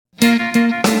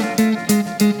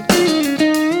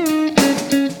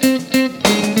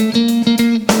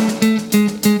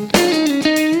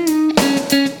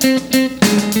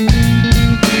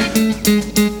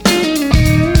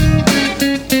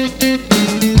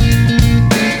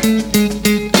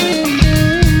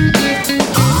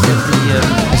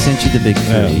Big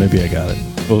three. Yeah, maybe I got it.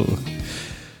 Oh.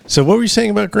 So what were you saying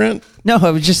about Grant? No,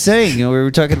 I was just saying, we were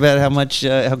talking about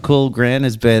how cool Grant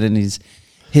has been, and his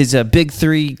big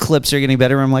three clips are getting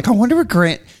better. I'm like, I wonder what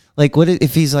Grant, like, what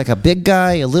if he's like a big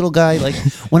guy, a little guy? Like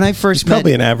when I first met,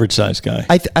 probably an average size guy.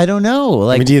 I don't know.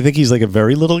 Like, I mean, do you think he's like a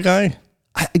very little guy?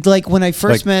 Like when I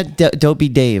first met Dopey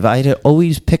Dave, I had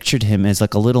always pictured him as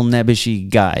like a little nebbishy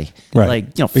guy. Right.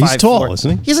 Like, 5'4". He's tall,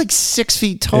 isn't he? He's like 6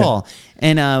 feet tall. Yeah.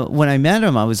 And when I met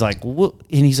him, I was like, and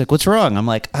he's like, what's wrong? I'm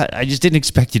like, I just didn't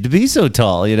expect you to be so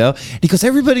tall, And he goes,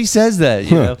 everybody says that,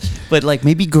 you know. But like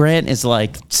maybe Grant is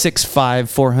like 6'5",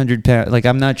 400 pounds. Like,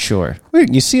 I'm not sure.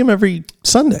 Wait, you see him every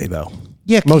Sunday, though.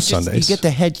 Yeah, most Sundays. You get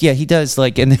the head. Yeah, he does.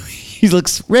 Like, and he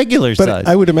looks regular size. But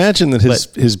I would imagine that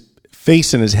his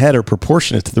face and his head are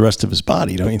proportionate to the rest of his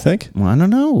body, don't you think? Well, I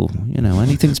don't know.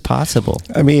 Anything's possible.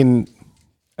 I mean,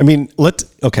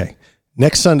 okay.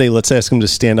 Next Sunday, let's ask him to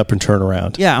stand up and turn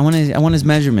around. Yeah, I want his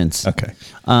measurements. Okay.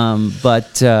 Yeah,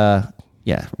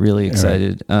 really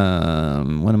excited. Right.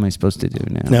 What am I supposed to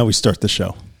do now? Now we start the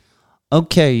show.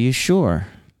 Okay, you sure?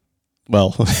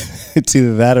 Well, it's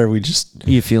either that or we just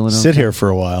sit here for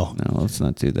a while. No, let's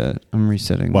not do that. I'm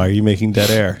resetting. Why are you making dead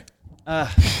air?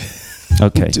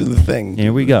 Okay. Do the thing.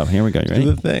 Here we go. You ready?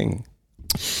 Do the thing.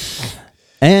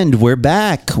 And we're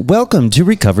back. Welcome to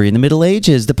Recovery in the Middle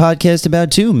Ages, the podcast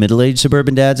about two middle-aged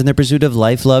suburban dads and their pursuit of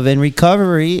life, love, and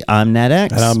recovery. I'm Nat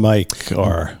X. And I'm Mike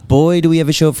R. Boy, do we have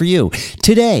a show for you.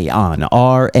 Today on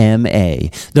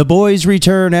RMA, the boys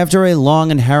return after a long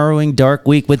and harrowing dark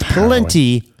week with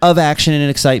plenty of action and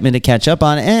excitement to catch up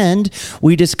on, and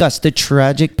we discuss the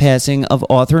tragic passing of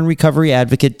author and recovery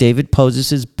advocate David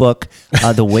Poses's book,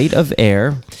 The Weight of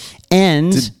Air.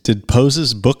 And did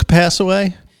Pose's book pass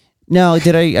away? No,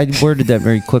 I worded that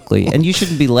very quickly, and you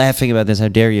shouldn't be laughing about this. How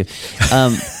dare you?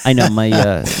 I know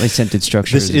my sentence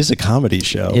structure. This is a comedy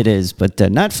show. It is, but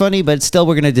not funny. But still,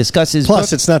 we're going to discuss his. Plus,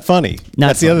 book. It's not funny.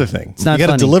 That's the other thing. It's not. You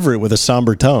got to deliver it with a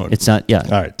somber tone. It's not. Yeah.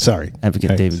 All right. Sorry.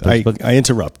 Advocate David. I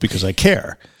interrupt because I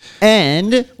care.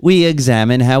 And we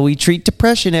examine how we treat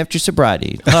depression after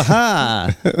sobriety.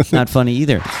 Ha Not funny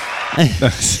either.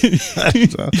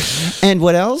 And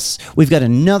what else? We've got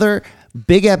another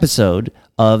big episode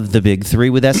of The Big Three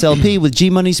with SLP with G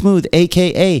Money Smooth,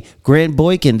 a.k.a. Grant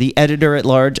Boykin, the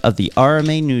editor-at-large of the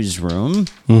RMA Newsroom.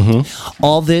 Mm-hmm.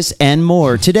 All this and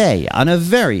more today on a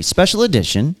very special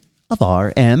edition of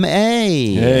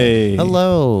RMA. Hey.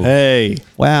 Hello. Hey.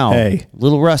 Wow. Hey.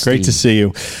 Little rusty. Great to see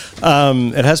you.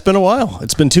 It has been a while.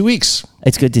 It's been 2 weeks.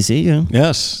 It's good to see you.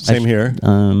 Yes. Same here.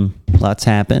 Lots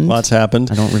happened. I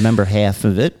don't remember half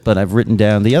of it, but I've written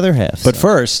down the other half. But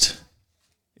first,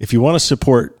 if you want to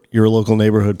support your local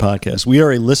neighborhood podcast, we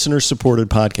are a listener-supported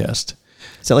podcast.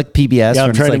 Is that like PBS? Yeah,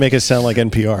 I'm trying to make it sound like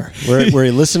NPR. We're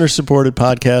a listener-supported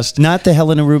podcast. Not the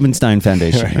Helena Rubinstein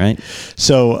Foundation, right?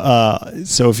 So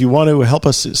if you want to help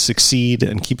us succeed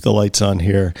and keep the lights on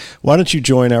here, why don't you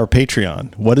join our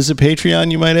Patreon? What is a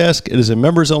Patreon, you might ask? It is a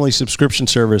members-only subscription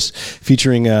service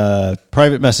featuring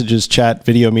private messages, chat,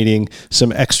 video meeting,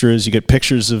 some extras. You get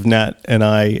pictures of Nat and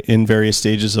I in various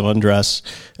stages of undress.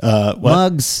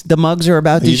 Mugs. The mugs are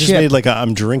about to ship. You just made like a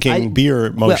I'm drinking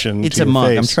beer motion. Well, it's to a your mug.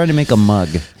 face. I'm trying to make a mug.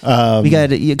 We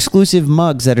got exclusive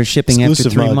mugs that are shipping after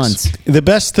 3 months. The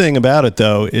best thing about it,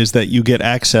 though, is that you get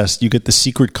access. You get the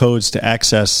secret codes to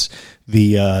access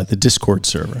the Discord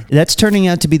server. That's turning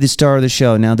out to be the star of the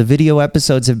show. Now, the video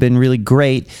episodes have been really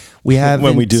great. We have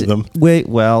when we do them.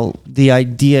 Well, the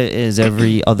idea is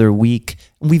every other week.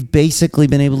 We've basically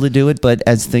been able to do it, but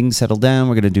as things settle down,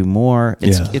 we're going to do more.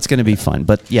 It's going to be fun.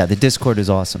 But yeah, the Discord is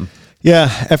awesome.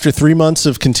 Yeah, after 3 months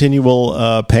of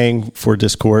continual paying for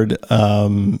paying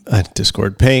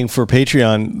for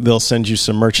Patreon, they'll send you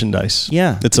some merchandise.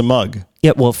 Yeah. It's a mug.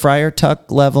 Yeah, well, Friar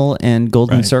Tuck Level and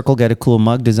Golden Circle get a cool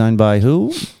mug designed by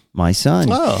who? My son.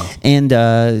 Oh. And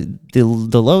the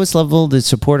lowest level, the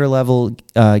supporter level,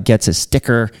 gets a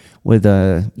sticker with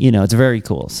it's very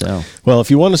cool. So, well,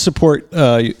 if you want to support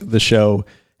the show,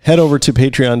 head over to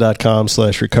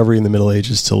patreon.com/recovery in the Middle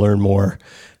Ages to learn more.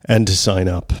 And to sign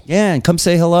up. Yeah, and come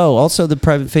say hello. Also, the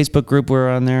private Facebook group we're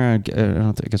on there. I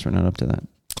guess we're not up to that.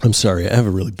 I'm sorry. I have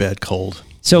a really bad cold.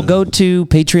 So go to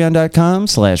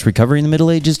patreon.com/recovery in the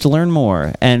Middle Ages to learn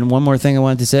more. And one more thing I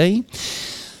wanted to say.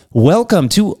 Welcome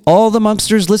to all the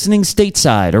Monksters listening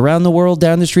stateside, around the world,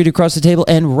 down the street, across the table,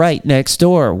 and right next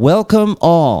door. Welcome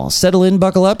all. Settle in,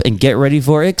 buckle up, and get ready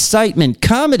for excitement,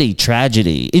 comedy,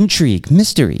 tragedy, intrigue,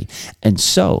 mystery, and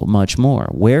so much more.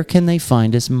 Where can they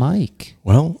find us, Mike?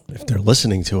 Well, if they're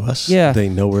listening to us, they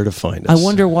know where to find us. I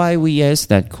wonder why we asked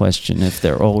that question if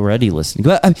they're already listening.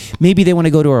 But maybe they want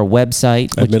to go to our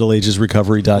website. At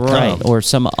middleagesrecovery.com. Right, or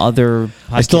some other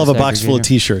podcast I still have a box aggregator. full of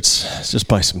T-shirts. Let's just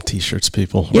buy some T-shirts,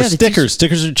 people. Yeah, or stickers.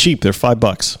 Stickers are cheap. They're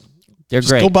 $5. They're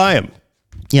Just great. go buy them.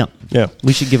 Yeah. Yeah.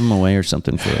 We should give them away or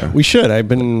something for We should. I've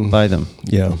been... buy them,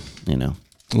 Yeah. you know.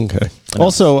 Okay.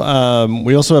 Also,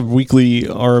 we also have weekly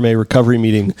RMA recovery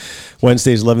meeting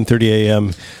Wednesdays, 11:30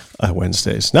 a.m.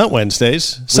 Wednesdays, not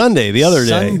Wednesdays. Sunday, the other day.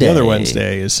 Sunday. The other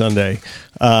Wednesday is Sunday.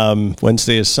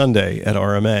 Wednesday is Sunday at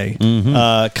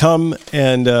RMA. Come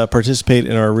and participate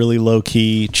in our really low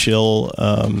key, chill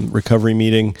recovery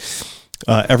meeting.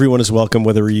 Everyone is welcome,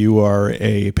 whether you are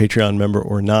a Patreon member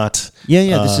or not.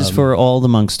 Yeah. This is for all the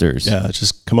Monksters. Yeah,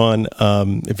 just come on.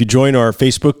 If you join our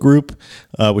Facebook group,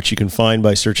 which you can find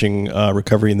by searching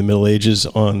Recovery in the Middle Ages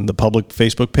on the public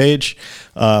Facebook page,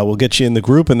 we'll get you in the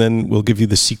group, and then we'll give you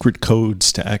the secret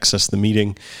codes to access the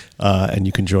meeting, and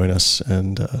you can join us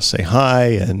and say hi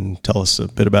and tell us a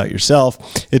bit about yourself.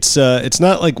 It's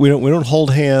not like we don't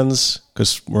hold hands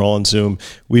because we're all on Zoom.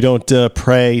 We don't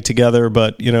pray together,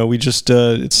 but we just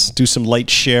do some light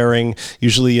sharing.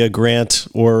 Usually, Grant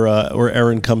or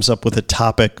Aaron comes up with a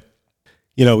topic.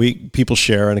 People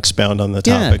share and expound on the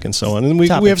topic and so on. And we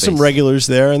have some regulars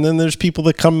there, and then there's people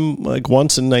that come like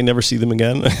once and I never see them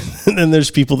again. And then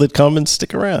there's people that come and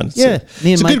stick around.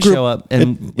 Me and Mike show up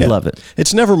and we love it. It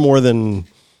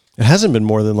hasn't been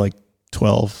more than like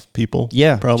 12 people.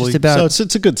 Yeah, probably. just about. So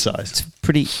it's a good size. It's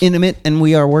pretty intimate, and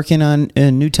we are working on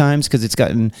new times because it's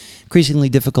gotten increasingly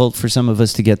difficult for some of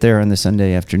us to get there on the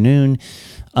Sunday afternoon.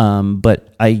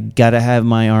 But I got to have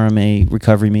my RMA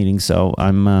recovery meeting, so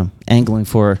I'm angling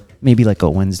for maybe like a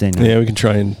Wednesday night. Yeah, we can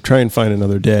try and find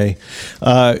another day.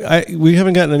 We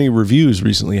haven't gotten any reviews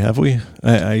recently, have we?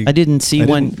 I didn't see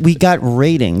one. We got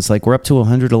ratings, like we're up to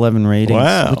 111 ratings.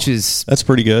 Wow, that's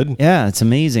pretty good. Yeah, it's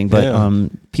amazing. But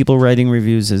people writing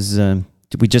reviews is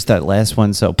we just that last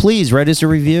one. So please write us a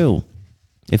review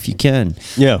if you can.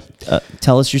 Yeah,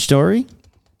 tell us your story.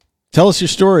 Tell us your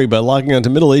story by logging on to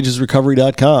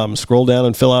middleagesrecovery.com. Scroll down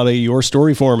and fill out a Your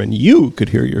Story form, and you could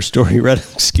hear your story read.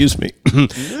 Excuse me.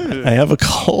 I have a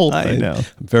cold. I know. I'm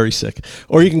very sick.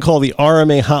 Or you can call the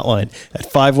RMA hotline at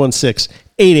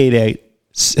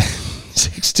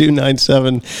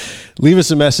 516-888-6297. Leave us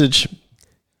a message.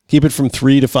 Keep it from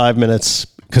 3 to 5 minutes,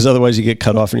 because otherwise you get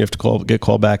cut off and you have to get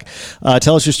called back.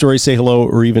 Tell us your story, say hello,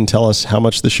 or even tell us how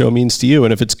much the show means to you.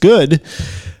 And if it's good,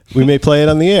 we may play it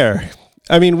on the air.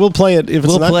 I mean, we'll play it if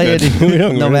it's not good.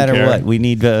 No matter what. We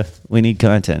need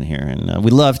content here, and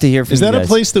we love to hear from you guys. Is that a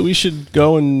place that we should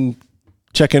go and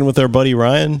check in with our buddy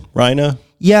Rhina?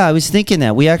 Yeah, I was thinking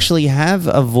that. We actually have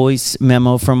a voice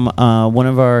memo from one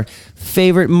of our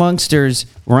favorite Monksters,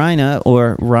 Rhina,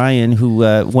 or Ryan, who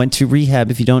went to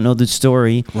rehab, if you don't know the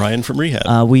story. Ryan from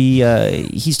rehab.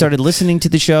 He started listening to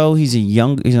the show. He's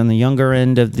on the younger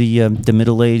end of the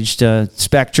middle-aged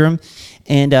spectrum.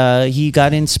 And he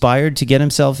got inspired to get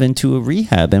himself into a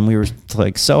rehab, and we were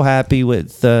like so happy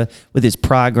with his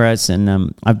progress.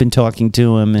 And I've been talking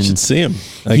to him, and you should see him.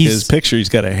 Like his picture, he's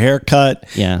got a haircut.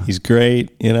 Yeah, he's great.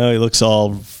 He looks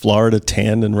all Florida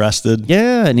tanned and rested.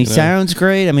 Yeah, and he sounds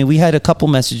great. I mean, we had a couple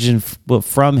messages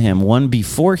from him, one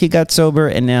before he got sober,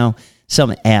 and now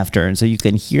some after, and so you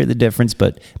can hear the difference.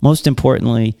 But most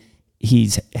importantly,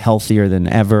 he's healthier than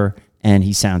ever. And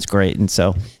he sounds great. And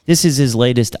so this is his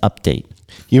latest update.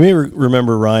 You may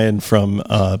remember Ryan from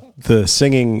the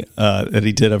singing that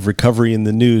he did of Recovery in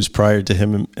the News prior to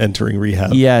him entering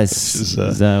rehab. Yes.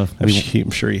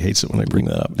 I'm sure he hates it when I bring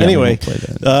that up. Yeah, anyway,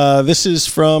 this is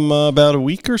from about a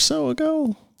week or so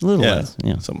ago. A little less.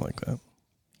 Yeah. Something like that.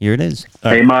 Here it is.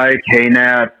 Hey, Mike. Hey,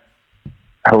 Nat.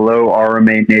 Hello,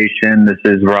 RMA Nation. This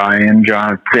is Ryan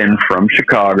Johnson from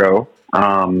Chicago.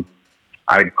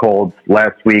 I called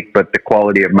last week, but the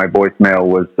quality of my voicemail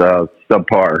was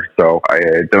subpar, so I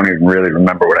don't even really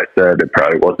remember what I said. It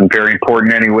probably wasn't very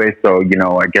important anyway, so,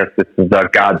 I guess this is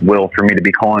God's will for me to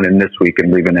be calling in this week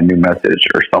and leaving a new message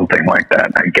or something like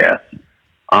that, I guess.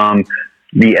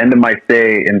 The end of my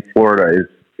stay in Florida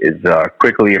is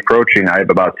quickly approaching. I have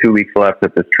about 2 weeks left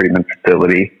at this treatment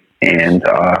facility, and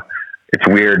it's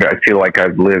weird. I feel like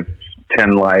I've lived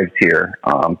 10 lives here,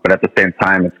 but at the same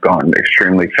time, it's gone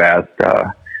extremely fast.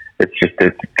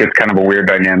 It's kind of a weird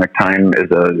dynamic. Time is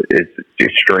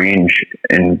strange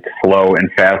and slow and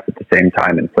fast at the same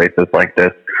time in places like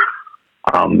this.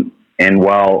 And And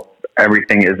while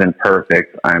everything isn't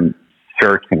perfect, I'm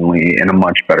certainly in a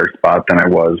much better spot than I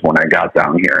was when I got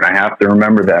down here. And I have to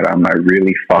remember that on my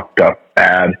really fucked up,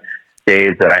 bad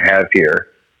days that I have here.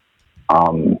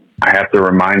 I have to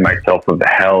remind myself of the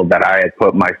hell that I had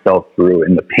put myself through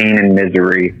and the pain and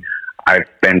misery I've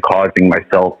been causing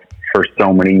myself for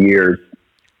so many years,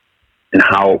 and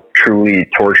how truly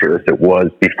torturous it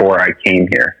was before I came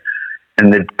here.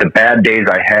 And the bad days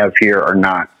I have here are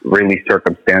not really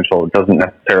circumstantial. It doesn't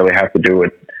necessarily have to do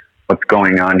with what's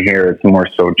going on here. It's more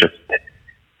so just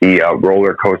the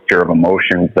roller coaster of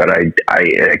emotions that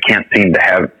I can't seem to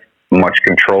have much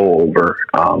control over,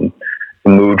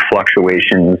 mood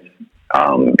fluctuations,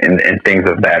 and things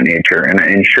of that nature.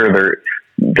 And sure,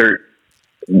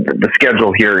 the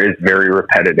schedule here is very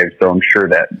repetitive, so I'm sure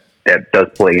that does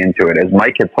play into it. As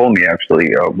Mike had told me,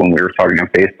 actually, when we were talking on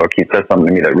Facebook, he said something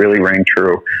to me that really rang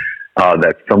true,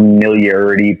 that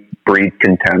familiarity breeds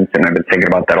contempt, and I've been thinking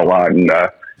about that a lot. And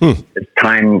as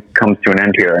time comes to an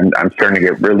end here, and I'm starting to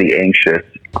get really anxious,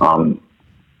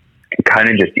 kind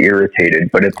of just irritated,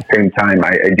 but at the same time,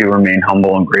 I do remain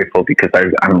humble and grateful because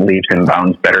I'm leaps and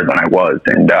bounds better than I was.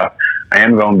 And I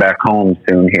am going back home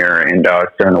soon here and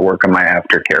starting to work on my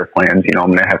aftercare plans. You know, I'm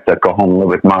going to have to go home and live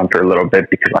with Mom for a little bit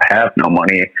because I have no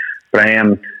money, but I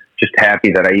am just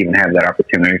happy that I even have that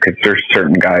opportunity, because there's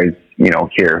certain guys, you know,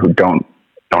 here who don't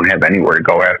have anywhere to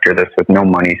go after this with no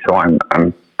money. So I'm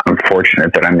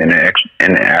fortunate that I'm in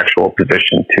an actual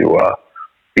position to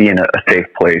be in a safe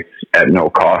place at no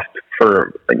cost.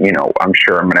 For, you know, I'm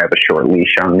sure I'm going to have a short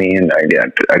leash on me, and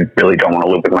I really don't want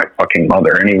to live with my fucking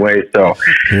mother anyway. So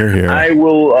Here. I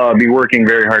will be working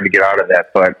very hard to get out of that.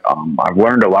 But I've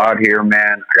learned a lot here,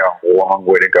 man. I got a long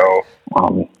way to go.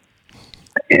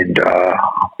 And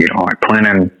you know, I plan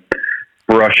on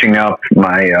brushing up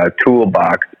my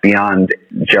toolbox beyond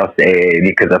just AA,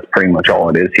 because that's pretty much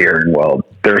all it is here. And well,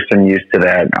 there's some use to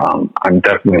that. I'm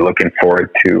definitely looking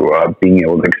forward to being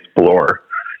able to explore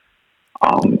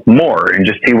more and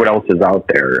just see what else is out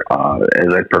there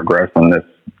as I progress on this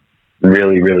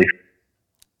really, really.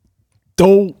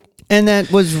 And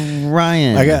that was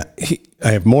Ryan.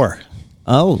 I have more.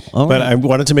 Oh, but I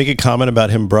wanted to make a comment about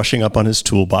him brushing up on his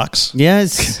toolbox.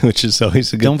 Yes. Which is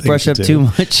always a good thing. Don't brush up too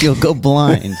much, you'll go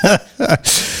blind.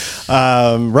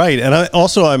 Right.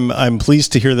 And I'm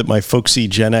pleased to hear that my folksy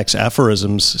Gen X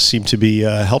aphorisms seem to be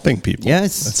helping people.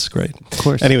 Yes. That's great. Of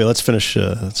course. Anyway, let's finish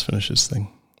this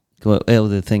thing. Well,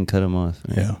 the thing cut him off.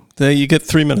 Right? Yeah. There you get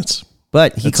 3 minutes.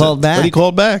 But he called back. But he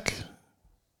called back.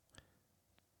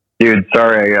 Dude,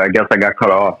 sorry, I guess I got cut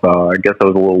off. I guess I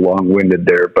was a little long-winded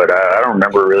there, but I don't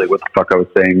remember really what the fuck I was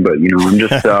saying. But, you know, I'm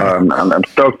just, I'm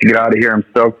stoked to get out of here. I'm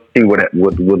stoked to see what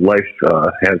life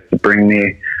has to bring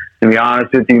me. To be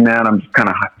honest with you, man, I'm just kind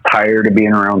of tired of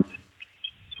being around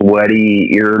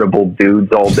sweaty, irritable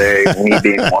dudes all day, me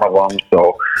being one of them.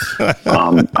 So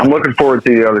I'm looking forward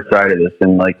to the other side of this.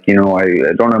 And, like, you know,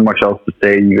 I don't have much else to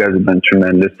say. You guys have been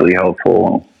tremendously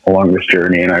helpful along this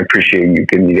journey, and I appreciate you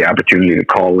giving me the opportunity to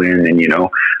call in. And, you know,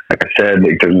 like I said,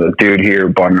 like, there's a dude here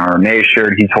who bought an RMA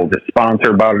shirt. He told his sponsor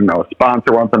about it. Now his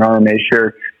sponsor wants an RMA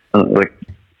shirt. Like,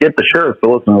 get the shirts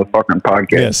to listen to the fucking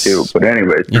podcast too. But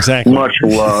anyways, exactly. Much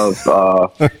love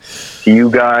to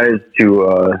you guys,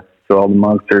 to all the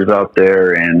monsters out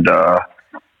there, and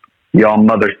y'all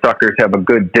mother suckers have a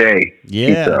good day. Yeah.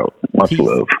 Peace out. Much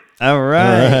love. All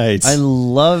right. I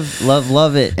love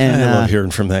it. And I love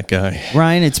hearing from that guy.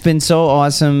 Ryan, it's been so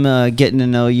awesome getting to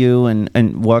know you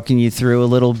and walking you through a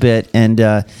little bit. And,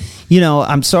 you know,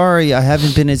 I'm sorry I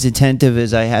haven't been as attentive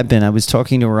as I have been. I was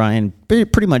talking to Ryan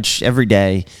pretty much every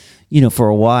day, you know, for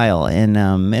a while. And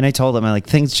I told him,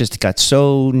 things just got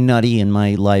so nutty in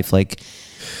my life. Like,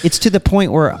 it's to the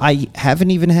point where I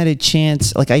haven't even had a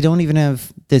chance. Like, I don't even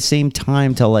have the same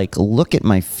time to, like, look at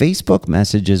my Facebook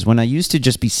messages when I used to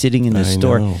just be sitting in the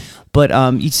store. Know. But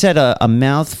you said a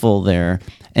mouthful there,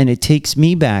 and it takes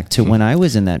me back to when I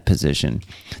was in that position,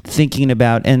 thinking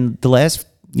about, and the last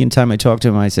time I talked to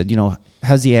him, I said, you know,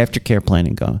 how's the aftercare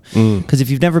planning go? Because if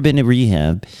you've never been to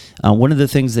rehab, one of the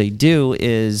things they do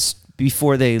is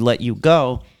before they let you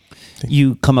go,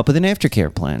 you come up with an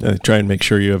aftercare plan. Try and make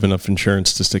sure you have enough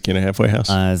insurance to stick you in a halfway house.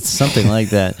 Something like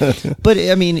that. But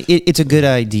I mean, it's a good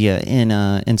idea,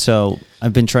 and so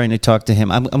I've been trying to talk to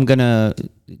him. I'm gonna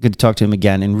talk to him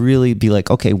again and really be like,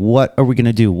 okay, what are we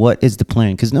gonna do? What is the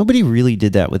plan? Because nobody really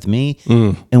did that with me,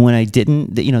 and when I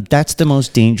didn't, you know, that's the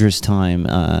most dangerous time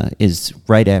is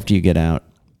right after you get out.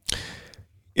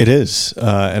 It is,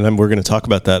 and we're going to talk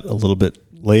about that a little bit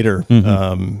later,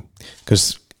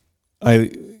 because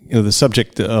the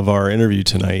subject of our interview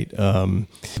tonight,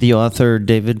 the author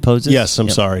David Poses. Yes, I'm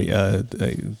sorry.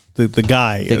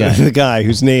 The guy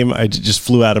whose name I just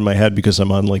flew out of my head because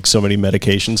I'm on like so many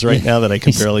medications right now that I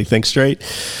can barely think straight.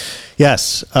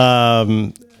 Yes.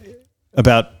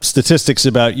 About statistics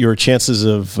about your chances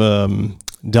of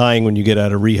dying when you get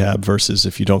out of rehab versus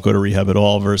if you don't go to rehab at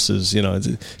all versus,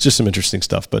 it's just some interesting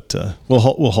stuff, but we'll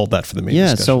hold that for the main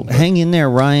discussion. So hang in there,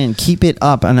 Ryan, keep it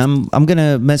up. And I'm going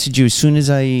to message you as soon as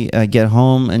I get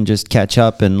home and just catch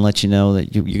up and let you know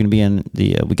that you're going to be on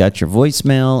we got your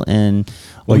voicemail and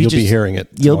you'll be hearing it.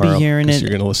 You'll be hearing it. You're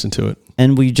going to listen to it.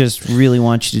 And we just really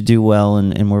want you to do well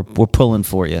and we're pulling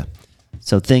for you.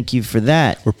 So thank you for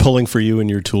that. We're pulling for you in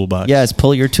your toolbox. Yes,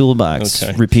 pull your toolbox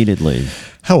repeatedly.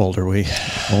 How old are we?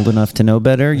 Old enough to know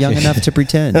better, young enough to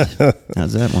pretend.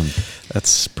 How's that one?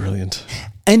 That's brilliant.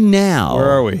 And now, where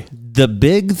are we? The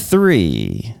Big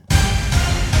Three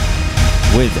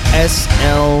with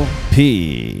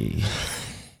SLP.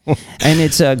 And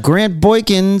it's Grant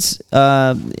Boykins,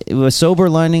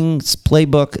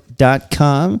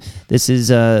 SoberLiningsPlaybook.com. This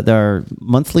is our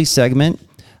monthly segment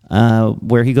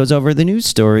where he goes over the news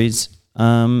stories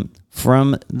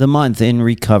from the month in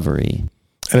recovery.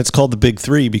 And it's called the Big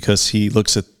Three because he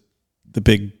looks at the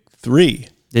big three.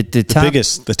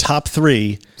 The top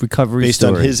three recovery based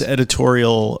stories. on his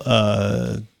editorial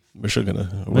Mashugana.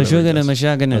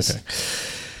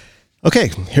 Okay,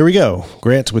 here we go.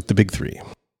 Grant with the Big Three.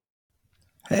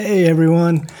 Hey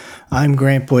everyone, I'm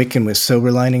Grant Boykin with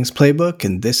Sober Linings Playbook,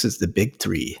 and this is the Big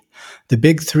Three. The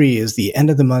Big Three is the end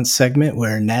of the month segment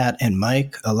where Nat and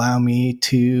Mike allow me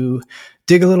to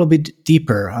dig a little bit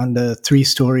deeper on the three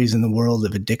stories in the world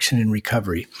of addiction and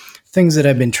recovery, things that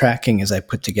I've been tracking as I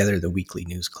put together the weekly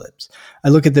news clips. I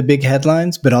look at the big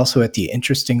headlines, but also at the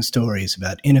interesting stories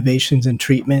about innovations in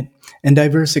treatment and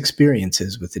diverse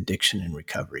experiences with addiction and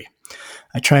recovery.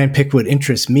 I try and pick what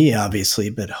interests me, obviously,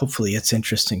 but hopefully it's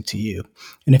interesting to you.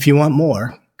 And if you want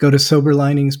more, go to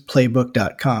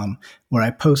SoberLiningsPlaybook.com, where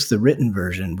I post the written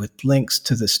version with links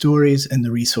to the stories and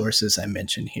the resources I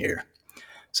mention here.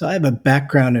 So I have a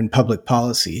background in public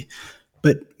policy,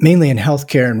 but mainly in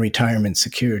healthcare and retirement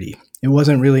security. It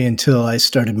wasn't really until I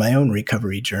started my own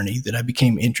recovery journey that I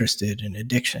became interested in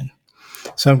addiction.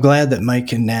 So I'm glad that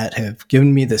Mike and Nat have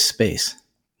given me this space.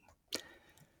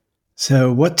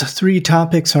 So what three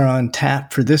topics are on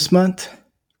tap for this month?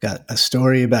 Got a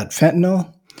story about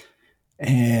fentanyl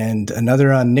and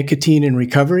another on nicotine and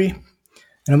recovery.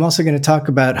 And I'm also going to talk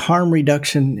about harm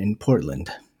reduction in Portland,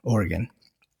 Oregon.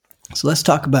 So let's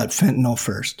talk about fentanyl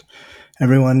first.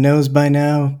 Everyone knows by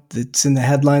now, it's in the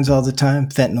headlines all the time.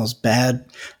 Fentanyl's bad,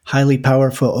 highly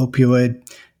powerful opioid.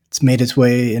 It's made its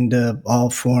way into all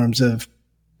forms of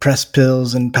pressed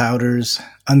pills and powders.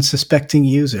 Unsuspecting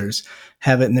users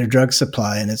have it in their drug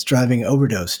supply, and it's driving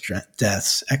overdose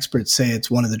deaths. Experts say it's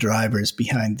one of the drivers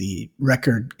behind the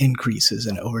record increases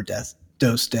in overdose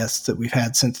deaths that we've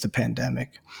had since the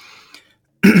pandemic.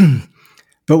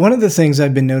 But one of the things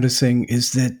I've been noticing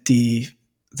is that the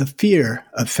fear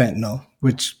of fentanyl,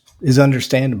 which is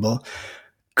understandable,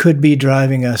 could be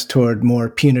driving us toward more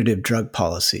punitive drug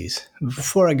policies.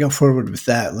 Before I go forward with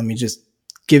that, let me just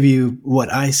give you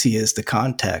what I see as the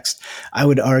context. I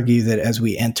would argue that as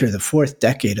we enter the fourth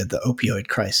decade of the opioid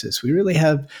crisis, we really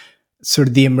have sort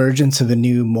of the emergence of a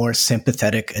new, more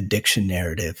sympathetic addiction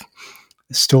narrative.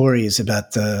 Stories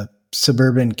about the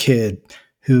suburban kid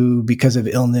who, because of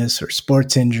illness or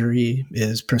sports injury,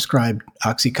 is prescribed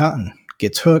OxyContin,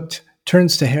 gets hooked,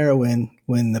 turns to heroin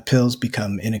when the pills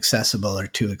become inaccessible or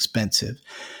too expensive.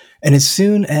 And as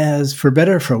soon as, for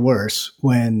better or for worse,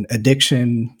 when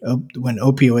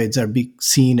opioids are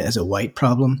seen as a white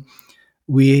problem,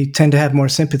 we tend to have more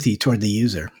sympathy toward the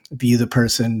user, view the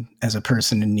person as a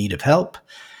person in need of help,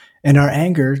 and our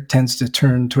anger tends to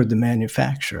turn toward the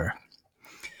manufacturer.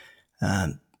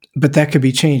 But that could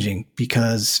be changing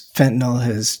because fentanyl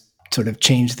has sort of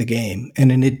changed the game. And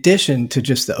in addition to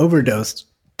just the overdose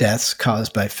deaths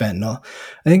caused by fentanyl,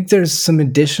 I think there's some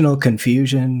additional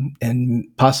confusion and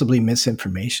possibly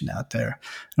misinformation out there.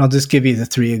 And I'll just give you the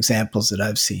three examples that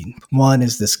I've seen. One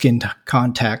is the skin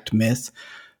contact myth.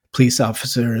 Police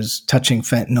officers touching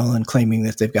fentanyl and claiming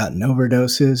that they've gotten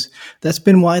overdoses. That's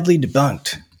been widely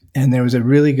debunked. And there was a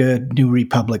really good New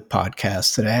Republic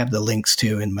podcast that I have the links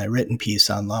to in my written piece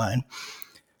online.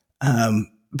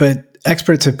 But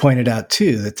experts have pointed out,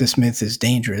 too, that this myth is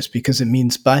dangerous because it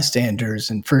means bystanders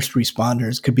and first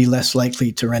responders could be less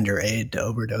likely to render aid to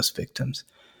overdose victims.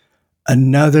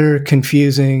 Another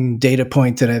confusing data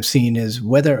point that I've seen is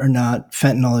whether or not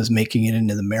fentanyl is making it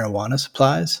into the marijuana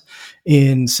supplies.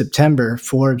 In September,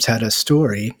 Forbes had a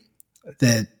story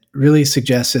that really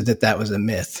suggested that that was a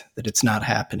myth, that it's not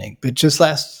happening. But just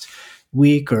last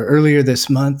week or earlier this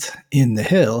month in The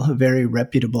Hill, a very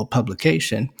reputable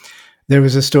publication, there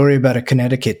was a story about a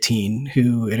Connecticut teen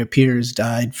who, it appears,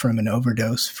 died from an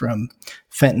overdose from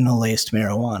fentanyl-laced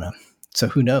marijuana. So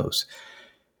who knows?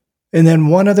 And then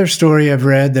one other story I've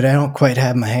read that I don't quite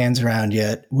have my hands around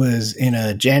yet was in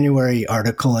a January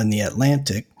article in The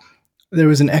Atlantic. There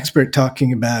was an expert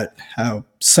talking about how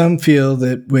some feel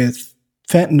that with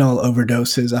fentanyl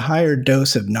overdoses, a higher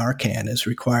dose of Narcan is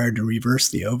required to reverse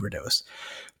the overdose.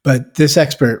 But this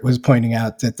expert was pointing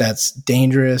out that that's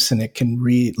dangerous and it can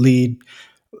lead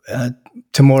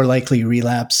to more likely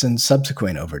relapse and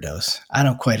subsequent overdose. I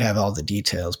don't quite have all the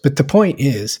details, but the point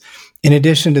is, in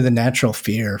addition to the natural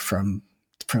fear from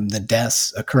the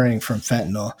deaths occurring from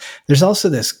fentanyl, there's also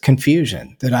this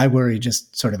confusion that I worry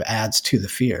just sort of adds to the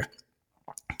fear.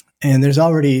 And there's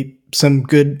already some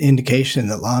good indication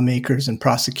that lawmakers and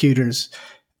prosecutors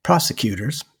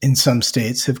in some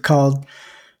states have called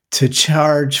to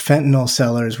charge fentanyl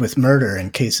sellers with murder in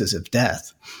cases of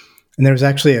death. And there was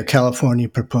actually a California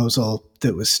proposal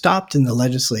that was stopped in the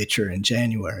legislature in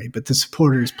January, but the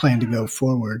supporters plan to go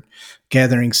forward,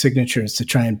 gathering signatures to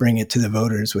try and bring it to the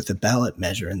voters with a ballot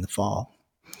measure in the fall.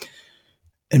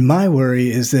 And my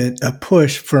worry is that a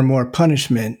push for more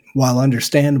punishment, while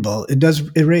understandable,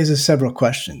 it raises several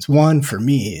questions. One, for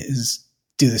me, is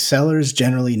do the sellers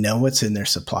generally know what's in their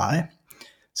supply?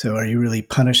 So are you really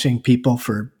punishing people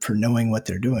for knowing what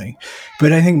they're doing?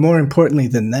 But I think more importantly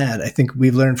than that, I think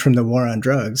we've learned from the war on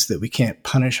drugs that we can't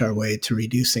punish our way to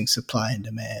reducing supply and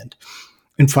demand.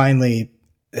 And finally,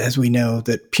 as we know,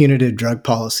 that punitive drug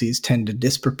policies tend to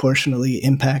disproportionately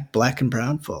impact Black and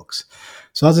brown folks.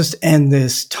 So I'll just end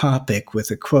this topic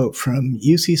with a quote from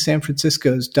UC San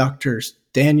Francisco's Dr.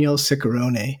 Daniel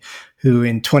Ciccarone, who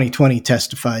in 2020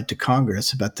 testified to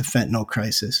Congress about the fentanyl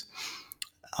crisis.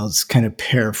 I'll just kind of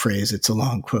paraphrase. It's a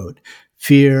long quote.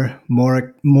 Fear,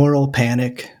 moral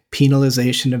panic,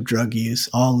 penalization of drug use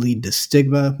all lead to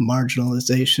stigma,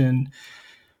 marginalization,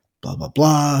 blah, blah,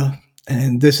 blah.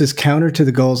 And this is counter to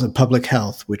the goals of public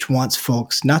health, which wants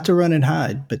folks not to run and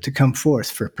hide, but to come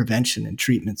forth for prevention and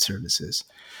treatment services.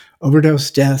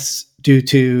 Overdose deaths due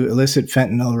to illicit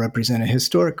fentanyl represent a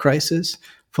historic crisis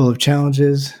full of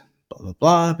challenges, blah, blah,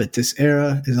 blah. But this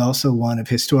era is also one of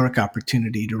historic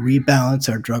opportunity to rebalance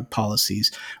our drug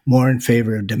policies more in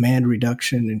favor of demand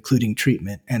reduction, including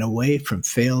treatment, and away from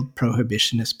failed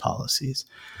prohibitionist policies.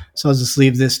 So I'll just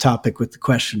leave this topic with the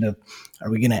question of, are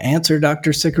we going to answer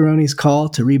Dr. Ciccarone's call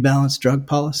to rebalance drug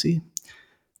policy?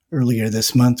 Earlier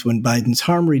this month, when Biden's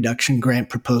harm reduction grant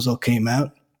proposal came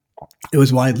out, it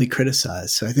was widely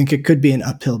criticized. So I think it could be an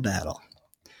uphill battle.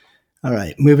 All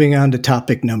right, moving on to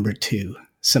topic number 2,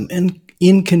 some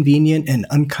inconvenient and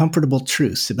uncomfortable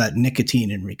truths about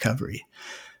nicotine in recovery.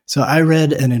 So I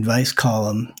read an advice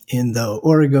column in the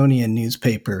Oregonian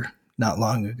newspaper not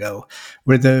long ago,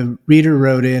 where the reader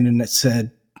wrote in and it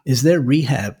said, "Is there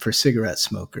rehab for cigarette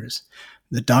smokers?"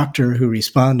 The doctor who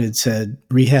responded said,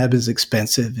 "Rehab is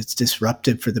expensive, it's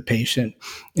disruptive for the patient,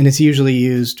 and it's usually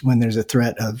used when there's a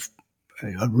threat of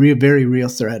very real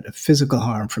threat of physical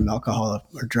harm from alcohol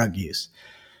or drug use."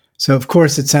 So of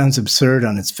course it sounds absurd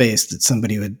on its face that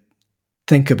somebody would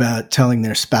think about telling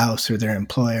their spouse or their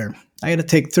employer, "I got to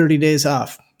take 30 days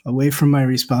off away from my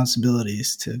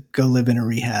responsibilities to go live in a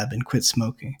rehab and quit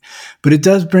smoking." But it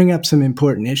does bring up some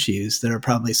important issues that are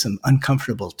probably some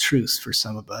uncomfortable truths for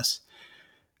some of us.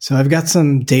 So I've got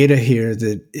some data here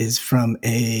that is from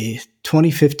a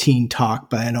 2015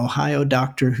 talk by an Ohio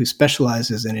doctor who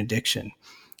specializes in addiction.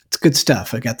 It's good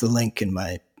stuff. I got the link in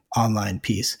my online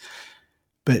piece.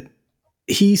 But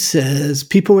he says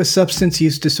people with substance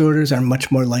use disorders are much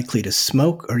more likely to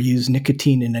smoke or use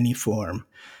nicotine in any form.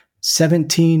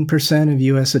 17% of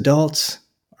U.S. adults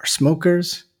are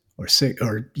smokers or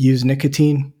use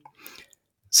nicotine.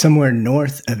 Somewhere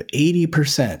north of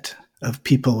 80% of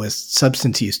people with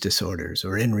substance use disorders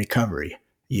or in recovery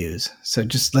use. So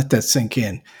just let that sink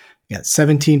in. You got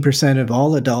 17% of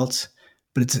all adults,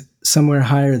 but it's somewhere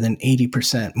higher than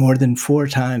 80%, more than 4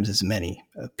 times as many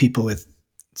people with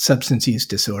substance use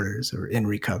disorders or in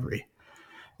recovery.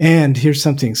 And here's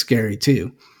something scary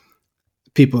too.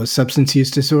 People with substance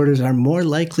use disorders are more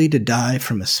likely to die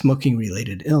from a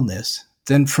smoking-related illness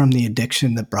than from the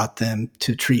addiction that brought them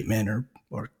to treatment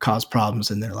or caused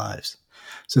problems in their lives.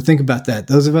 So think about that.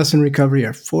 Those of us in recovery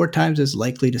are 4 times as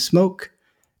likely to smoke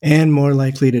and more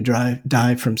likely to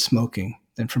die from smoking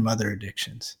than from other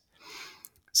addictions.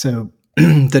 So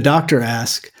the doctor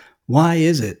asked, why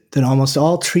is it that almost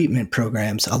all treatment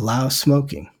programs allow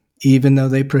smoking? even though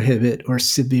they prohibit or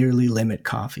severely limit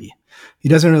coffee. He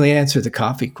doesn't really answer the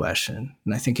coffee question,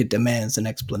 and I think it demands an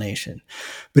explanation.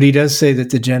 But he does say that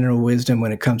the general wisdom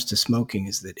when it comes to smoking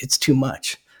is that it's too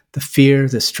much. The fear,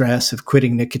 the stress of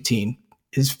quitting nicotine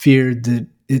is feared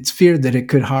that it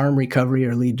could harm recovery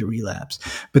or lead to relapse.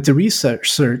 But the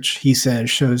research, he says,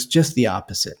 shows just the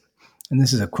opposite. And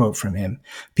this is a quote from him.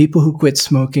 People who quit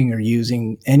smoking or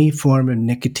using any form of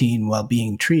nicotine while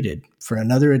being treated for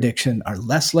another addiction are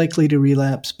less likely to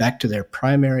relapse back to their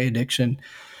primary addiction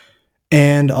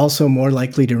and also more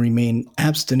likely to remain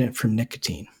abstinent from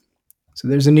nicotine. So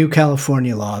there's a new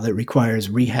California law that requires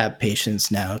rehab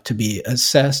patients now to be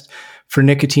assessed for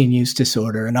nicotine use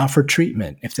disorder and offer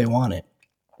treatment if they want it.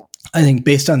 I think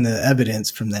based on the evidence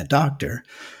from that doctor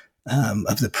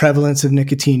of the prevalence of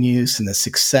nicotine use and the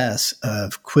success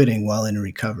of quitting while in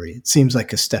recovery, it seems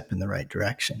like a step in the right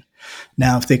direction.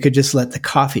 Now, if they could just let the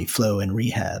coffee flow in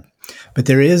rehab. But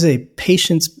there is a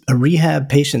rehab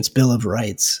patient's Bill of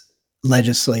Rights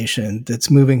legislation that's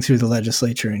moving through the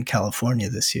legislature in California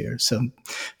this year. So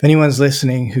if anyone's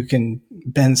listening who can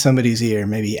bend somebody's ear,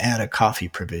 maybe add a coffee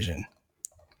provision.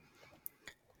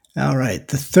 All right.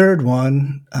 The third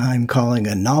one I'm calling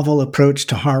a novel approach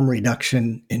to harm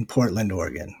reduction in Portland,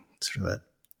 Oregon. Sort of a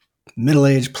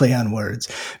middle-aged play on words,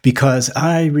 because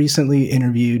I recently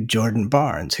interviewed Jordan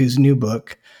Barnes, whose new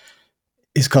book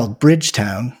is called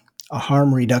Bridgetown, a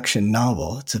harm reduction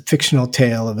novel. It's a fictional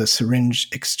tale of a syringe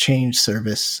exchange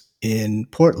service in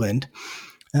Portland.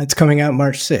 It's coming out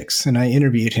March 6th, and I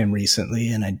interviewed him recently,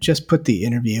 and I just put the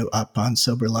interview up on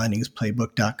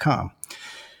SoberLiningsPlaybook.com.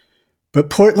 But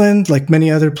Portland, like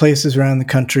many other places around the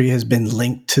country, has been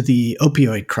linked to the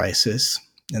opioid crisis,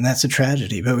 and that's a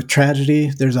tragedy. But with tragedy,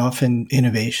 there's often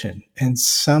innovation. And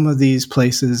some of these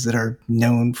places that are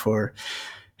known for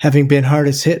having been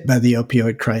hardest hit by the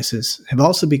opioid crisis have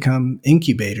also become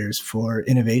incubators for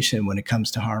innovation when it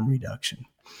comes to harm reduction.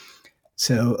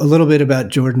 So a little bit about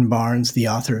Jordan Barnes, the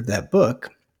author of that book,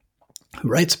 who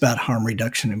writes about harm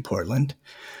reduction in Portland.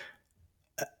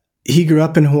 He grew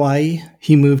up in Hawaii.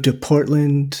 He moved to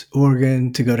Portland,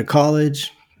 Oregon to go to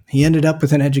college. He ended up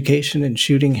with an education in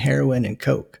shooting heroin and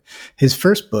coke. His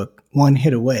first book, One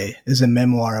Hit Away, is a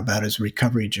memoir about his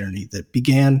recovery journey that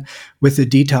began with a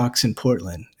detox in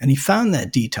Portland. And he found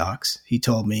that detox, he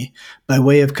told me, by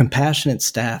way of compassionate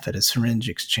staff at a syringe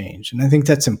exchange. And I think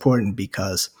that's important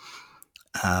because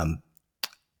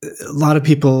a lot of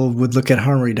people would look at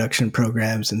harm reduction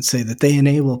programs and say that they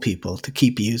enable people to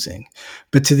keep using.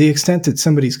 But to the extent that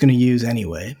somebody's going to use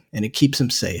anyway, and it keeps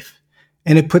them safe,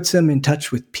 and it puts them in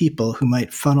touch with people who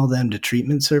might funnel them to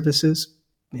treatment services,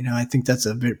 I think that's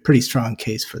a pretty strong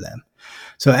case for them.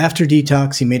 So after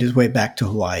detox, he made his way back to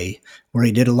Hawaii, where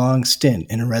he did a long stint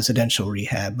in a residential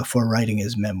rehab before writing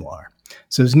his memoir.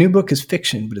 So his new book is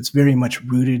fiction, but it's very much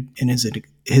rooted in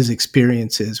his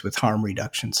experiences with harm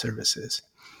reduction services.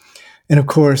 And of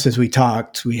course, as we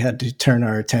talked, we had to turn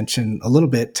our attention a little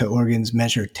bit to Oregon's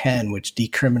Measure 10, which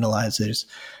decriminalizes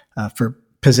for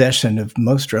possession of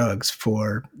most drugs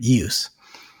for use.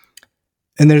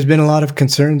 And there's been a lot of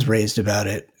concerns raised about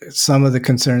it. Some of the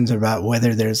concerns are about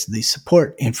whether there's the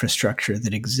support infrastructure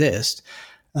that exists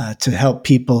to help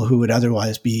people who would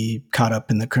otherwise be caught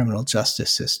up in the criminal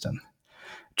justice system.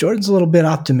 Jordan's a little bit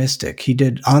optimistic. He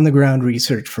did on-the-ground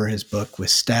research for his book with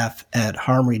staff at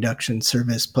harm reduction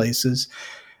service places,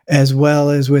 as well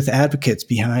as with advocates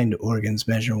behind Oregon's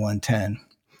Measure 110.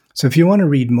 So if you want to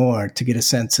read more to get a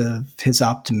sense of his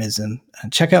optimism,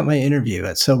 check out my interview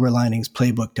at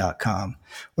SoberLiningsPlaybook.com.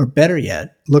 Or better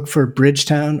yet, look for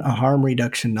Bridgetown, a harm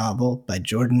reduction novel by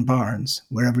Jordan Barnes,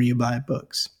 wherever you buy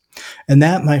books. And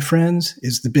that, my friends,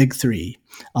 is the Big Three.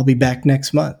 I'll be back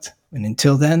next month. And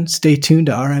until then, stay tuned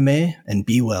to RMA and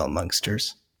be well,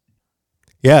 Monksters.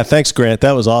 Yeah, thanks, Grant.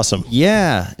 That was awesome.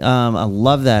 Yeah, I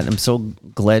love that. I'm so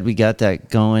glad we got that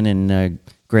going, and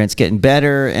Grant's getting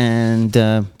better. And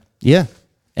yeah,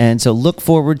 and so look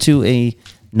forward to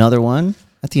another one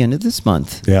at the end of this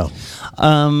month. Yeah,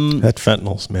 that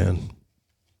fentanyl's, man.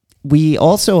 We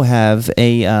also have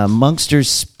a Monksters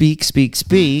Speak.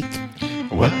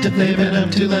 What have they been up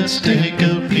to? Let's take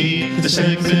a peek. The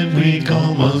segment we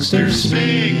call Monksters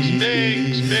Speak.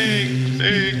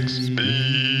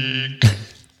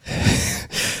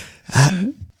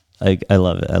 I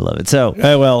love it. So,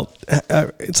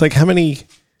 it's like how many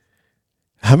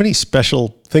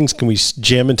special things can we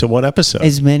jam into one episode?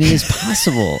 As many as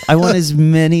possible. I want as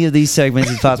many of these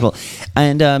segments as possible.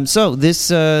 And so this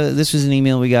was an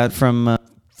email we got from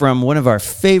one of our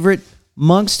favorite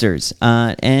Monksters,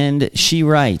 and she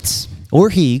writes, or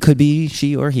he, could be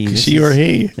she or he. She or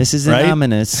he. This is right?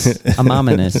 anonymous.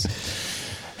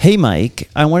 Hey, Mike,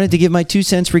 I wanted to give my 2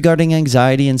 cents regarding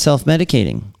anxiety and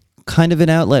self-medicating. Kind of an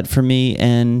outlet for me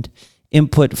and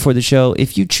input for the show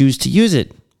if you choose to use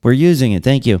it. We're using it.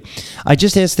 Thank you. I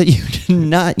just asked that you do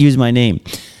not use my name.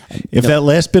 If that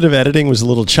last bit of editing was a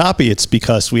little choppy, it's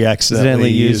because we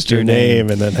accidentally used your name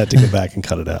and then had to go back and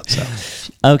cut it out.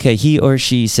 So, okay, he or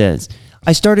she says,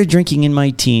 I started drinking in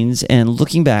my teens, and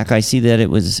looking back, I see that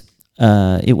it was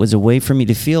a way for me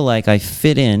to feel like I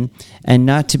fit in and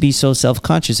not to be so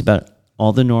self-conscious about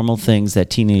all the normal things that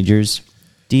teenagers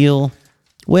deal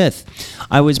with.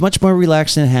 I was much more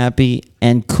relaxed and happy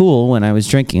and cool when I was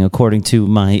drinking, according to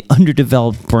my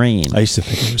underdeveloped brain. I used to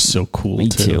think it was so cool, Me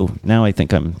too. Now I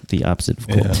think I'm the opposite of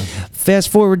cool. Yeah. Fast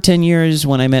forward 10 years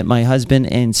when I met my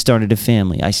husband and started a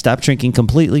family. I stopped drinking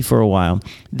completely for a while.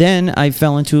 Then I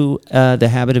fell into the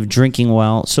habit of drinking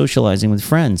while socializing with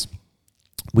friends.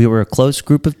 We were a close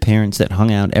group of parents that hung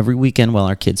out every weekend while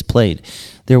our kids played.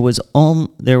 There was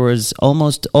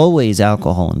almost always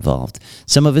alcohol involved.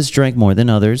 Some of us drank more than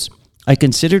others. I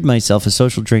considered myself a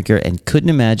social drinker and couldn't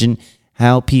imagine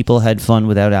how people had fun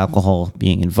without alcohol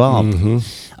being involved. Mm-hmm.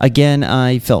 Again,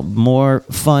 I felt more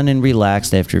fun and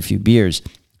relaxed after a few beers.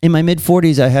 In my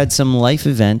mid-40s, I had some life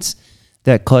events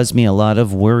that caused me a lot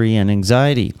of worry and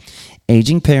anxiety.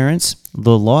 Aging parents,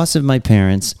 the loss of my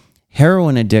parents,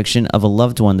 heroin addiction of a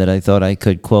loved one that I thought I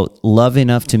could, quote, love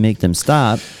enough to make them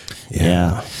stop.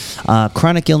 Yeah.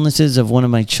 Chronic illnesses of one of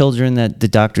my children that the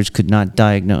doctors could not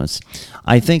diagnose.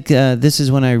 I think this is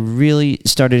when I really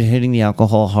started hitting the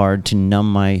alcohol hard to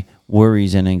numb my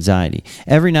worries and anxiety.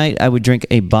 Every night I would drink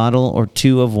a bottle or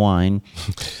 2 of wine.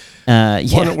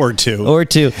 One or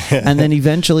two. And then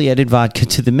eventually added vodka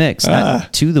to the mix.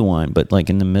 Not to the wine, but like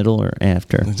in the middle or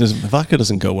after. Vodka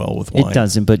doesn't go well with wine. It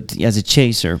doesn't, but as a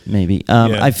chaser, maybe.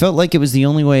 I felt like it was the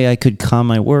only way I could calm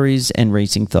my worries and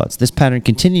racing thoughts. This pattern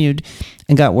continued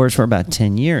and got worse for about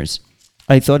 10 years.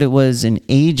 I thought it was an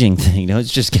aging thing.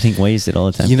 It's just getting wasted all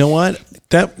the time. You know what?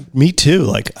 Me too.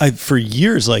 Like for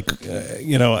years,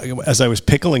 as I was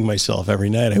pickling myself every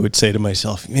night, I would say to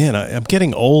myself, man, I'm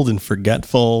getting old and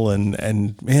forgetful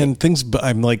and man, things,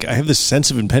 I'm like, I have this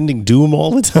sense of impending doom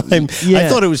all the time. Yeah. I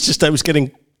thought it was just, I was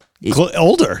getting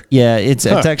older. Yeah, it's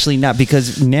actually not,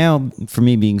 because now for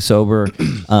me being sober,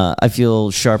 I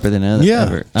feel sharper than ever.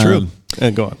 Yeah, true.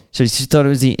 Go on. So she thought it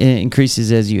was the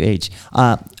increases as you age.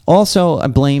 Also, I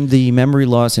blamed the memory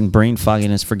loss and brain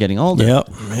fogginess for getting older. Yep.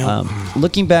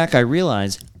 Looking back, I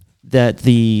realized that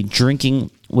the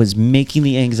drinking was making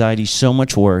the anxiety so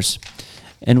much worse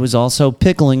and was also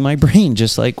pickling my brain,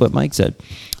 just like what Mike said.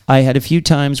 I had a few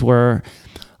times where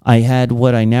I had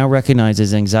what I now recognize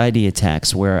as anxiety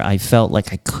attacks, where I felt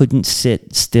like I couldn't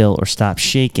sit still or stop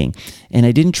shaking. And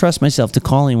I didn't trust myself to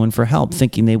call anyone for help,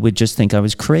 thinking they would just think I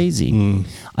was crazy.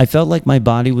 I felt like my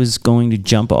body was going to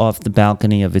jump off the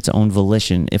balcony of its own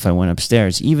volition if I went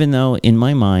upstairs, even though in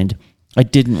my mind, I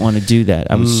didn't want to do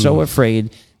that. I was so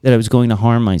afraid that I was going to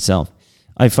harm myself.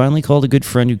 I finally called a good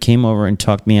friend who came over and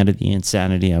talked me out of the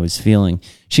insanity I was feeling.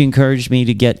 She encouraged me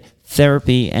to get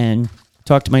therapy and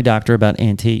talk to my doctor about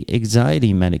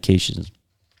anti-anxiety medications.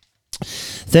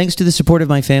 Thanks to the support of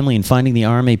my family and finding the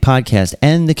RMA podcast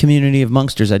and the community of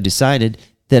Monksters, I decided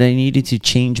that I needed to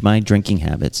change my drinking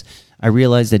habits. I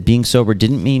realized that being sober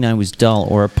didn't mean I was dull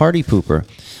or a party pooper.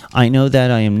 I know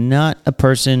that I am not a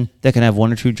person that can have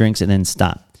 1 or 2 drinks and then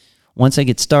stop. Once I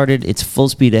get started, it's full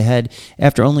speed ahead.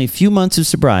 After only a few months of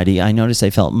sobriety, I noticed I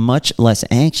felt much less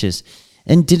anxious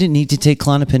and didn't need to take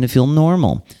Klonopin to feel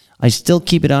normal. I still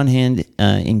keep it on hand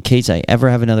in case I ever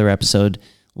have another episode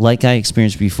like I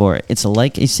experienced before. It's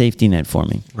like a safety net for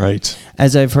me. Right.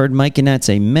 As I've heard Mike and Nat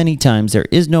say many times, there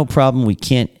is no problem we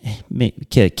can't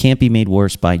be made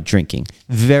worse by drinking.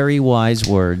 Very wise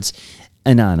words.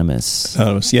 Anonymous.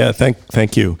 Yeah,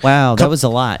 thank you. Wow, that was a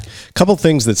lot. Couple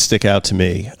things that stick out to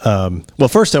me. Well,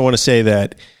 first I want to say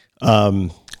that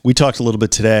we talked a little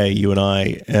bit today, you and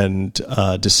I, and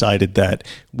decided that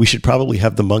we should probably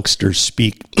have the Monksters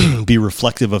speak, be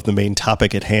reflective of the main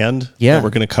topic at hand that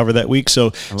we're going to cover that week. So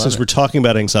since we're talking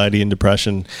about anxiety and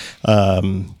depression,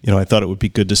 I thought it would be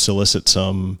good to solicit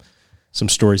some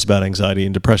stories about anxiety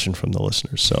and depression from the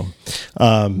listeners. So,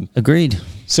 Agreed.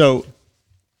 So,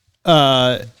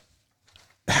 keeping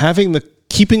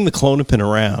the Klonopin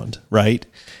around, right,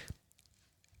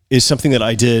 is something that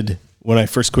I did when I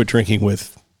first quit drinking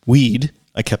with weed.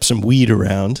 I kept some weed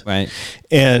around. Right.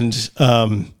 And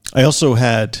I also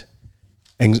had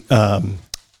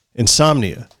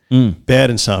insomnia,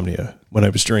 bad insomnia when I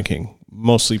was drinking,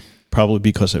 mostly probably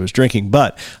because I was drinking.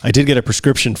 But I did get a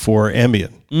prescription for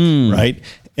Ambien, right?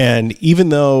 And even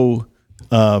though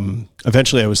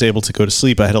eventually I was able to go to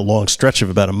sleep. I had a long stretch of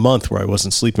about a month where I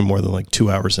wasn't sleeping more than like 2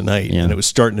 hours a night, and it was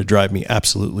starting to drive me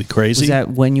absolutely crazy. Was that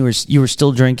when you were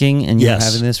still drinking and you were Yes.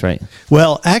 having this, right?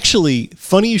 Well, actually,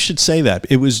 funny you should say that.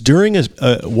 It was during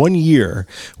a 1 year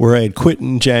where I had quit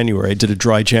in January. I did a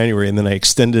dry January, and then I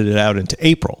extended it out into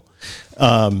April.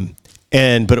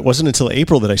 But it wasn't until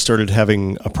April that I started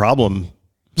having a problem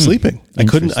sleeping. I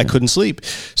couldn't sleep.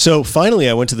 So finally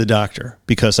I went to the doctor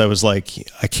because I was like,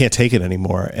 I can't take it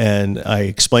anymore. And I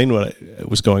explained what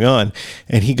was going on.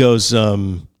 And he goes,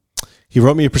 he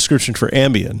wrote me a prescription for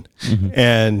Ambien.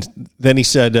 And then he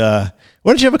said, why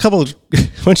don't you have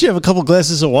a couple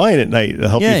glasses of wine at night to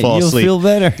help you fall asleep? You'll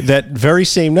feel better. That very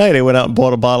same night I went out and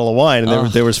bought a bottle of wine,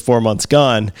 and there was 4 months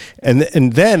gone. And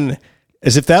then,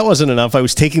 as if that wasn't enough, I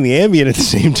was taking the Ambien at the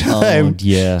same time. Oh,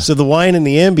 yeah. So the wine and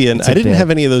the Ambien, I didn't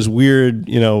have any of those weird,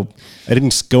 I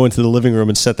didn't go into the living room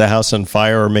and set the house on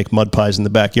fire or make mud pies in the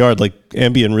backyard. Like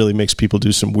Ambien really makes people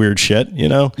do some weird shit,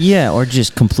 Yeah, or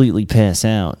just completely pass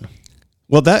out.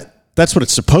 Well, that's what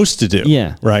it's supposed to do.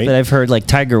 Yeah. Right. But I've heard like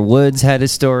Tiger Woods had a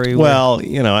story. Well,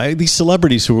 these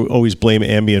celebrities who always blame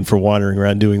Ambien for wandering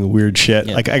around doing the weird shit.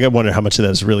 Yeah. Like, I wonder how much of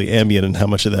that is really Ambien and how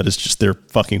much of that is just their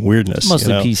fucking weirdness.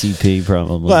 Mostly PCP,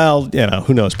 probably. Well,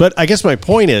 who knows? But I guess my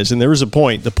point is, and there is a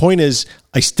point. The point is,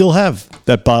 I still have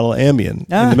that bottle of Ambien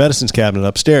in the medicines cabinet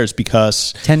upstairs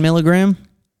because 10 milligram?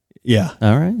 Yeah.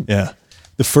 All right. Yeah.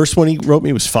 The first one he wrote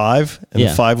me was 5, and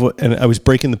and I was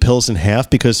breaking the pills in half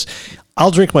because I'll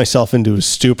drink myself into a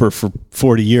stupor for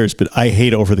 40 years, but I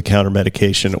hate over-the-counter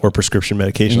medication or prescription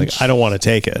medication. Like, I don't want to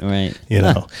take it. Right.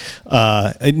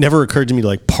 It never occurred to me to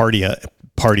like party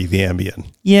the Ambien.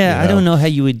 Yeah, I don't know how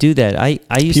you would do that. I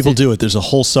used People to do it. There's a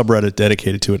whole subreddit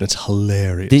dedicated to it. It's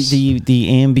hilarious. the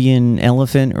Ambien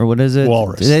elephant, or what is it?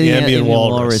 Walrus. The Ambien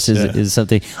walrus is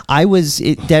something.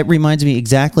 That reminds me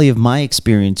exactly of my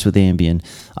experience with Ambien.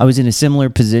 I was in a similar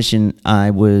position. I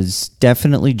was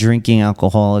definitely drinking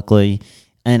alcoholically,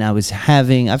 and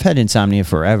I've had insomnia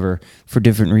forever for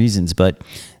different reasons, but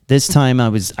this time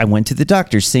I went to the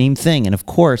doctor, same thing, and of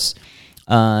course,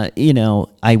 I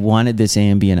wanted this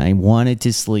Ambien. I wanted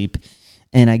to sleep,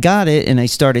 and I got it, and I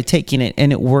started taking it,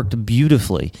 and it worked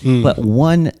beautifully. But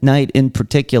one night in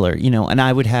particular, and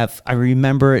I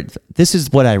remember it. This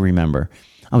is what I remember.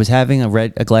 I was having a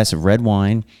glass of red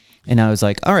wine, and I was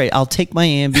like, all right, I'll take my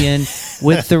Ambien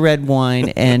with the red wine,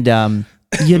 and,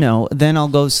 then I'll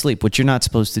go sleep, which you're not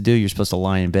supposed to do. You're supposed to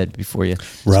lie in bed before you.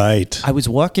 Right. So I was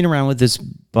walking around with this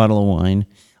bottle of wine.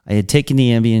 I had taken the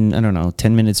Ambien,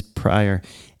 10 minutes prior,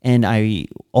 and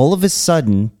all of a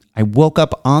sudden, I woke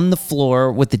up on the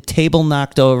floor with the table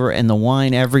knocked over and the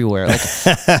wine everywhere.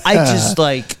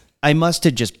 Like, I must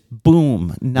have just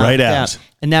boom knocked right out.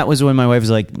 And that was when my wife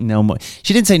was like, no more.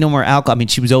 She didn't say no more alcohol. I mean,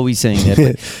 she was always saying that.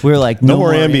 But we were like, no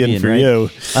more Ambien for right?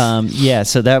 you.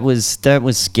 So that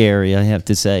was scary, I have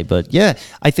to say. But yeah,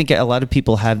 I think a lot of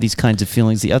people have these kinds of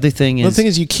feelings. The other thing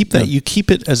is, you keep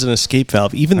it as an escape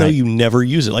valve, even though you never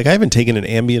use it. Like, I haven't taken an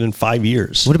Ambien in 5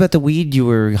 years. What about the weed you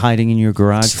were hiding in your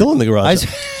garage? Still in the garage.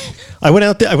 I went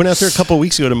out there a couple of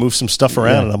weeks ago to move some stuff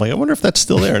around, and I'm like, I wonder if that's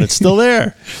still there, and it's still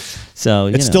there. So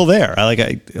it's still there.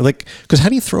 Because how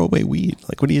do you throw away weed?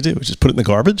 Like, what do you do? Just put it in the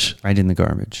garbage? Right in the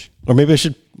garbage. Or maybe I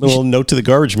should a little note to the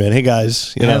garbage man. Hey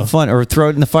guys, have fun, or throw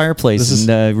it in the fireplace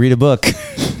and read a book.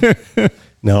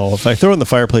 No, if I throw it in the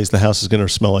fireplace, the house is going to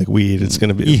smell like weed. It's going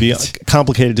to be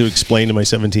complicated to explain to my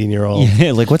 17-year-old.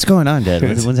 Yeah, like, what's going on, Dad?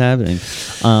 What's happening?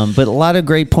 But a lot of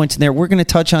great points in there. We're going to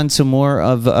touch on some more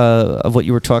of what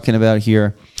you were talking about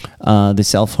here, the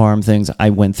self-harm things. I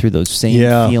went through those same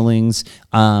feelings.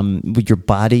 But your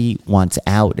body wants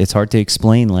out. It's hard to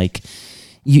explain. Like,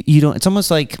 you don't. It's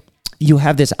almost like you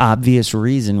have this obvious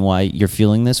reason why you're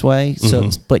feeling this way,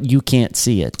 but you can't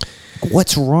see it.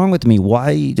 What's wrong with me?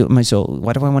 Why do I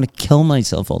want to kill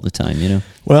myself all the time?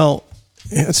 Well,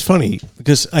 it's funny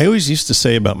because I always used to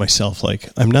say about myself, like,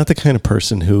 I'm not the kind of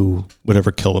person who would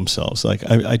ever kill themselves. Like,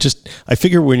 I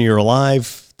figure when you're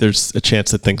alive, there's a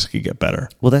chance that things could get better.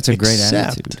 Well, that's a great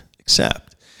attitude.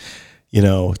 Except,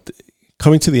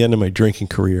 coming to the end of my drinking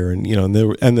career, and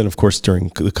and then of course during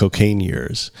the cocaine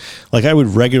years, like, I would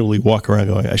regularly walk around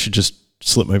going, I should just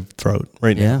slit my throat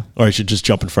right now, or I should just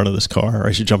jump in front of this car, or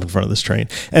I should jump in front of this train,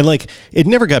 and like, it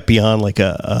never got beyond like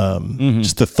a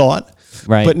just a thought,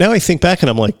 right? But now I think back,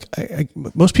 and I'm like,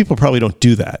 most people probably don't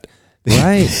do that,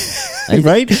 right?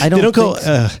 Right? They don't go,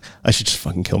 so. I should just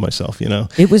fucking kill myself,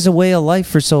 It was a way of life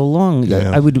for so long. Yeah.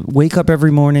 I would wake up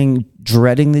every morning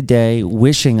dreading the day,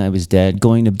 wishing I was dead,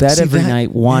 going to bed every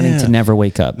night, wanting to never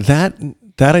wake up. That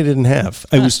I didn't have.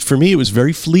 For me, it was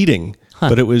very fleeting.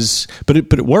 But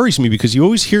it worries me because you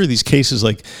always hear these cases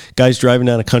like guys driving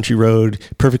down a country road,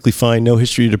 perfectly fine, no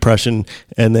history of depression,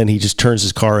 and then he just turns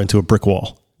his car into a brick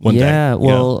wall. One day,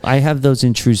 well, I have those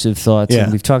intrusive thoughts,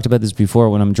 and we've talked about this before.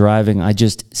 When I'm driving, I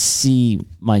just see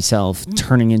myself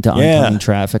turning into oncoming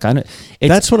traffic.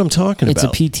 That's what I'm talking about. It's a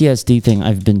PTSD thing,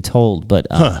 I've been told, but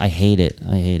I hate it.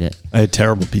 I had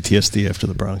terrible PTSD after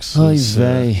the Bronx.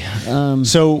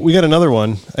 So we got another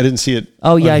one. I didn't see it.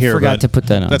 Oh yeah, I forgot to put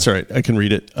that on. That's all right. I can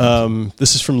read it.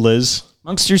 This is from Liz.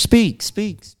 Monkster, speak.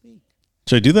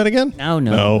 Should I do that again?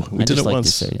 No. We did it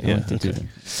once. To do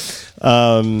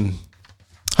that.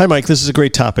 Hi, Mike. This is a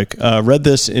great topic. Read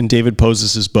this in David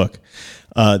Poses's book.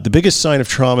 The biggest sign of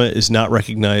trauma is not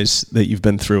recognize that you've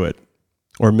been through it,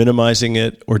 or minimizing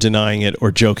it, or denying it, or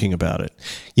joking about it.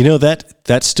 You know,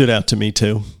 that stood out to me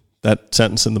too. That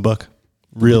sentence in the book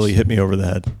really hit me over the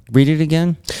head. Read it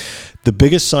again. The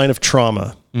biggest sign of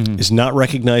trauma is not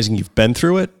recognizing you've been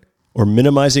through it, or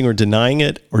minimizing or denying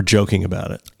it, or joking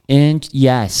about it. And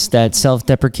yes, that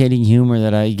self-deprecating humor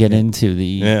that I get into,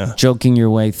 the joking your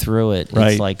way through it.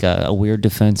 Right. It's like a weird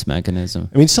defense mechanism.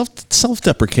 I mean,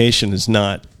 self-deprecation is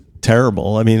not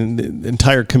terrible. I mean,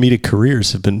 entire comedic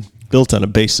careers have been built on a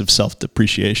base of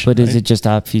self-depreciation. But is it just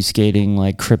obfuscating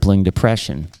like crippling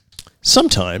depression?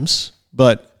 Sometimes,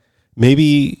 but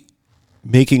maybe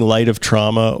making light of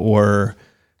trauma or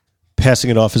passing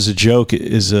it off as a joke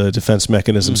is a defense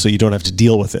mechanism, so you don't have to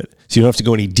deal with it. So you don't have to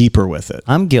go any deeper with it.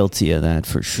 I'm guilty of that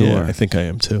for sure. Yeah, I think I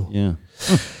am too. Yeah.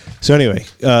 So anyway,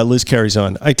 Liz carries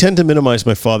on. I tend to minimize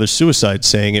my father's suicide,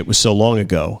 saying it was so long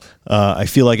ago. I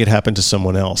feel like it happened to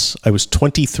someone else. I was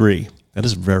 23. That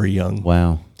is very young.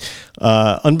 Wow.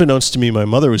 Unbeknownst to me, my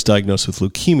mother was diagnosed with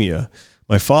leukemia.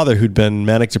 My father, who'd been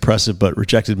manic depressive but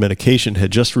rejected medication, had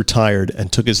just retired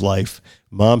and took his life.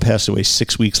 Mom passed away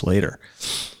 6 weeks later.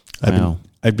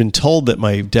 I'd been told that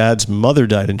my dad's mother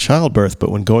died in childbirth,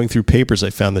 but when going through papers, I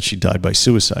found that she died by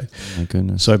suicide. My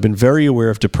goodness. So I've been very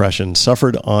aware of depression,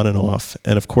 suffered on and off,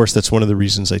 and of course, that's one of the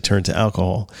reasons I turned to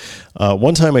alcohol.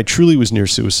 One time I truly was near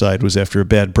suicide was after a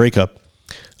bad breakup.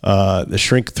 The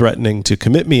shrink threatening to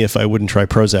commit me if I wouldn't try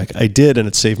Prozac. I did, and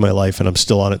it saved my life, and I'm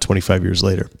still on it 25 years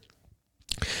later.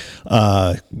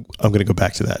 I'm going to go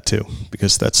back to that too,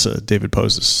 because that's David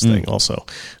Pose's thing also.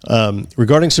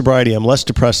 Regarding sobriety, I'm less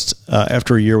depressed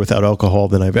after a year without alcohol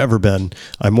than I've ever been.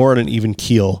 I'm more on an even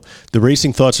keel. The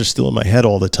racing thoughts are still in my head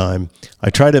all the time.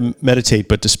 I try to meditate,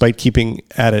 but despite keeping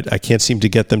at it, I can't seem to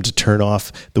get them to turn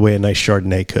off the way a nice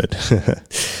Chardonnay could.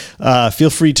 Feel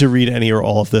free to read any or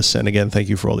all of this. And again, thank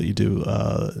you for all that you do,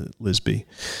 Liz B.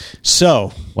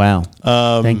 So, wow.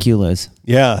 Thank you, Liz.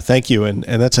 Yeah, thank you. And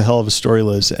that's a hell of a story,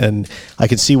 Liz. And I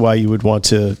can see why you would want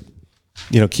to,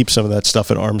 keep some of that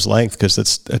stuff at arm's length, because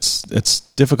it's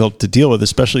difficult to deal with,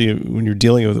 especially when you're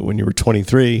dealing with it when you were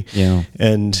 23. Yeah.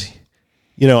 And,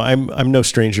 I'm no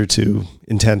stranger to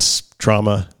intense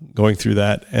trauma, going through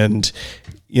that. And,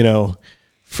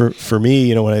 for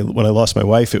me, when I lost my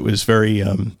wife, it was very,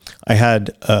 I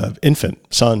had an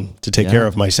infant son to take care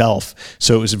of myself.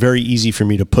 So it was very easy for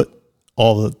me to put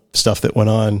all the stuff that went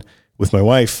on with my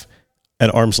wife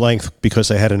at arm's length,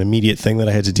 because I had an immediate thing that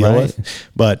I had to deal with.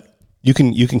 But you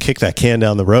can kick that can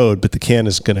down the road, but the can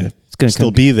is going to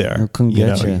still be there.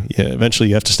 Yeah, eventually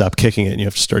you have to stop kicking it and you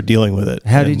have to start dealing with it.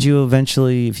 How did you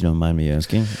eventually, if you don't mind me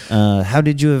asking,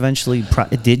 did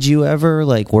you ever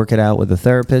work it out with a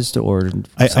therapist or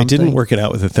I didn't work it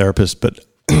out with a therapist, but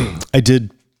I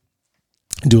did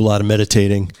do a lot of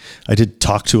meditating. I did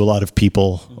talk to a lot of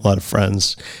people, a lot of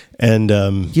friends. And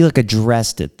you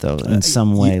addressed it though in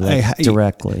some way,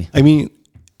 directly. I mean,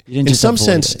 in some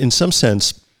sense,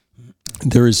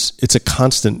 it's a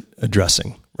constant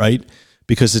addressing, right?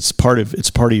 Because it's part of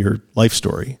your life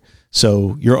story.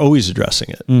 So you're always addressing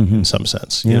it in some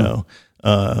sense, every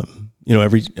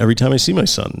time I see my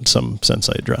son, in some sense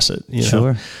I address it,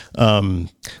 Sure.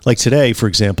 Like today, for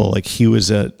example, he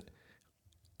was at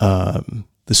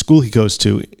the school he goes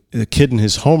to, the kid in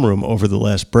his homeroom over the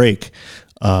last break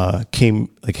came,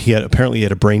 he had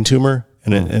a brain tumor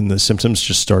and the symptoms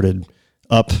just started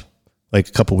up a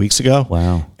couple weeks ago.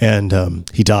 Wow. And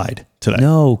he died today.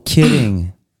 No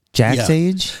kidding. Jack's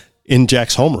age? In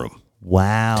Jack's homeroom.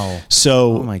 Wow.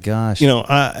 So, oh my gosh.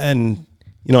 I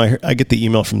get the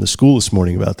email from the school this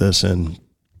morning about this, and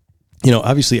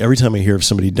obviously every time I hear of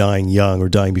somebody dying young or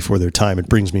dying before their time, it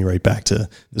brings me right back to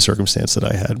the circumstance that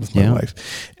I had with my wife.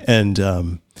 And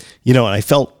and I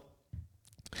felt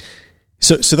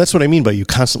so that's what I mean by you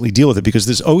constantly deal with it, because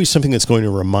there's always something that's going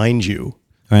to remind you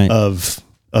of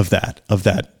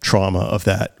that trauma, of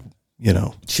that,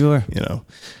 Sure.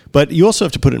 But you also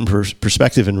have to put it in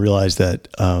perspective and realize that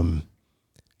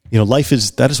life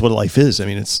is, that is what life is. I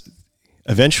mean, it's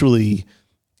eventually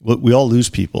we all lose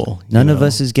people. None of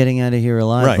us is getting out of here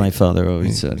alive. Right. My father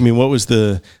always said. I mean, what was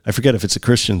I forget if it's a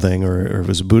Christian thing or it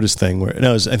was a Buddhist thing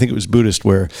I think it was Buddhist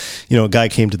where, a guy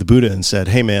came to the Buddha and said,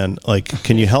 "Hey man, like,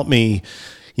 can you help me?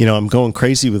 I'm going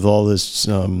crazy with all this,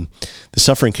 the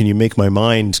suffering. Can you make my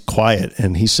mind quiet?"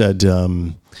 And he said,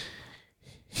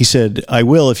 "I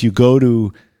will if you go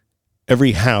to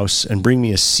every house and bring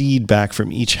me a seed back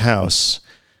from each house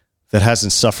that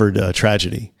hasn't suffered a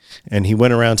tragedy." And he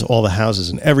went around to all the houses,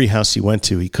 and every house he went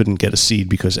to, he couldn't get a seed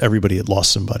because everybody had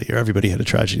lost somebody or everybody had a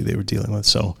tragedy they were dealing with.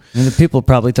 So, and the people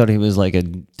probably thought he was like a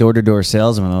door-to-door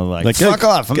salesman. I was like, fuck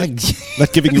off. I'm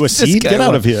not giving you a seed. Get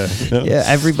out of here. Yeah,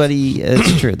 everybody,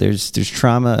 it's true. There's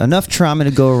trauma, enough trauma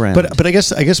to go around. But I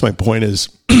guess my point is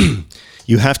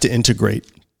you have to integrate,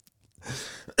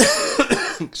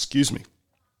 excuse me,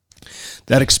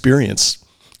 that experience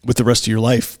with the rest of your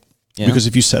life. Yeah. Because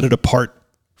if you set it apart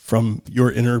from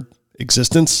your inner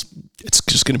existence, it's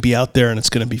just going to be out there and it's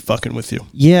going to be fucking with you.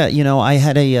 Yeah, I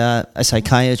had a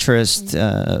psychiatrist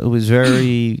who was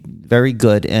very, very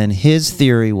good, and his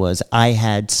theory was I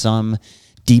had some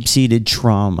deep-seated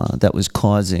trauma that was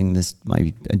causing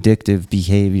my addictive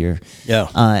behavior. Yeah.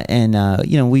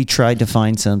 We tried to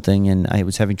find something, and I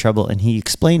was having trouble, and he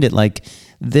explained it like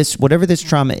this: whatever this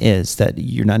trauma is that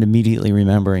you're not immediately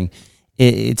remembering,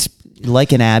 it's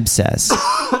like an abscess.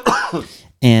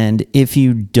 And if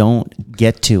you don't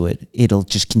get to it, it'll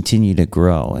just continue to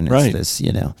grow. And it's this,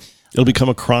 it'll become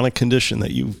a chronic condition that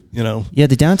Yeah.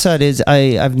 The downside is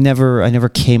I never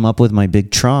came up with my big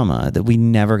trauma, that we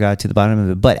never got to the bottom of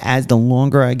it. But as the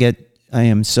longer I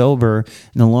am sober,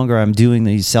 and the longer I'm doing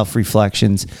these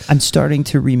self-reflections, I'm starting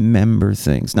to remember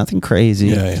things. Nothing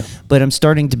crazy, but I'm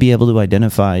starting to be able to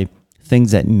identify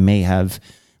things that may have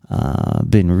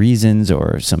been reasons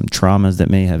or some traumas that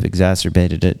may have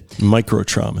exacerbated it. Micro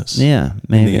traumas. Yeah,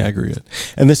 maybe. In the aggregate.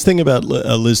 And this thing about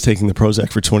Liz taking the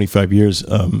Prozac for 25 years,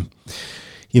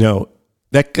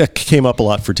 that came up a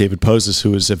lot for David Pozis,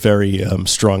 who is a very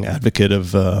strong advocate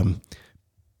of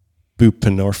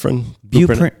buprenorphine.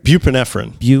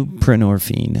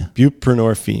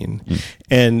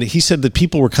 And he said that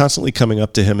people were constantly coming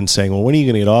up to him and saying, well, when are you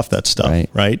going to get off that stuff?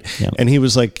 Right? Yep. And he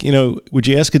was like, would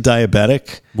you ask a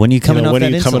diabetic? When are you coming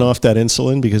off that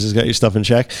insulin because it's got your stuff in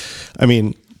check? I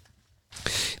mean,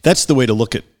 that's the way to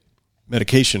look at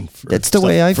medication. That's the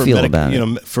way I feel about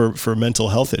it. For mental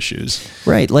health issues.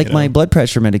 Right. Like my blood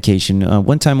pressure medication.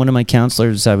 One time, one of my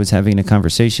counselors, I was having a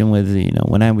conversation with,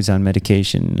 when I was on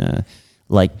medication,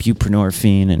 like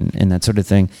buprenorphine and that sort of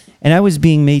thing. And I was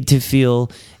being made to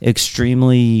feel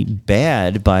extremely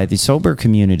bad by the sober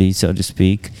community, so to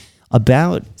speak,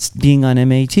 about being on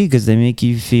MAT because they make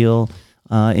you feel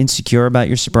insecure about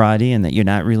your sobriety and that you're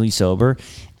not really sober.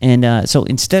 And so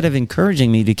instead of encouraging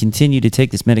me to continue to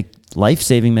take this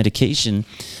life-saving medication,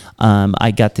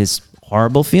 I got this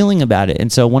horrible feeling about it.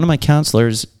 And so one of my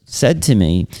counselors said to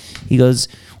me, he goes,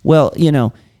 well,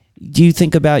 do you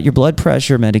think about your blood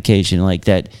pressure medication like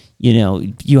that?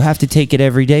 You have to take it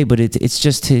every day, but it's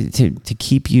just to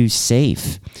keep you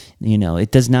safe.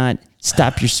 It does not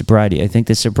stop your sobriety. I think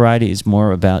the sobriety is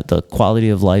more about the quality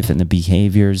of life and the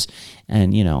behaviors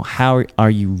and, how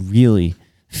are you really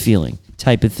feeling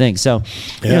type of thing. So,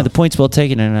 the point's well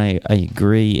taken, and I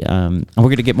agree. And we're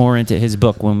going to get more into his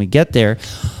book when we get there.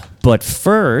 But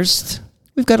first,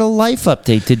 we've got a life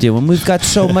update to do, and we've got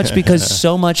so much because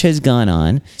so much has gone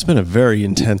on. It's been a very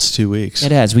intense 2 weeks.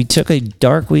 It has. We took a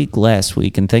dark week last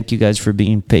week, and thank you guys for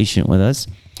being patient with us.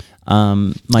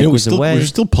 Mike was away. We're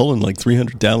still pulling like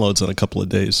 300 downloads on a couple of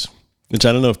days, which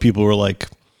I don't know if people were like,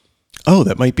 oh,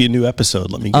 that might be a new episode.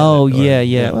 Let me get it. Oh,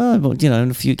 yeah. Well,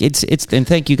 if you, it's and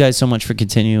thank you guys so much for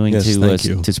continuing to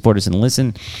support us and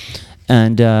listen.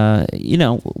 And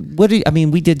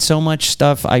we did so much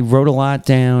stuff. I wrote a lot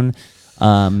down.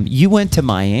 You went to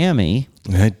Miami.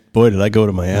 Boy, did I go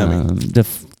to Miami.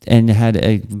 And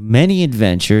had many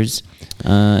adventures.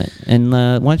 And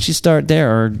why don't you start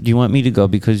there, or do you want me to go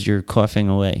because you're coughing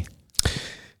away?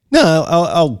 No,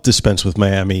 I'll dispense with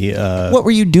Miami. What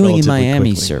were you doing in Miami,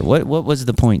 quickly. sir? What was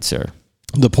the point, sir?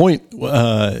 The point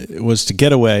was to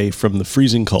get away from the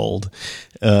freezing cold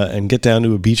and get down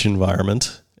to a beach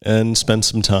environment and spend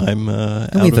some time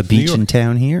out we have a beach in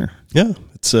town here. Yeah.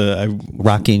 It's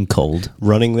rocky and cold.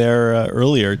 Running there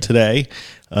earlier today,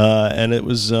 and it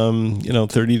was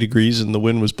 30 degrees and the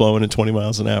wind was blowing at 20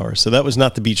 miles an hour. So that was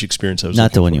not the beach experience I was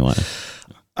not the one for. you wanted.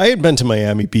 I had been to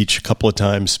Miami Beach a couple of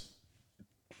times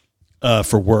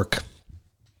for work.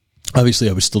 Obviously,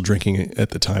 I was still drinking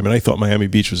at the time, and I thought Miami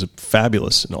Beach was a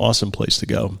fabulous and awesome place to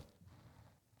go.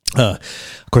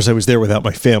 Of course, I was there without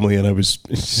my family, and I was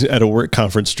at a work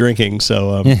conference drinking.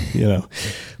 So,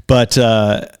 but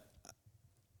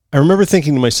I remember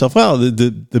thinking to myself, wow,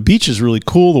 the beach is really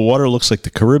cool. The water looks like the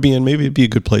Caribbean. Maybe it'd be a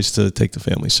good place to take the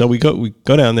family. So we go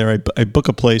down there. I book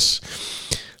a place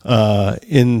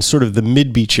in sort of the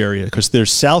mid-beach area, because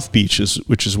there's South Beach,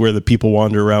 which is where the people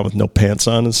wander around with no pants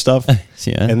on and stuff.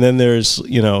 Yeah. And then there's,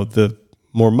 the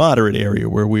more moderate area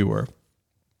where we were,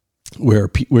 where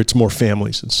it's more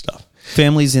families and stuff.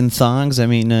 Families in thongs. I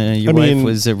mean, your wife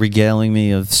was regaling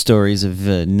me of stories of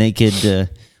naked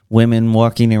women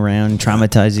walking around,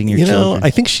 traumatizing your children. I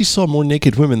think she saw more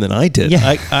naked women than I did.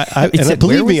 Yeah. And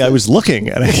believe me, I was looking,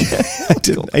 and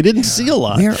I didn't see a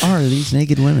lot. Where are these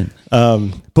naked women?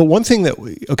 But one thing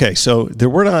so there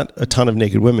were not a ton of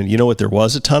naked women. You know what there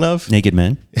was a ton of? Naked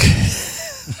men.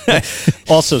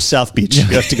 Also South Beach. You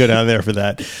have to go down there for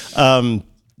that.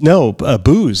 No,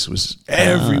 booze was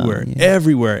everywhere,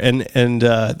 everywhere. And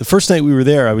the first night we were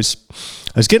there, I was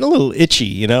getting a little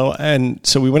itchy, and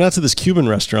so we went out to this Cuban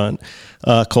restaurant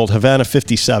called Havana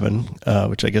 57,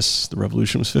 which I guess the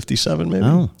revolution was 57, maybe.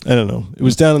 Oh. I don't know. It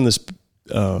was down in this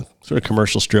sort of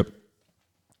commercial strip.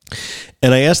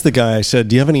 And I asked the guy, I said,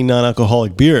 do you have any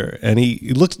non-alcoholic beer? And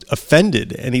he looked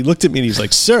offended, and he looked at me and he's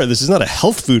like, sir, this is not a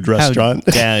health food restaurant.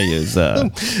 How dare you, sir?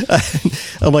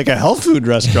 I'm like, a health food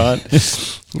restaurant?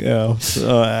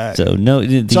 So I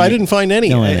didn't find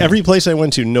any. Every place I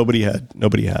went to, nobody had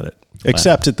it.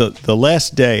 Except at the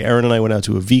last day, Aaron and I went out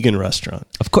to a vegan restaurant.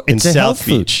 Of course, in it's South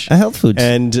Beach. A health food.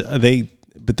 And they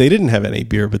didn't have any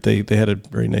beer, but they had a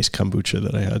very nice kombucha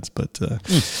that I had. But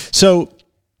so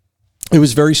it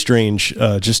was very strange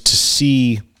just to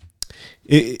see,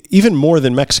 even more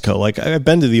than Mexico. Like, I've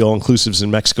been to the all-inclusives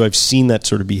in Mexico. I've seen that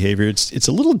sort of behavior. It's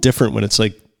a little different when it's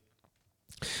like,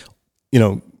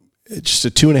 just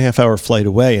a 2.5 hour flight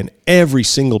away, and every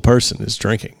single person is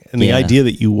drinking. And the idea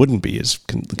that you wouldn't be is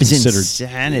considered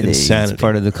insanity. It's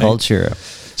part of the culture. Right?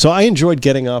 So I enjoyed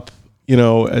getting up,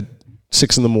 at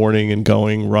 6 a.m. and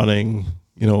going running,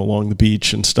 along the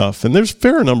beach and stuff. And there's a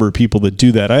fair number of people that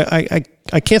do that.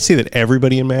 I can't say that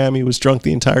everybody in Miami was drunk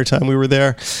the entire time we were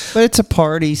there. But it's a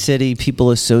party city.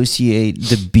 People associate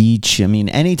the beach. I mean,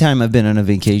 anytime I've been on a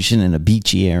vacation in a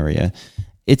beachy area,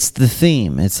 it's the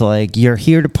theme. It's like, you're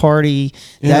here to party.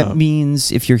 Yeah. That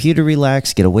means if you're here to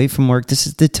relax, get away from work, this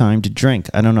is the time to drink.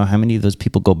 I don't know how many of those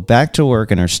people go back to work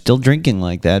and are still drinking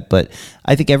like that, but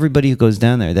I think everybody who goes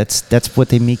down there, that's what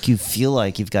they make you feel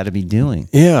like you've got to be doing.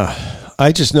 Yeah.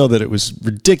 I just know that it was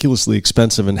ridiculously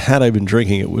expensive, and had I been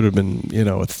drinking, it would have been,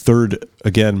 a third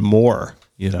again more,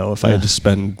 if I had to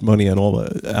spend money on all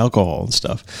the alcohol and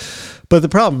stuff. But the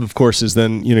problem, of course, is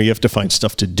then, you have to find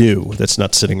stuff to do that's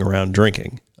not sitting around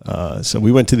drinking. So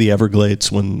we went to the Everglades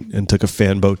and took a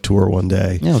fan boat tour one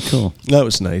day. Oh, cool. That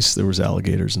was nice. There was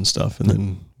alligators and stuff. And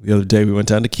then the other day we went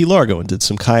down to Key Largo and did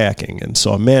some kayaking and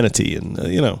saw a manatee, and,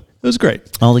 it was great.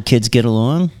 All the kids get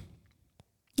along?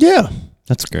 Yeah.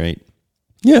 That's great.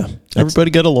 Yeah, everybody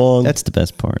get along. That's the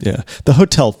best part. Yeah. The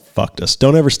hotel fucked us.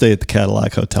 Don't ever stay at the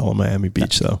Cadillac Hotel in Miami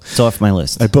Beach, though. It's off my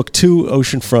list. I booked 2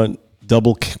 oceanfront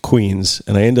double queens,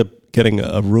 and I end up getting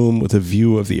a room with a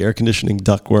view of the air conditioning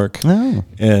ductwork,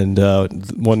 and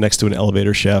one next to an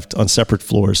elevator shaft on separate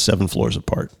floors, 7 floors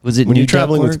apart. Was it when new you're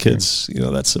traveling with ductwork, kids?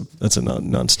 That's a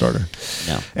non-starter.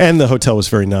 No. And the hotel was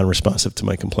very non-responsive to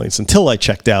my complaints until I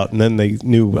checked out, and then they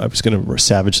knew I was going to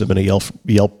savage them in a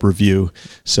Yelp review,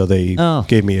 so they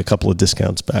gave me a couple of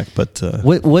discounts back. But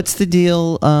what's the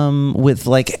deal with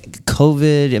like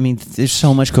COVID? I mean, there's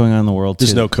so much going on in the world.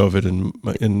 There's no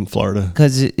COVID in Florida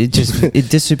because it just it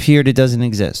disappeared. It doesn't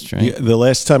exist, right? Yeah, the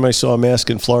last time I saw a mask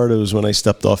in Florida was when I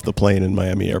stepped off the plane in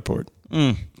Miami Airport.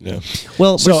 Yeah.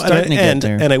 Well, we're starting to get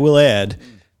there. And I will add,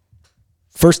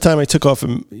 first time I took off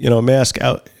a mask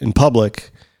out in public,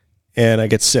 and I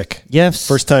get sick. Yes.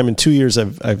 First time in 2 years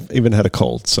I've even had a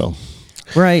cold. So.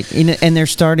 Right, and they're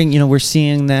starting. We're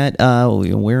seeing that.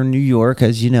 We're in New York,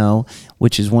 as you know,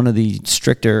 which is one of the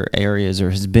stricter areas, or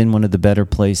has been one of the better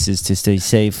places to stay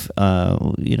safe.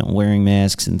 Wearing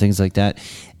masks and things like that.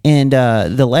 And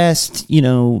the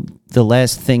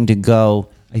last thing to go,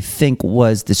 I think,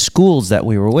 was the schools that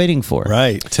we were waiting for.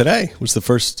 Right. Today was the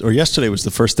first, or yesterday was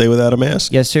the first day without a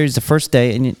mask. Yesterday was the first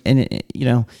day, and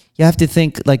you have to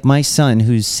think, like, my son,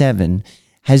 who's 7,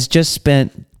 has just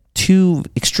spent 2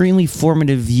 extremely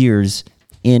formative years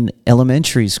in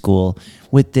elementary school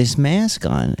with this mask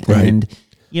on. Right. And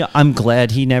I'm glad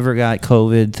he never got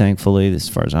COVID, thankfully. As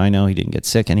far as I know, he didn't get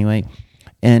sick anyway.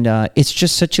 And it's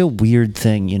just such a weird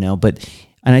thing,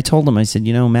 and I told him, I said,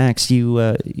 Max, you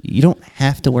don't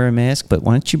have to wear a mask, but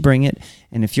why don't you bring it?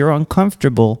 And if you're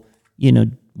uncomfortable,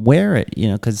 wear it,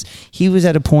 because he was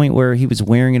at a point where he was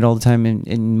wearing it all the time.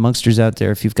 And youngsters out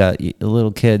there, if you've got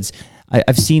little kids,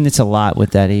 I've seen this a lot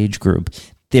with that age group.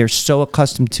 They're so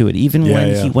accustomed to it. Even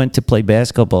when he went to play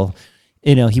basketball,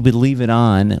 he would leave it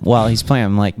on while he's playing.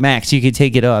 I'm like, Max, you can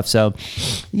take it off. So,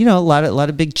 a lot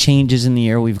of big changes in the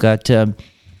air. We've got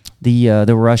the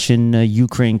Russian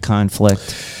Ukraine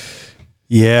conflict.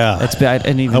 Yeah, that's bad.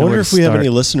 I wonder if we have any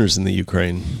listeners in the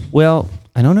Ukraine. Well,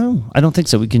 I don't know. I don't think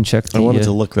so. We can check. I wanted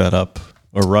to look that up,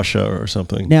 or Russia, or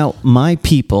something. Now, my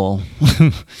people,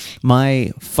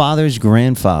 my father's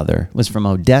grandfather was from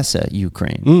Odessa,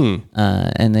 Ukraine,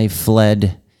 and they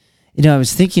fled. I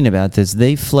was thinking about this.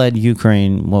 They fled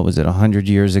Ukraine. What was it? 100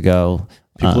 years ago.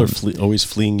 People are always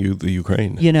fleeing the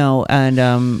Ukraine.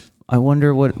 And I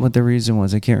wonder what the reason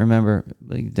was. I can't remember.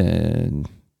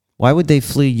 Why would they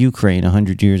flee Ukraine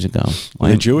 100 years ago? Were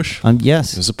they Jewish?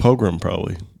 Yes. It was a pogrom,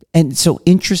 probably. And so,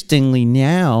 interestingly,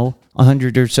 now,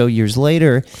 100 or so years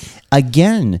later,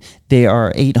 again, there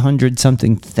are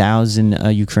 800-something thousand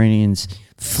Ukrainians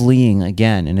fleeing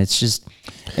again. And it's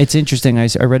interesting. I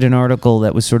read an article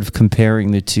that was sort of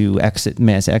comparing the two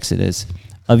mass exodus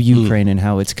of Ukraine and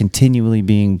how it's continually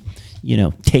being,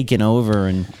 taken over.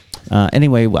 And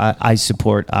anyway, I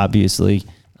support, obviously,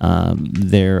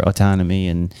 their autonomy,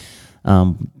 and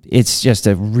it's just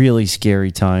a really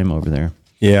scary time over there.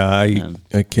 Yeah,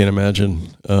 I can't imagine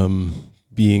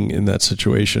being in that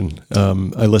situation.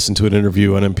 I listened to an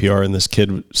interview on NPR, and this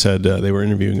kid said they were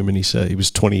interviewing him, and he said he was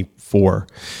 24.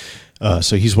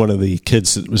 So he's one of the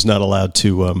kids that was not allowed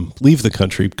to leave the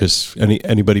country, because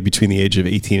anybody between the age of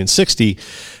 18 and 60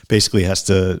 basically has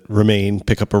to remain,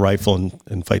 pick up a rifle,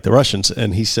 and fight the Russians.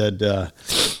 And he said, the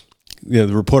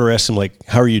reporter asked him, like,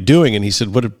 how are you doing? And he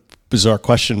said, what a bizarre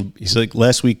question. He's like,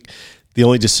 last week, the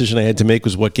only decision I had to make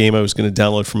was what game I was going to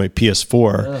download for my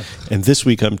PS4. Ugh. And this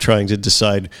week I'm trying to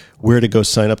decide where to go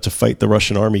sign up to fight the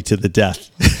Russian army to the death.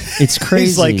 It's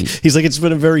crazy. he's like, it's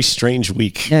been a very strange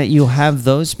week. Yeah, you have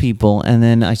those people. And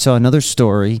then I saw another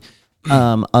story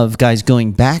of guys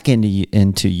going back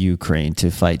into Ukraine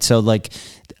to fight. So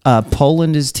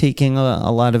Poland is taking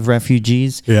a lot of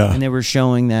refugees. Yeah. And they were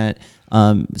showing that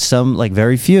some,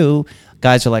 very few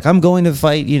guys are like, I'm going to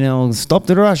fight, stop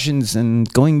the Russians, and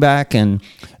going back. And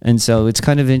so it's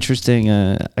kind of interesting.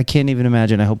 I can't even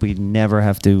imagine. I hope we never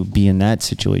have to be in that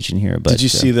situation here. But did you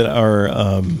see that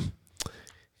our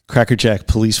Crackerjack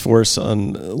police force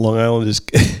on Long Island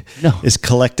is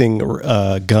collecting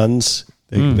guns?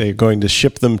 They're going to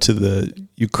ship them to the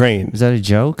Ukraine. Is that a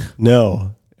joke?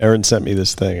 No. Aaron sent me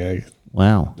this thing.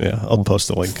 Wow. Yeah, I'll post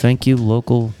a link. Thank you,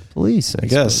 local police, I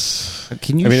guess.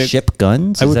 Can you ship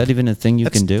guns? Is that even a thing you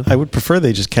can do? I would prefer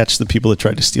they just catch the people that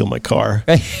tried to steal my car.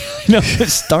 No,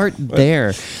 start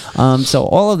there. So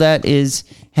all of that is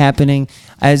happening.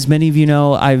 As many of you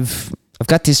know, I've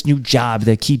got this new job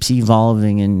that keeps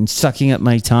evolving and sucking up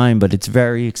my time, but it's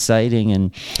very exciting.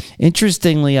 And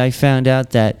interestingly, I found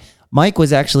out that Mike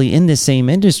was actually in the same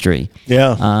industry.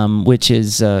 Yeah. Which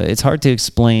is, it's hard to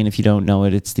explain if you don't know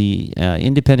it. It's the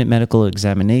independent medical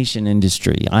examination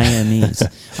industry,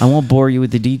 IMEs. I won't bore you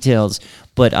with the details,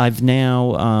 but I'm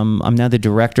now the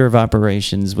director of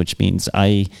operations, which means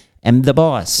I am the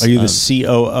boss. Are you the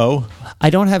COO? I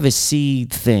don't have a C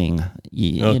thing.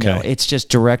 Okay. It's just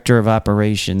director of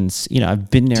operations. I've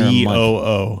been there a month.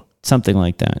 DOO. Something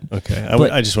like that. Okay.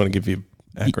 I just want to give you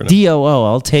acronym. DOO,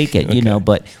 I'll take it,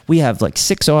 but we have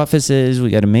 6 offices. We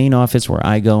got a main office where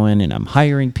I go in and I'm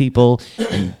hiring people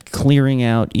and clearing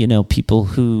out, people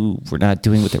who were not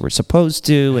doing what they were supposed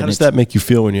to. How does that make you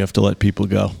feel when you have to let people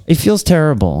go? It feels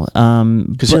terrible.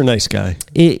 Because you're a nice guy.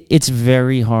 It's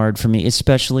very hard for me,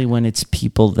 especially when it's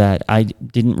people that I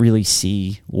didn't really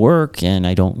see work and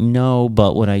I don't know.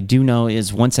 But what I do know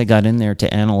is once I got in there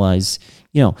to analyze,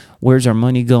 where's our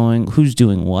money going? Who's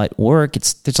doing what work?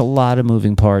 There's a lot of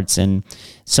moving parts, and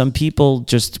some people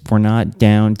just were not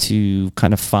down to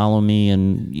kind of follow me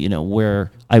and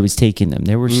where I was taking them.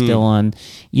 They were still on,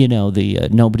 the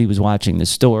nobody was watching the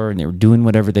store, and they were doing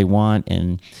whatever they want.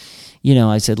 And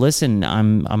I said, listen,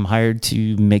 I'm hired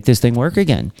to make this thing work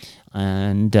again.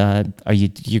 And are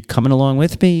you coming along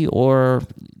with me, or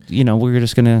we're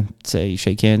just gonna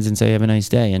shake hands and say have a nice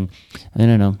day? And I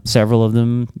don't know, several of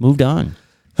them moved on.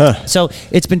 Huh. So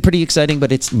it's been pretty exciting,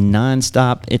 but it's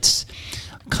nonstop. It's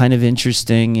kind of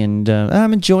interesting, and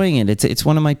I'm enjoying it. It's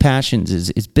one of my passions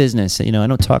is business. I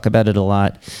don't talk about it a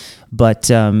lot,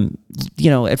 but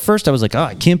at first I was like, oh,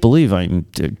 I can't believe I'm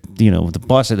the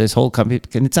boss of this whole company,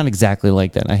 and it's not exactly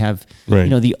like that. I have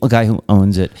the guy who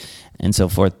owns it and so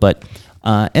forth, but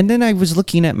And then I was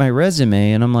looking at my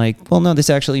resume, and I'm like, well, no, this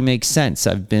actually makes sense.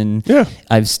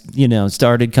 I've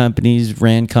started companies,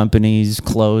 ran companies,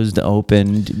 closed,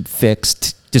 opened,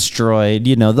 fixed, destroyed,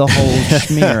 the whole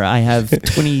schmear. I have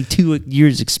 22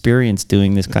 years experience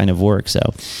doing this kind of work. So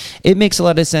it makes a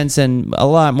lot of sense, and a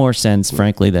lot more sense,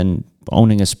 frankly, than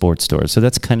owning a sports store. So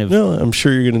that's kind of... No, I'm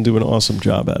sure you're going to do an awesome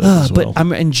job at it as well. But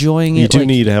I'm enjoying it. You do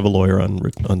need to have a lawyer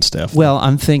on staff. Well,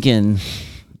 I'm thinking...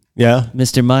 Yeah?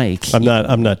 Mr. Mike.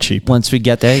 I'm not cheap. Once we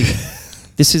get there...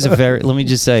 This is let me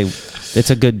just say,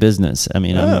 it's a good business. I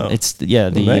mean,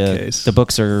 the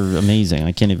books are amazing.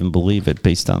 I can't even believe it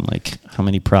based on how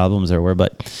many problems there were.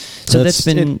 But so that's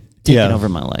been taken over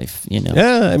my life,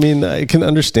 Yeah, I mean, I can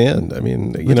understand. I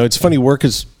mean, it's funny. Work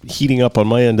is heating up on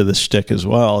my end of the shtick as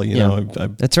well.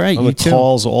 That's right. I'm on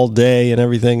calls all day and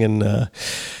everything, and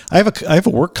I have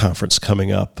a work conference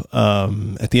coming up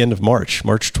at the end of March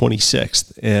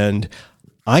 26th, and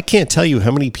I can't tell you how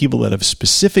many people that have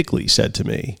specifically said to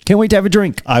me, "Can't wait to have a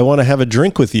drink. I want to have a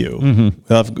drink with you."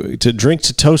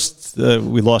 To toast.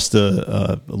 We lost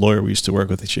a lawyer we used to work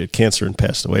with. She had cancer and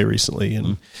passed away recently,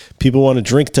 and people want to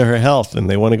drink to her health,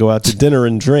 and they want to go out to dinner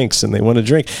and drinks, and they want to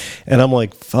drink. And I'm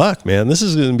like, fuck, man, this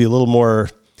is going to be a little more...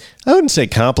 I wouldn't say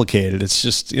complicated. It's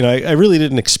just, I really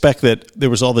didn't expect that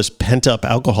there was all this pent up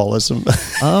alcoholism.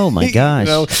 Oh my gosh.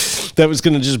 That was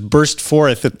going to just burst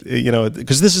forth,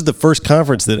 because this is the first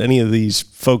conference that any of these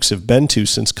folks have been to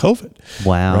since COVID.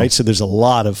 Wow. Right. So there's a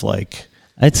lot of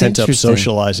pent up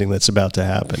socializing that's about to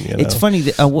happen. It's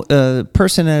funny. A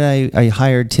person that I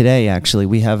hired today, actually,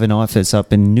 we have an office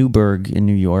up in Newburgh in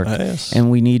New York, yes. And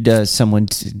we need someone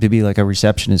to be like a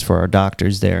receptionist for our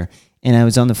doctors there. And I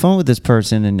was on the phone with this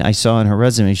person, and I saw on her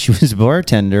resume she was a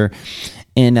bartender.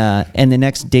 And the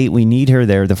next date we need her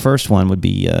there, the first one would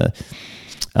be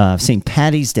St.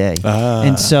 Patty's Day.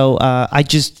 And so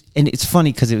and it's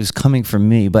funny because it was coming from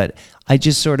me, but I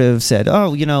just sort of said,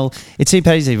 oh, it's St.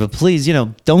 Patty's Day, but please,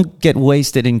 don't get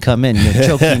wasted and come in.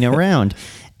 You're joking around.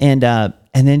 And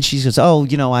then she says, oh,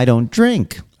 I don't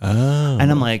drink. Oh.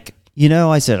 And I'm like...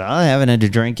 I said, I haven't had a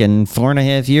drink in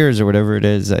 4.5 years or whatever it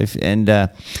is. And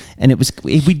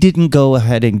we didn't go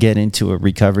ahead and get into a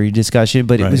recovery discussion,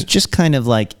 but it was just kind of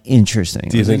interesting.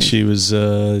 Do you think she was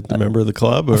a member of the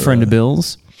club? Or a friend of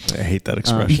Bill's? I hate that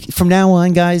expression. From now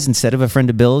on, guys, instead of a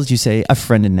friend of Bill's, you say a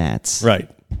friend of Nat's. Right.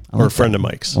 Or a friend of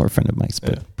Mike's. Or a friend of Mike's,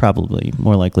 but probably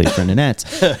more likely a friend of Nat's.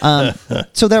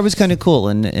 So that was kind of cool.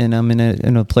 And I'm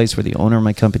in a place where the owner of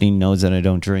my company knows that I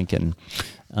don't drink, and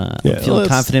I feel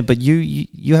confident. But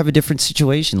you have a different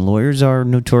situation. Lawyers are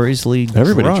notoriously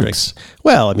everybody drunks. Drinks.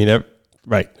 Well, I mean,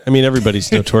 right. I mean,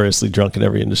 everybody's notoriously drunk in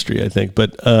every industry, I think.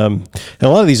 But and a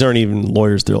lot of these aren't even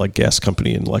lawyers. They're like gas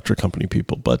company and electric company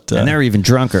people. But and they're even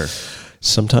drunker.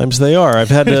 Sometimes they are.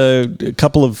 I've had a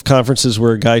couple of conferences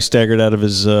where a guy staggered out of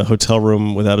his hotel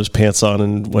room without his pants on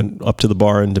and went up to the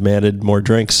bar and demanded more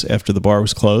drinks after the bar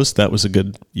was closed. That was a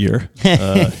good year.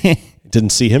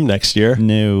 Didn't see him next year.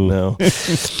 No.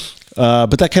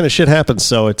 But that kind of shit happens,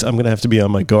 so I'm going to have to be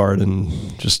on my guard, and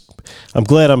I'm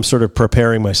glad I'm sort of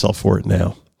preparing myself for it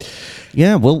now.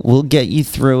 Yeah, we'll get you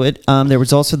through it. There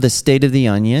was also the State of the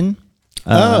Onion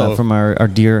from our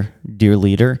dear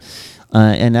leader.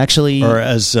 And actually, or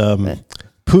as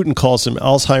Putin calls him,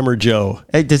 Alzheimer Joe.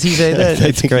 Hey, does he say that?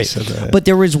 That's great. He said that. But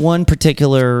there was one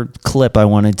particular clip I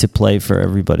wanted to play for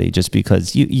everybody, just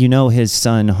because his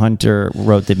son Hunter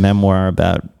wrote the memoir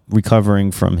about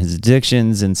recovering from his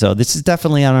addictions, and so this is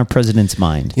definitely on our president's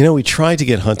mind. We tried to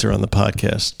get Hunter on the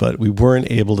podcast, but we weren't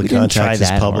able to contact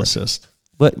his publicist.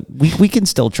 But we can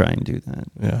still try and do that.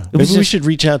 Yeah, maybe we should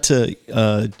reach out to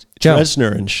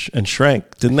Dresner and Schrank.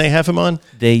 Didn't they have him on?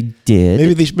 They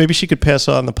did. Maybe she could pass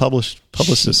on the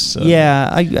publicist. Yeah,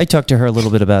 I talked to her a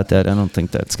little bit about that. I don't think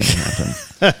that's going to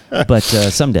happen, but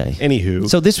someday. Anywho,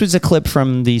 so this was a clip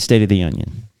from the State of the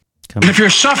Onion. If you're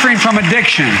suffering from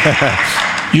addiction,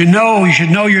 you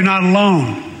should know you're not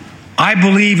alone. I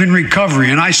believe in recovery,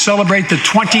 and I celebrate the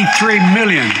 23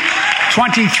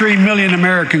 million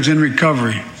Americans in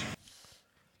recovery.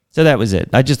 So that was it.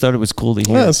 I just thought it was cool to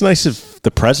hear. Well, it's nice of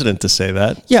the president to say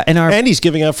that. Yeah, and he's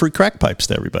giving out free crack pipes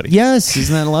to everybody. Yes,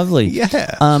 isn't that lovely?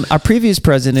 Yeah. Our previous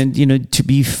president, to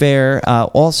be fair,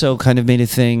 also kind of made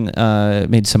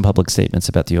some public statements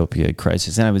about the opioid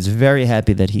crisis, and I was very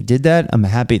happy that he did that. I'm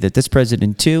happy that this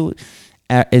president too.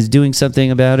 is doing something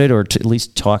about it, or at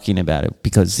least talking about it.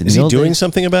 Because is he doing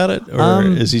something about it, or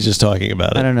is he just talking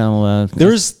about it? I don't know.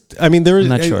 There is,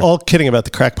 not sure. All kidding about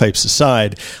the crack pipes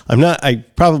aside, I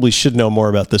probably should know more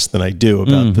about this than I do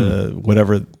about the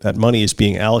whatever that money is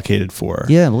being allocated for.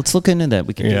 Yeah, let's look into that.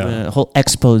 We can do a whole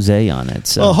expose on it.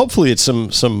 So. Well, hopefully it's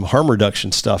some harm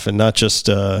reduction stuff and not just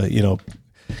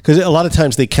because a lot of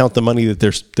times they count the money that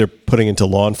they're putting into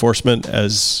law enforcement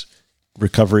as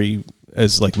recovery,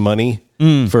 as like money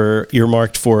for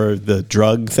earmarked for the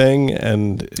drug thing,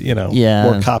 and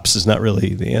more cops is not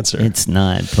really the answer. It's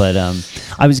not, but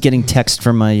I was getting text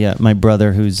from my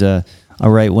brother, who's a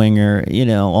right winger,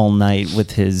 all night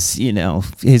with his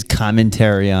his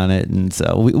commentary on it, and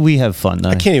so we have fun. Though.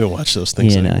 I can't even watch those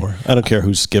things anymore. I don't care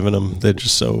who's giving them; they're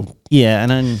just so. Yeah, and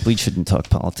then we shouldn't talk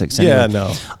politics anyway. Yeah,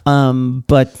 no.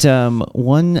 But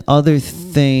one other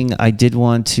thing I did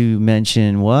want to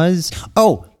mention was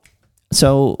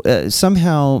So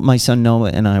somehow my son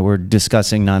Noah and I were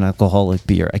discussing non-alcoholic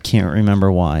beer. I can't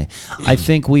remember why. I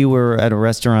think we were at a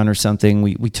restaurant or something.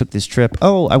 We took this trip.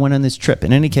 I went on this trip.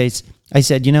 In any case, I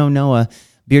said, Noah,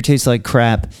 beer tastes like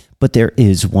crap, but there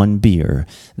is one beer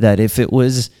that if it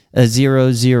was a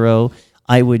 0.0,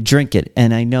 I would drink it.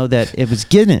 And I know that it was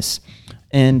Guinness.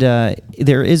 And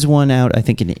there is one out, I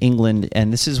think, in England,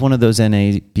 and this is one of those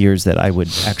NA beers that I would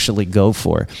actually go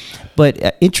for.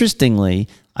 But interestingly,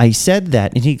 I said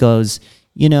that, and he goes,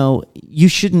 you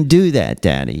shouldn't do that,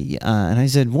 Daddy. And I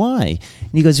said, why?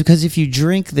 And he goes, because if you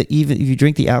drink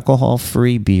the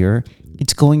alcohol-free beer,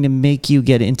 it's going to make you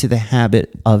get into the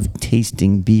habit of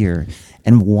tasting beer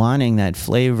and wanting that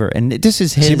flavor. And this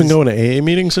is his. Has he been going to AA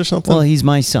meetings or something? Well, he's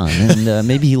my son, and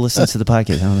maybe he listens to the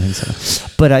podcast. I don't think so.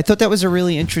 But I thought that was a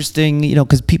really interesting,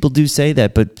 because people do say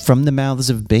that, but from the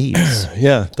mouths of babes.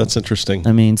 Yeah, that's interesting.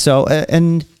 I mean, so,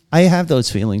 and I have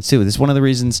those feelings too. This is one of the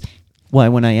reasons why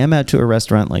when I am out to a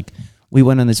restaurant, like we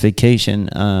went on this vacation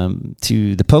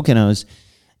to the Poconos,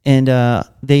 and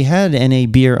they had NA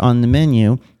beer on the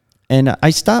menu, and I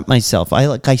stopped myself.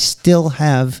 I still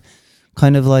have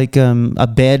kind of like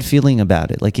a bad feeling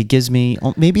about it. Like it gives me,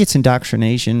 maybe it's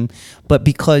indoctrination, but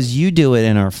because you do it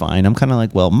and are fine, I'm kind of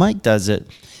like, well, Mike does it.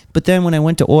 But then when I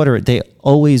went to order it, they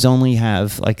always only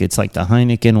have, it's like the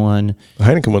Heineken one. The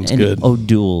Heineken one's good.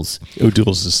 O'Doul's.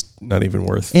 O'Doul's is not even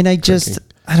worth And I drinking.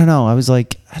 I don't know. I was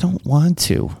like, I don't want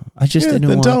to. I just didn't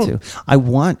want to. I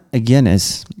want a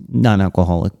Guinness,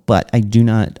 non-alcoholic, but I do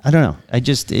not. I don't know.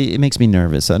 It makes me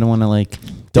nervous. I don't want to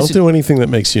Don't do anything that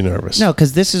makes you nervous. No,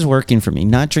 because this is working for me.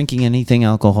 Not drinking anything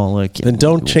alcoholic. Then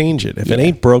don't change it. If it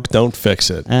ain't broke, don't fix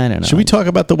it. I don't know. Should we talk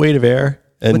about the weight of air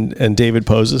and David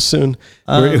Poses soon?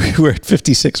 We're at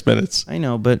 56 minutes. I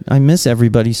know, but I miss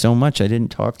everybody so much. I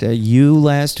didn't talk to you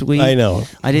last week. I know.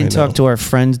 I didn't talk to our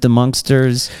friends, the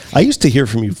Monksters. I used to hear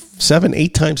from you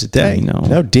 7-8 times a day. I know.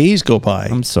 Now days go by.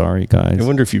 I'm sorry, guys. I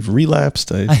wonder if you've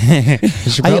relapsed. I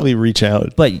should probably reach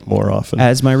out more often.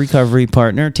 As my recovery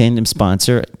partner, tandem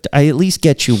sponsor, I at least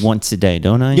get you once a day,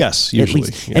 don't I? Yes, usually.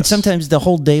 Yes. And sometimes the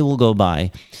whole day will go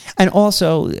by. And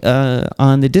also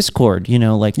on the Discord,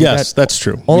 yes, that's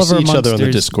true. We see each other on the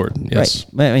Discord. Yes.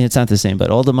 Right. I mean, it's not the same,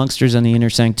 but all the Monksters on the Inner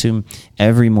Sanctum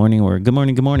every morning or good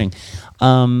morning.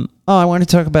 I want to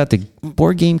talk about the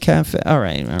Board Game Cafe. All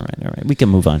right. We can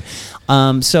move on.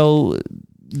 So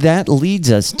that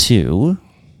leads us to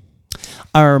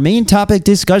our main topic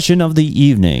discussion of the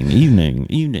evening.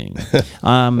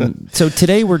 So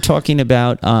today we're talking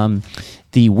about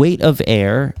The Weight of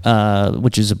Air,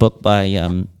 which is a book by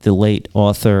the late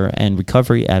author and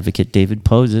recovery advocate David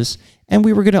Poses. And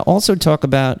we were going to also talk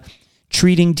about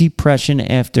treating depression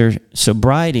after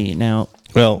sobriety. Now,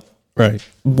 right.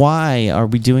 Why are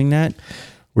we doing that?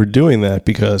 We're doing that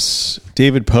because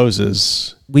David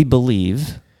Poses, we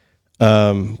believe.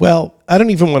 I don't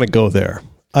even want to go there.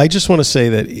 I just want to say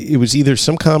that it was either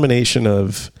some combination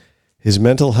of his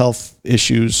mental health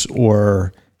issues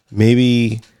or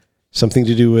maybe something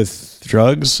to do with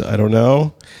drugs. I don't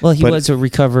know. Well, he was a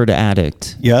recovered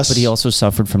addict. Yes. But he also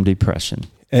suffered from depression.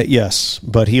 Yes.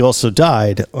 But he also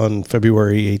died on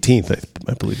February 18th,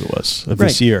 I believe it was, of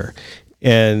this year.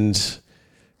 And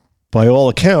by all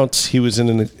accounts, he was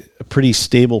in a pretty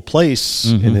stable place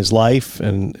in his life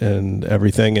and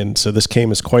everything. And so this came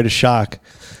as quite a shock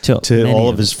to all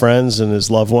of his friends and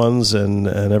his loved ones and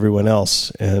everyone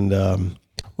else. And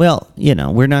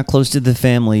we're not close to the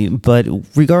family, but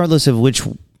regardless of which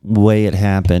way it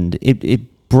happened, it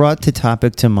brought the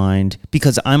topic to mind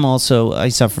because I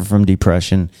suffer from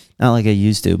depression, not like I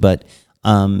used to, but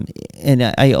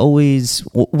and I always,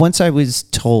 once I was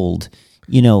told,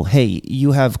 hey,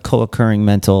 you have co-occurring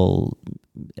mental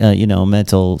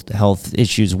health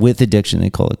issues with addiction. They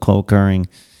call it co-occurring.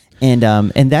 And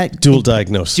that Dual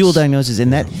diagnosis.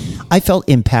 And that I felt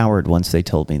empowered once they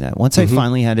told me that. Once I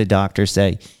finally had a doctor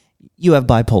say, you have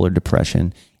bipolar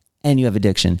depression and you have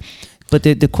addiction. But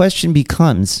the question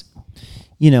becomes,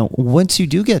 once you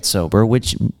do get sober,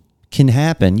 which can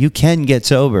happen, you can get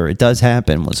sober. It does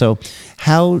happen. So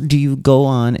how do you go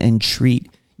on and treat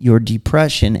your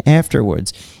depression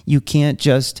afterwards? You can't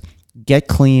just get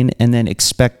clean and then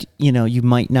expect, you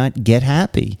might not get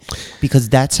happy, because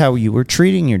that's how you were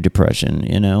treating your depression,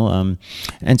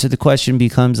 and so the question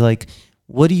becomes like,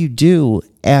 what do you do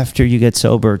after you get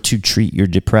sober to treat your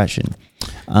depression?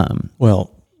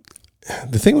 Well,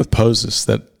 the thing with Poses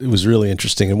that it was really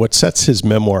interesting, and what sets his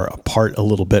memoir apart a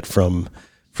little bit from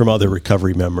other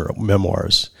recovery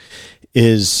memoirs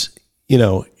is,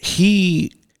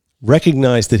 he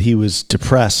recognized that he was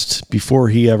depressed before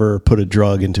he ever put a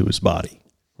drug into his body,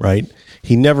 right?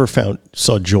 He never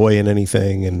saw joy in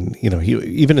anything. And, he,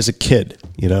 even as a kid,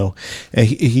 and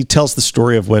he tells the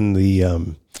story of when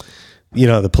the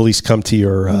police come to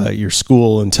your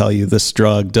school and tell you this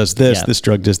drug does this, this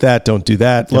drug does that, don't do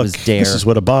that. Look, this is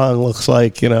what a bong looks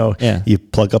like. You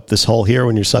plug up this hole here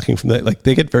when you're sucking from that. Like,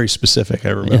 they get very specific, I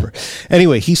remember. Yeah.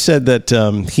 Anyway, he said that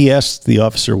he asked the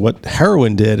officer what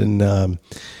heroin did, and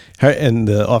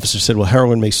the officer said, well,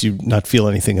 heroin makes you not feel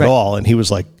anything at all. And he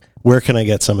was like, where can I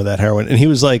get some of that heroin? And he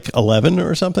was like 11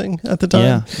 or something at the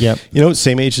time. Yeah. Yep.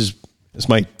 Same age as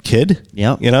my kid.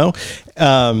 Yeah.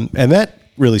 And that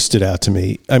really stood out to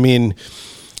me. I mean,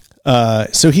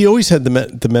 so he always had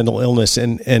the mental illness,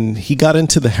 and he got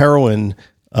into the heroin,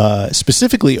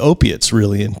 specifically opiates,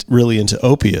 really into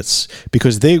opiates,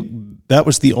 because that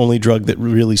was the only drug that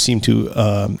really seemed to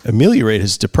ameliorate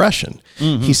his depression.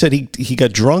 Mm-hmm. He said he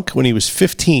got drunk when he was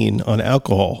 15 on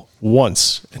alcohol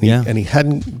once, and he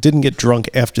didn't get drunk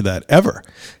after that ever.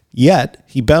 Yet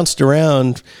he bounced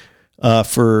around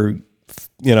from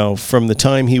the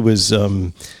time he was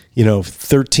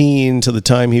 13 to the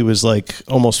time he was like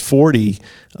almost 40,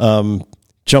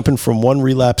 jumping from one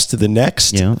relapse to the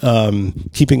next,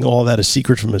 keeping all that a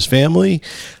secret from his family.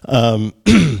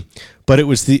 But it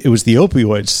was the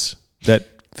opioids that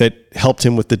helped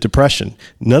him with the depression.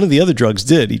 None of the other drugs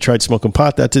did. He tried smoking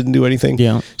pot. That didn't do anything.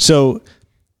 Yeah. So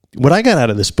what I got out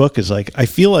of this book is like, I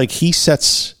feel like he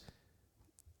sets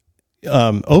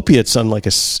opiates on like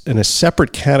in a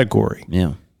separate category.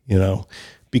 Yeah.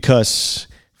 Because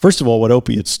first of all, what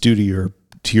opiates do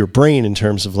to your brain in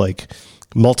terms of like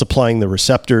multiplying the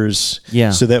receptors,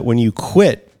 so that when you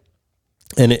quit,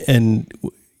 and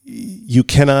you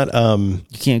cannot,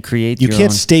 you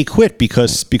can't stay quit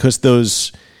because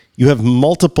those, you have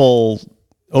multiple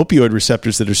opioid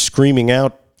receptors that are screaming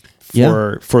out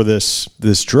for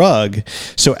this drug.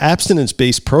 So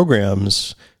abstinence-based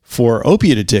programs for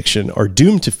opiate addiction are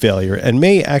doomed to failure and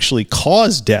may actually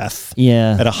cause death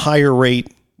at a higher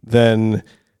rate than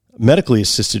medically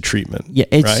assisted treatment. Yeah,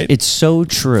 it's so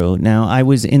true. Now, I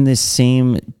was in this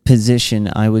same position.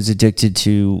 I was addicted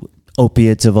to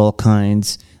opiates of all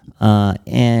kinds.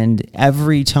 And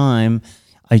every time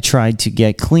I tried to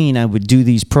get clean, I would do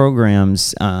these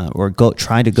programs or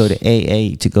try to go to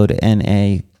AA, to go to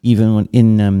NA, even when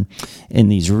in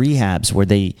these rehabs where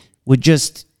they would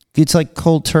just, it's like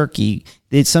cold turkey.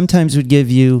 They sometimes would give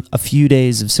you a few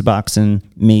days of Suboxone,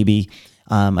 maybe.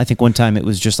 I think one time it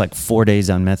was just like 4 days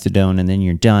on methadone and then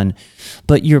you're done.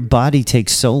 But your body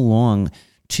takes so long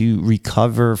to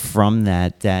recover from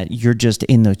that you're just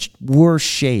in the worst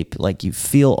shape. Like, you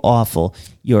feel awful,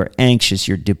 you're anxious,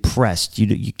 you're depressed,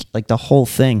 you like the whole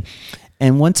thing.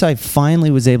 And once I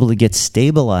finally was able to get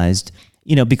stabilized,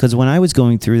 because when I was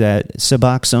going through that,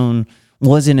 Suboxone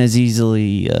wasn't as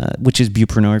easily, which is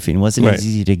buprenorphine, wasn't as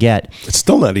easy to get. It's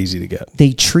still not easy to get.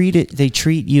 They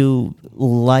treat you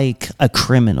like a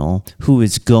criminal who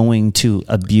is going to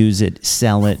abuse it,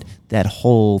 sell it, that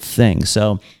whole thing.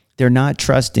 So they're not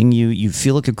trusting you. You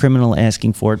feel like a criminal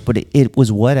asking for it, but it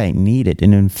was what I needed.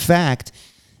 And in fact,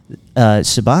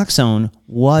 Suboxone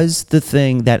was the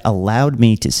thing that allowed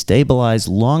me to stabilize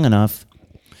long enough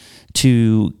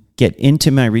to get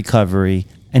into my recovery,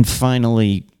 and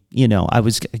finally,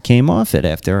 I came off it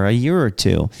after a year or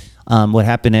two. What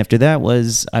happened after that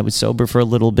was I was sober for a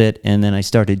little bit, and then I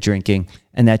started drinking,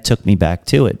 and that took me back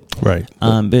to it. Right.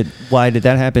 But why did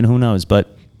that happen? Who knows?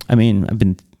 But I mean, I've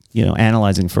been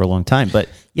analyzing for a long time. But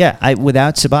yeah,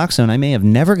 without Suboxone, I may have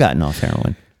never gotten off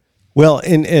heroin. Well,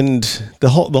 and the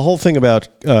whole thing about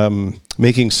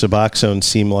making Suboxone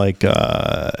seem like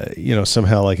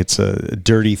somehow like it's a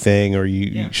dirty thing or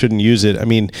you shouldn't use it. I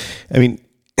mean,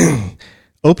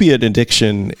 opiate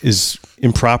addiction is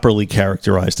improperly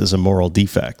characterized as a moral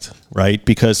defect, right?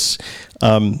 Because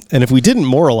and if we didn't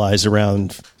moralize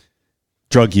around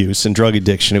drug use and drug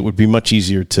addiction, it would be much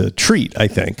easier to treat, I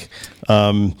think.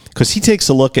 Because he takes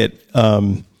a look at,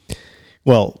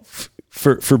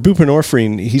 for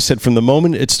buprenorphine, he said, from the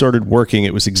moment it started working,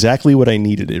 it was exactly what I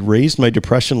needed. It raised my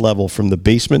depression level from the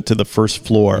basement to the first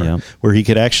floor, where he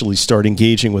could actually start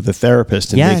engaging with a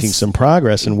therapist and making some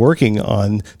progress and working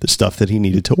on the stuff that he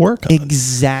needed to work on.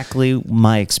 Exactly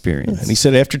my experience. And he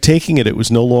said after taking it, it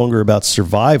was no longer about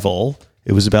survival.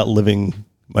 It was about living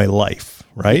my life,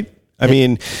 right? I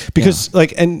mean, because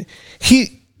and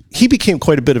he became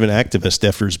quite a bit of an activist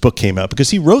after his book came out, because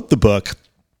he wrote the book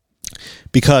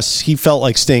because he felt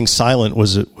like staying silent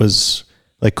was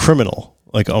like criminal,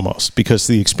 like almost, because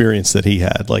the experience that he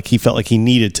had. Like he felt like he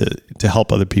needed to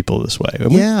help other people this way.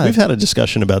 And we've had a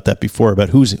discussion about that before, about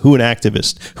who should be an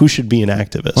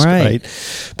activist, right?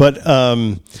 But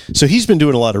so he's been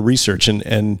doing a lot of research,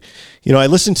 and I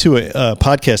listened to a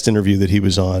podcast interview that he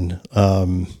was on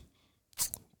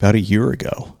about a year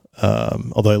ago,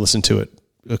 although I listened to it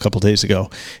a couple of days ago,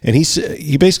 and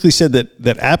he basically said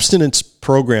that abstinence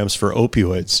programs for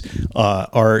opioids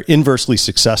are inversely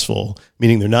successful,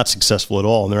 meaning they're not successful at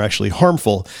all, and they're actually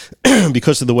harmful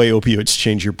because of the way opioids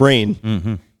change your brain.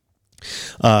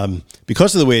 Mm-hmm.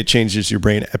 Because of the way it changes your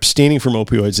brain, abstaining from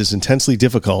opioids is intensely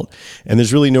difficult, and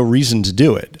there's really no reason to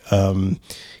do it.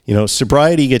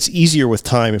 Sobriety gets easier with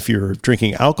time if you're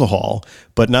drinking alcohol,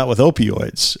 but not with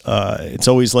opioids. It's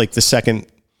always like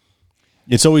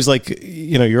it's always like,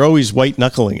 you're always white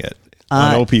knuckling it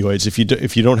on opioids if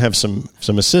you don't have some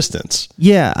assistance.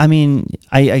 Yeah, I mean,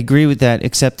 I agree with that,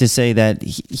 except to say that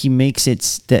he makes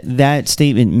it that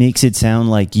statement makes it sound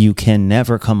like you can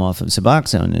never come off of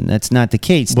Suboxone, and that's not the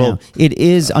case. Well, now, it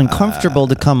is uncomfortable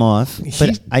to come off,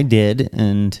 but I did,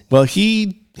 and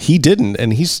he didn't,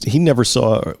 and he never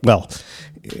saw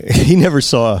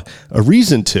a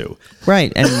reason to.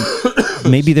 Right, and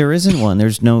maybe there isn't one.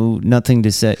 There's nothing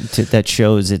to say that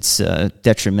shows it's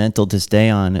detrimental to stay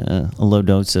on a low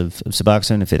dose of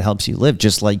Suboxone if it helps you live,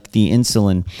 just like the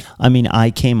insulin. I mean,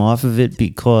 I came off of it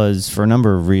because for a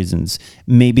number of reasons.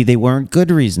 Maybe they weren't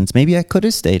good reasons. Maybe I could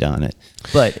have stayed on it.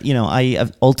 But, I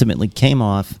ultimately came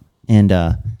off and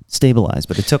stabilized,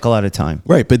 but it took a lot of time.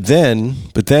 Right, but then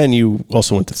you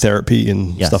also went to therapy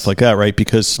and stuff like that, right?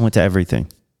 Because I went to everything.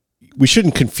 We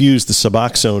shouldn't confuse the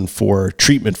Suboxone for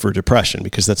treatment for depression,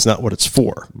 because that's not what it's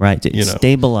for. Right. It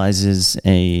stabilizes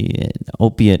an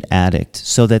opiate addict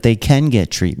so that they can get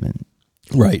treatment.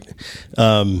 Right.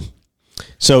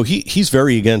 So he's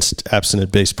very against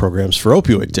abstinence-based programs for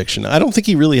opioid addiction. I don't think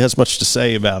he really has much to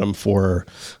say about them for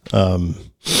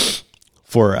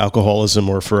alcoholism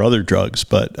or for other drugs,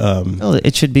 but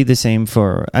it should be the same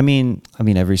for. I mean,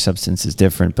 every substance is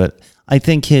different, but I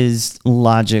think his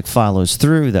logic follows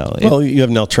through, though. You have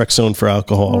naltrexone for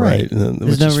alcohol, right?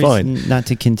 There's no reason not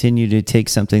to continue to take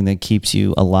something that keeps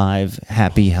you alive,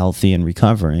 happy, healthy, and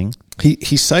recovering.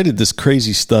 He cited this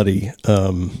crazy study,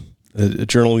 a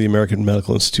Journal of the American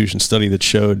Medical Institution study that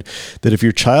showed that if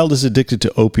your child is addicted to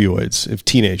opioids, if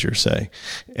teenagers say,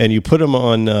 and you put them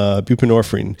on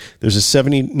buprenorphine, there's a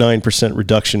 79%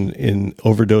 reduction in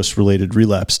overdose-related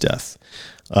relapse death.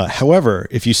 However,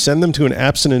 if you send them to an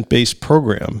abstinence-based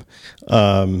program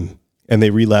and they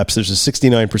relapse, there's a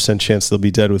 69% chance they'll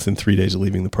be dead within 3 days of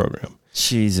leaving the program.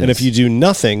 Jesus. And if you do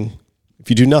nothing,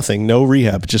 no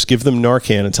rehab, just give them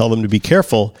Narcan and tell them to be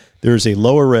careful, there is a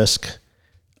lower risk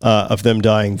of them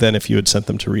dying than if you had sent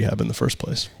them to rehab in the first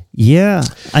place. Yeah.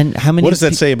 And how many? What does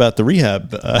that say about the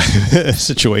rehab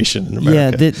situation in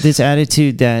America? Yeah, this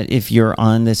attitude that if you're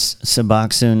on this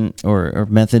Suboxone or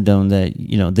methadone,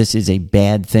 that this is a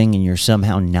bad thing and you're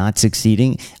somehow not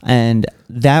succeeding. And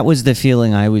that was the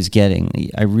feeling I was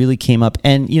getting. I really came up,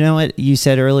 and you know what you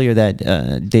said earlier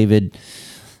that David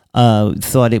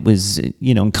thought it was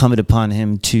incumbent upon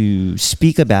him to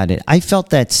speak about it. I felt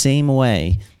that same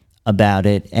way about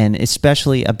it, and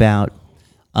especially about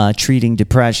treating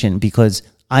depression, because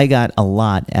I got a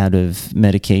lot out of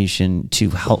medication to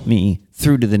help me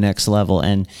through to the next level.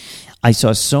 And I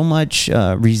saw so much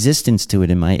resistance to it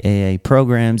in my AA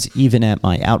programs, even at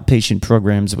my outpatient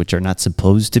programs, which are not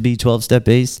supposed to be 12-step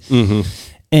based. Mm-hmm.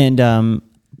 And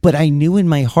but I knew in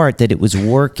my heart that it was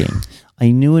working. I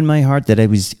knew in my heart that I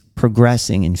was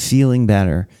progressing and feeling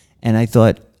better. And I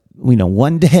thought,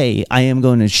 one day I am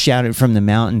going to shout it from the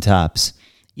mountaintops,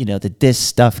 that this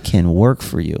stuff can work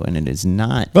for you, and it is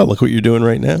not. Well, look what you're doing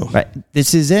right now. Right.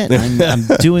 This is it.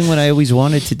 I'm doing what I always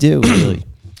wanted to do, really.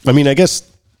 I mean, I guess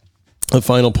a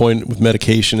final point with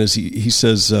medication is he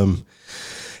says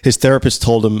his therapist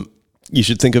told him you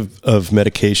should think of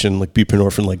medication like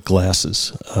buprenorphine like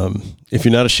glasses. If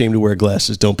you're not ashamed to wear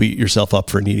glasses, don't beat yourself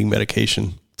up for needing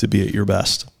medication to be at your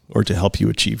best or to help you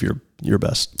achieve your your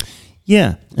best.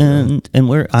 Yeah, and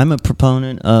I'm a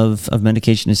proponent of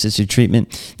medication assisted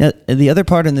treatment. Now, the other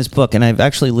part in this book, and I've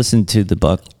actually listened to the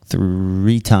book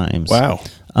 3 times. Wow.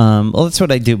 Well, that's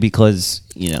what I do because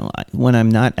when I'm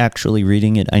not actually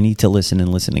reading it, I need to listen and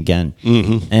listen again,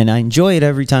 and I enjoy it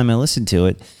every time I listen to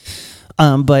it.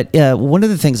 But one of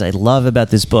the things I love about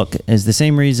this book is the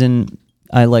same reason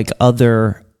I like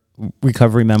other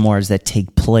recovery memoirs that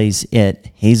take place at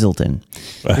Hazelden.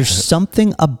 There's some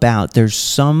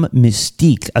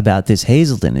mystique about this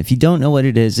Hazelden. If you don't know what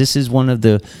it is, this is one of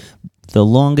the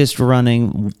longest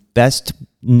running, best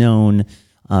known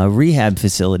rehab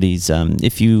facilities.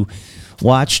 If you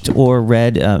watched or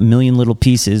read A Million Little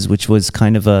Pieces, which was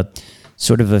kind of a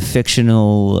sort of a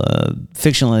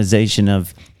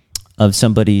fictionalization of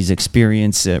somebody's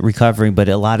experience recovering, but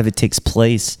a lot of it takes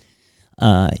place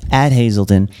at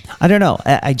Hazelden. I don't know.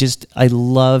 I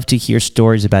love to hear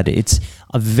stories about it. It's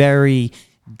a very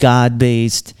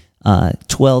God-based,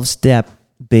 12-step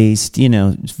based,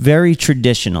 very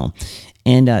traditional.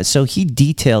 And so he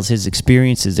details his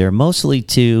experiences there, mostly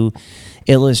to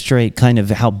illustrate kind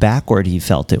of how backward he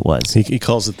felt it was. He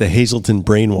calls it the Hazelden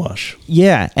brainwash.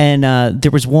 Yeah, and there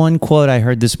was one quote I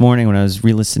heard this morning when I was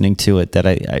re-listening to it that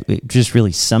it just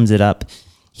really sums it up.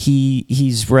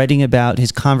 He's writing about his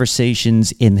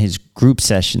conversations in his group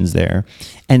sessions there,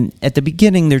 and at the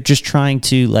beginning they're just trying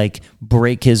to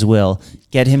break his will,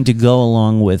 get him to go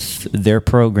along with their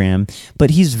program,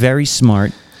 but he's very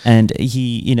smart, and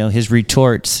his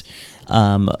retorts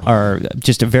are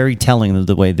just very telling of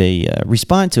the way they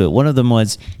respond to it. One of them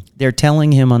was they're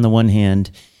telling him on the one hand,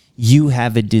 you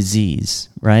have a disease,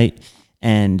 right?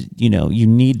 And you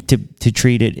need to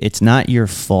treat it. It's not your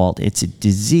fault. It's a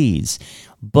disease.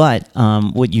 But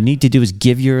what you need to do is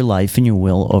give your life and your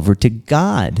will over to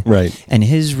God. Right. And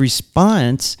his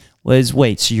response was,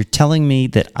 wait, so you're telling me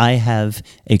that I have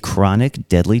a chronic,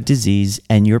 deadly disease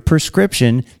and your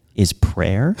prescription is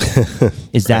prayer?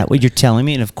 Is that what you're telling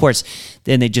me? And of course,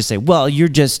 then they just say, well, you're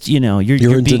just, you're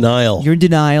in denial. You're in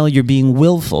denial. You're being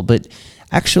willful. But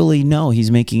actually, no,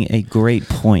 he's making a great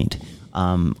point.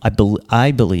 I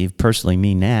believe, personally,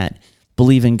 me, Nat,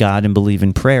 believe in God and believe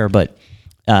in prayer, but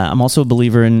I'm also a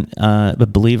believer in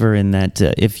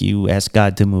that if you ask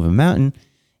God to move a mountain,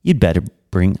 you'd better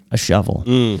bring a shovel,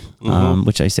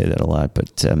 which I say that a lot.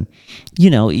 But,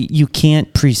 you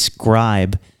can't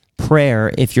prescribe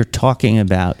prayer if you're talking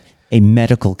about a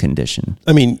medical condition.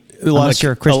 I mean, unless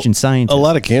you're a Christian Scientist. A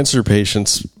lot of cancer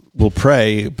patients will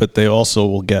pray, but they also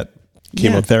will get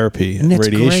chemotherapy and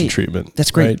radiation treatment.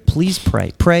 That's great. Right? Please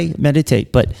pray,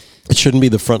 meditate, but it shouldn't be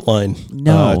the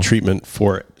frontline treatment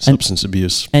for substance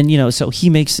abuse. And so he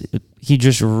makes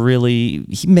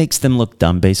them look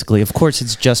dumb. Basically, of course,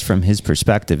 it's just from his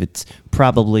perspective. It's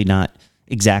probably not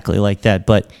exactly like that,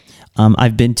 but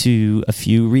I've been to a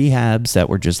few rehabs that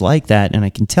were just like that, and I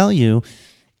can tell you,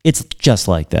 it's just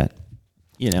like that.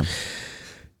 Yeah,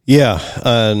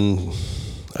 and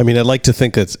I mean, I'd like to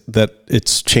think that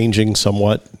it's changing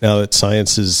somewhat now that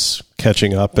science is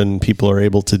catching up and people are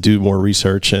able to do more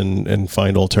research and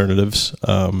find alternatives.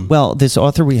 Well, this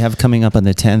author we have coming up on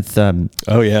the 10th,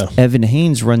 Evan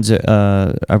Haynes runs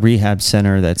a rehab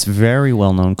center that's very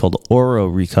well known called Oro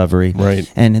Recovery.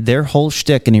 Right. And their whole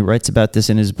shtick, and he writes about this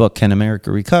in his book, Can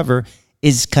America Recover,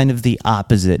 is kind of the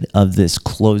opposite of this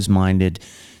closed-minded,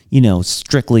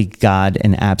 strictly God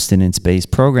and abstinence-based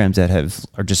programs that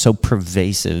are just so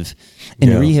pervasive in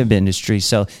the rehab industry.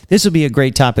 So this will be a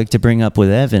great topic to bring up with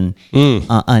Evan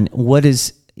on what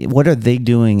are they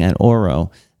doing at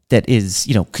Oro that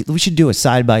is, we should do a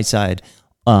side-by-side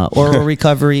Oro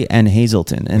Recovery and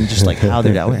Hazelden, and just how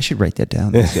they're doing. I should write that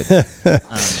down. That's good.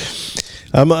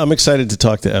 I'm excited to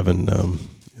talk to Evan.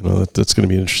 That's going to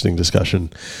be an interesting discussion.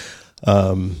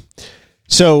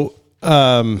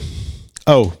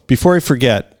 Before I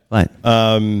forget, what?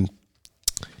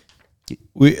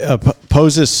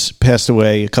 Poses passed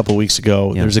away a couple of weeks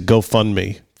ago. Yeah. There's a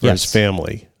GoFundMe for his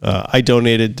family. I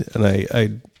donated, and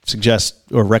I suggest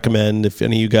or recommend if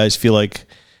any of you guys feel like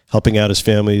helping out his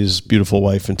family, his beautiful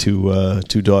wife and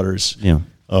two daughters,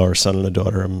 or a son and a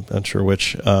daughter. I'm not sure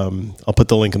which. I'll put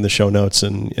the link in the show notes,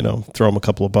 and throw them a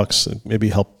couple of bucks and maybe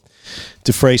help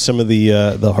defray some of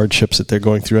the hardships that they're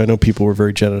going through. I know people were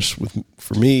very generous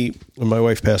for me when my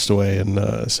wife passed away,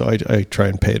 and so I try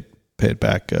and pay it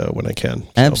back when I can. So,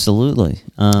 absolutely.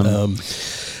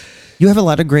 You have a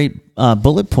lot of great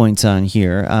bullet points on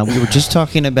here. We were just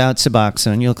talking about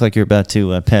Suboxone. You look like you're about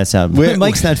to pass out.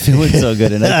 Mike's not feeling so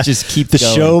good, and I just keep the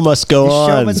going. show must go on.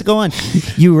 The show must go on.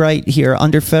 You write here,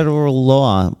 under federal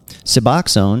law,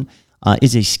 Suboxone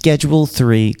is a Schedule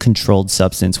III controlled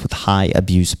substance with high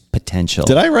abuse potential.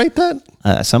 Did I write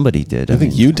that? Somebody did. I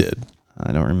think you did.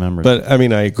 I don't remember. But I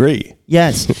mean, I agree.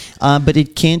 Yes, but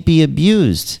it can't be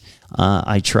abused.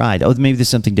 I tried. Oh, maybe there's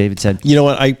something David said. You know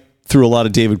what? I threw a lot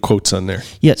of David quotes on there.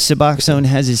 Yeah, Suboxone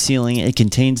has a ceiling. It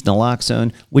contains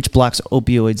naloxone, which blocks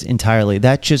opioids entirely.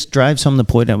 That just drives home the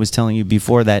point I was telling you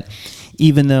before, that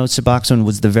even though Suboxone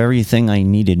was the very thing I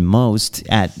needed most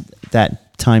at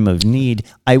that time of need,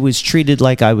 I was treated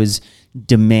like I was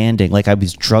demanding, like I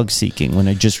was drug seeking, when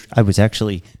I was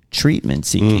actually treatment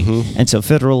seeking. And so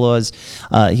federal laws,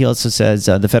 he also says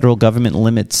the federal government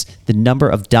limits the number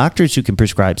of doctors who can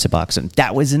prescribe Suboxone.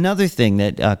 That was another thing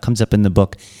that comes up in the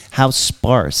book, how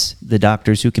sparse the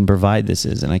doctors who can provide this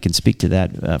is. And I can speak to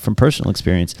that from personal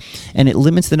experience. And it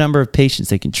limits the number of patients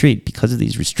they can treat. Because of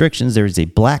these restrictions, there is a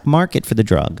black market for the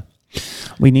drug.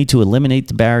 We need to eliminate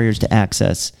the barriers to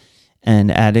access,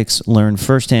 and addicts learn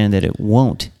firsthand that it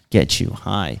won't get you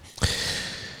high.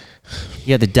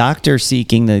 Yeah, the doctor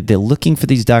seeking, they're looking for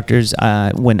these doctors.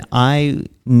 When I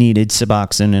needed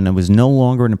Suboxone and I was no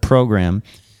longer in a program,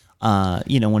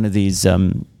 one of these,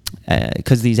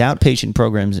 because these outpatient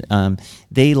programs,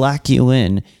 they lock you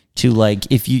in to,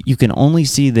 like, if you can only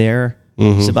see their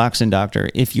Suboxone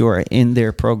doctor if you're in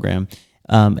their program.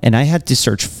 And I had to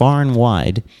search far and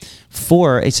wide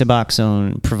for a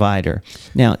Suboxone provider.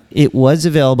 Now, it was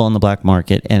available on the black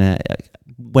market, and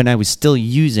when I was still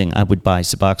using, I would buy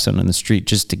Suboxone on the street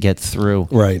just to get through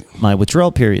my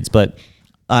withdrawal periods. But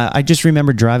I just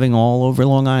remember driving all over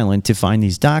Long Island to find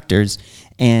these doctors,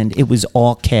 and it was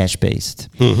all cash-based.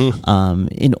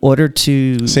 In order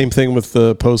to... Same thing with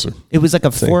the Poser. It was like a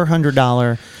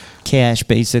 $400 cash,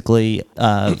 basically,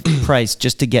 price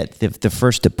just to get the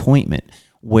first appointment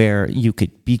where you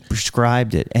could be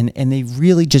prescribed it. And they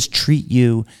really just treat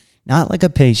you not like a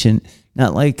patient,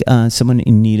 not like someone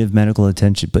in need of medical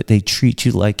attention, but they treat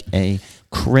you like a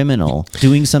criminal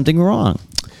doing something wrong.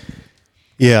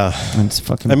 Yeah. And it's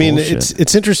fucking bullshit.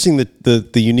 It's interesting that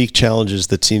the unique challenges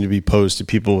that seem to be posed to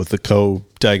people with the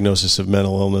co-diagnosis of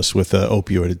mental illness with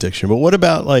opioid addiction. But what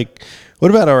about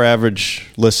our average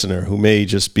listener who may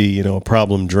just be, a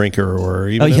problem drinker, or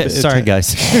even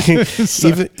guys.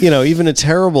 even a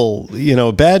terrible,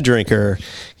 bad drinker,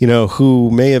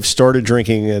 who may have started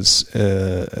drinking as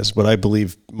what I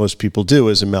believe most people do,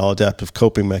 as a maladaptive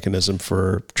coping mechanism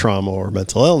for trauma or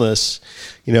mental illness.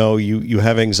 You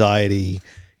have anxiety,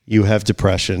 you have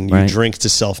depression, you drink to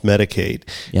self-medicate.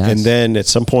 Yes. And then at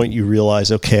some point you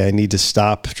realize, okay, I need to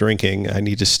stop drinking. I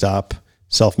need to stop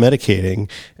self-medicating,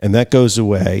 and that goes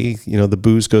away. The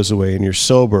booze goes away and you're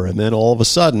sober. And then all of a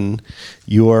sudden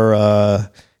your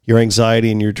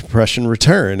anxiety and your depression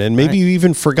return. And maybe you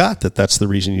even forgot that that's the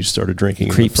reason you started drinking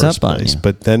in the first place.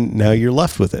 But then now you're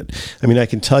left with it. I mean, I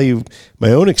can tell you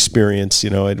my own experience,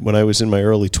 when I was in my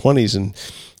early 20s, and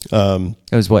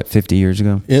it was 50 years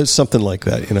ago? It was something like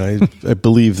that. I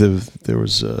believe there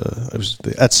was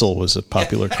the Edsel was a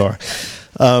popular car.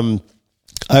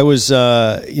 I was,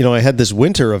 I had this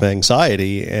winter of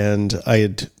anxiety, and I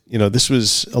had, this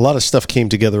was, a lot of stuff came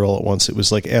together all at once. It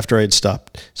was like after I had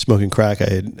stopped smoking crack, I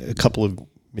had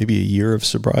maybe a year of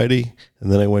sobriety,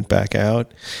 and then I went back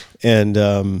out, and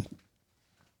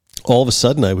all of a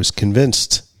sudden I was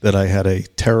convinced that I had a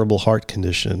terrible heart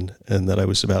condition and that I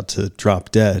was about to drop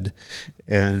dead.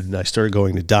 And I started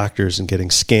going to doctors and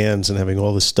getting scans and having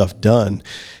all this stuff done.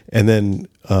 And then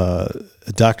a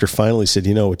doctor finally said,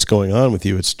 what's going on with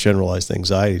you? It's generalized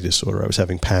anxiety disorder. I was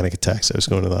having panic attacks. I was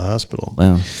going to the hospital.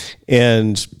 Wow.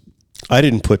 And I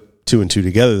didn't put two and two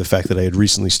together, the fact that I had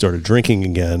recently started drinking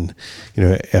again,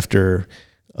 after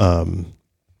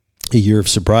a year of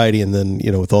sobriety, and then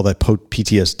with all that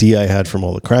PTSD I had from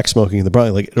all the crack smoking and the brownie,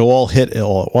 like it all hit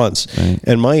all at once. Right.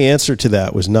 And my answer to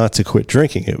that was not to quit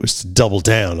drinking; it was to double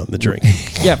down on the drinking.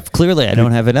 Yeah, clearly I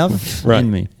don't have enough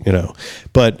in me.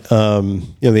 But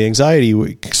the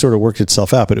anxiety sort of worked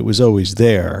itself out, but it was always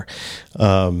there.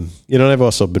 And I've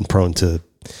also been prone to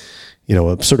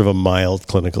a sort of a mild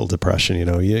clinical depression. You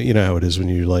know how it is when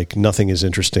you like nothing is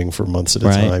interesting for months at a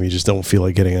time. You just don't feel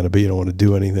like getting out of bed. You don't want to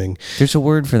do anything. There's a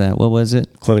word for that. What was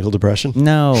it? Clinical depression?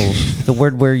 No, the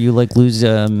word where you like lose.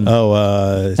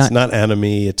 It's not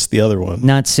anomie. It's the other one.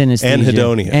 Not synesthesia.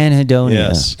 Anhedonia. Anhedonia.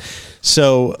 Yes.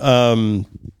 So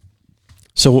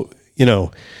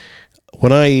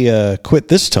when I quit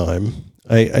this time,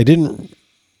 I didn't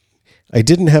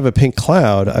have a pink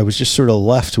cloud. I was just sort of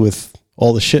left with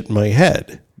all the shit in my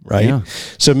head, right? Yeah.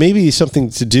 So maybe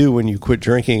something to do when you quit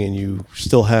drinking and you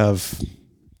still have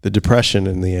the depression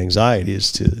and the anxiety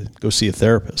is to go see a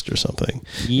therapist or something.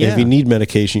 Yeah. And if you need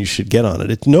medication, you should get on it.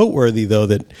 It's noteworthy, though,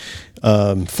 that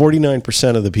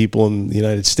 49% of the people in the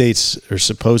United States are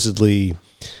supposedly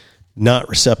not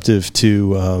receptive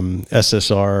to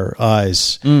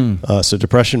SSRIs, so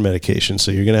depression medication.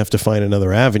 So you're going to have to find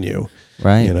another avenue,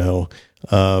 Right. You know,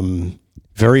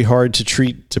 very hard to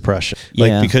treat depression,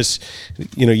 Yeah. because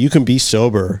you can be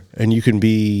sober and you can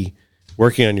be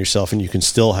working on yourself, and you can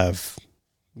still have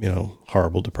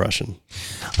horrible depression.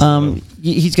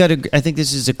 He's got I think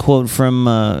this is a quote from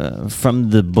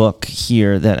the book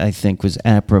here that I think was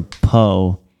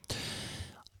apropos.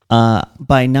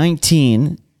 By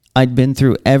 19, I'd been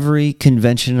through every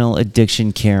conventional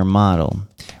addiction care model: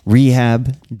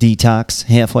 rehab, detox,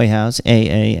 halfway house,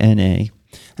 AA, NA.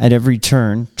 At every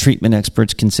turn, treatment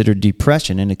experts considered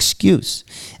depression an excuse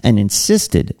and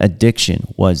insisted addiction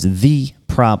was the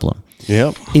problem.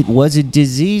 Yep. It was a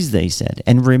disease, they said,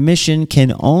 and remission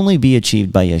can only be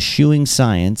achieved by eschewing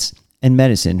science and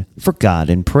medicine for God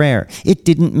and prayer. It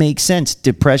didn't make sense.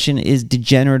 Depression is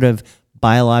degenerative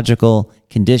biological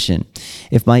condition.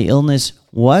 If my illness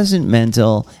wasn't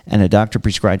mental and a doctor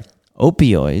prescribed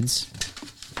opioids,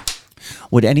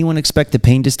 would anyone expect the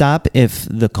pain to stop if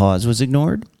the cause was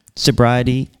ignored?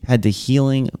 Sobriety had the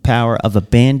healing power of a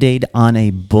Band-Aid on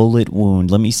a bullet wound.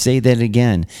 Let me say that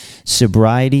again.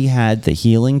 Sobriety had the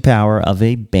healing power of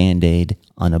a Band-Aid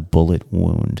on a bullet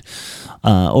wound.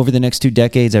 Over the next 2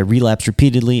 decades, I relapsed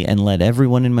repeatedly and led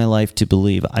everyone in my life to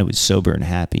believe I was sober and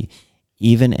happy,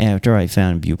 even after I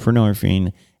found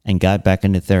buprenorphine and got back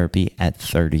into therapy at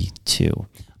 32.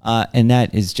 And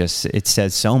that is just, it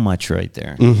says so much right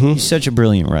there. He's such a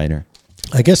brilliant writer.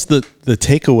 I guess the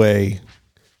takeaway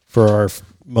for our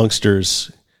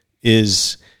monksters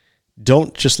is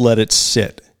don't just let it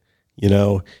sit.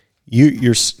 You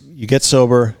get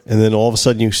sober, and then all of a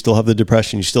sudden you still have the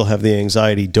depression, you still have the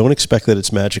anxiety. Don't expect that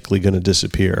it's magically going to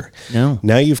disappear. No.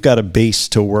 Now you've got a base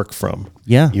to work from.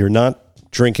 Yeah. You're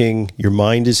not drinking. Your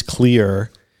mind is clear.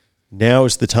 Now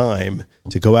is the time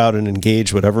to go out and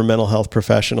engage whatever mental health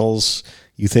professionals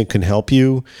you think can help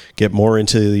you get more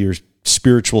into your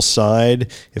spiritual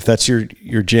side. If that's your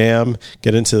jam,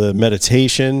 get into the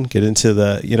meditation, get into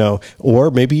the,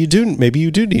 or maybe you do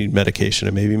need medication,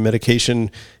 and maybe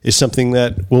medication is something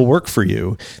that will work for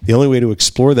you. The only way to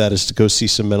explore that is to go see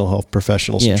some mental health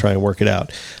professionals and try and work it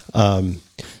out.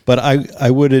 But I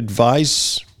would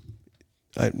advise,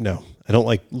 I don't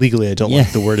like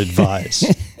the word advise.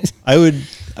 I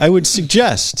would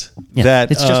suggest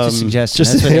that it's just a suggestion.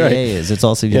 That's what AA is. It's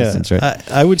all suggestions,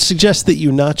 right? I would suggest that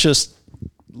you not just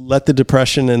let the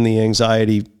depression and the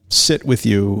anxiety sit with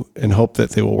you and hope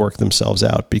that they will work themselves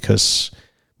out, because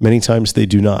many times they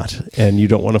do not. And you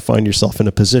don't want to find yourself in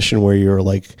a position where you're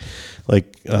like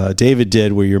David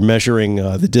did, where you're measuring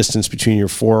the distance between your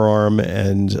forearm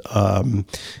and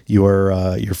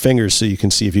your fingers so you can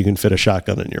see if you can fit a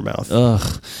shotgun in your mouth.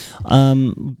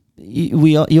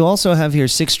 You also have here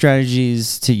 6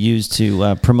 strategies to use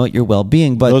to promote your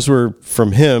well-being. But those were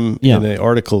from him in an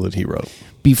article that he wrote.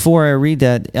 Before I read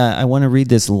that, I want to read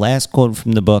this last quote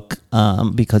from the book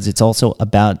because it's also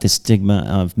about the stigma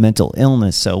of mental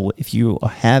illness. So if you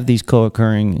have these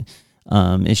co-occurring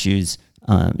issues,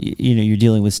 you're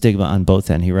dealing with stigma on both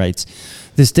ends. He writes,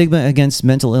 the stigma against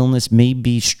mental illness may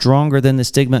be stronger than the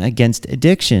stigma against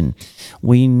addiction.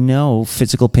 We know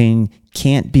physical pain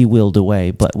can't be willed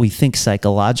away, but we think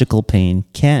psychological pain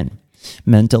can.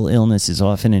 Mental illness is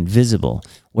often invisible,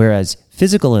 whereas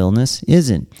physical illness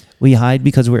isn't. We hide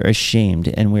because we're ashamed,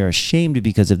 and we're ashamed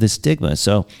because of the stigma.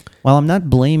 So while I'm not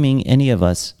blaming any of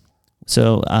us,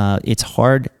 it's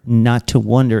hard not to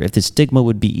wonder if the stigma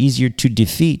would be easier to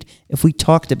defeat if we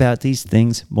talked about these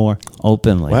things more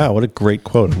openly. Wow, what a great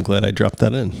quote. I'm glad I dropped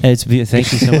that in. Thank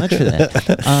you so much for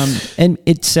that. And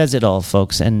it says it all,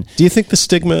 folks. And do you think the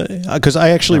stigma, because I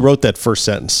actually wrote that first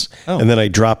sentence and then I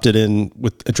dropped it in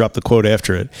I dropped the quote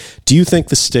after it. Do you think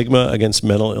the stigma against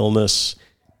mental illness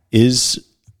is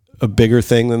a bigger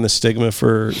thing than the stigma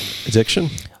for addiction?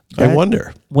 I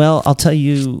wonder. Well, I'll tell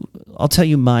you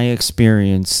my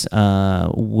experience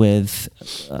with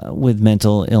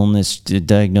mental illness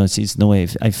diagnoses and the way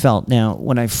I felt. Now,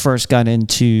 when I first got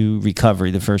into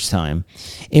recovery the first time,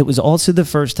 it was also the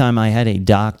first time I had a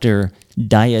doctor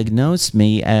diagnose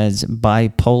me as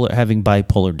having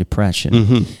bipolar depression.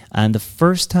 Mm-hmm. And the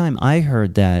first time I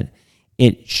heard that,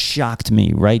 it shocked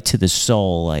me right to the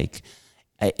soul. Like,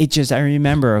 I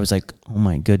remember I was like, oh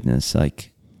my goodness, like,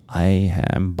 I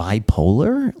am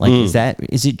bipolar? Like,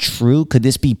 is it true? Could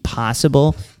this be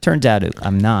possible? Turns out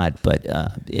I'm not, but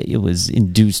it was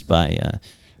induced by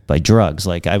drugs.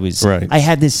 Like I was, Right. I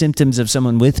had the symptoms of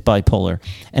someone with bipolar,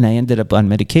 and I ended up on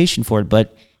medication for it.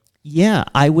 But yeah,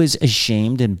 I was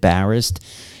ashamed, embarrassed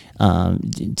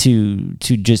to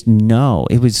just know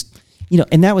it was,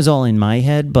 and that was all in my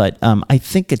head. But I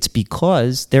think it's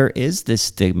because there is this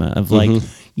stigma of like,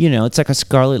 it's like a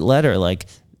scarlet letter, like,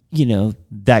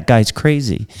 that guy's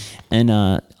crazy. And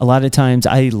a lot of times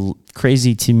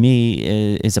crazy to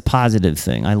me is a positive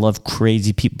thing. I love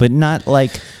crazy people, but not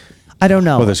like, I don't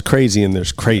know. Well, there's crazy and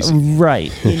there's crazy.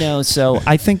 Right. So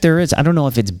I think there is. I don't know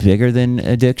if it's bigger than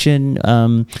addiction,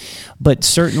 but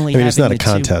certainly I mean, it's not a having the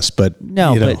contest, but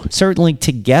no, but certainly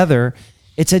together,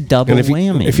 it's a double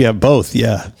whammy. If you have both,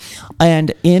 yeah.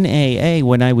 And in AA,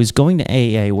 when I was going to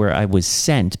AA, where I was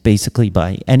sent basically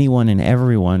by anyone and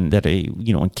everyone that I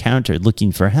encountered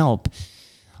looking for help,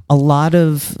 a lot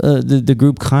of the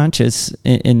group conscious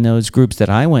in those groups that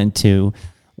I went to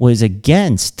was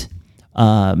against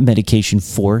medication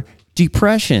for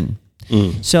depression.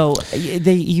 So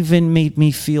they even made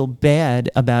me feel bad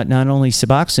about not only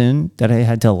Suboxone that I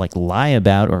had to like lie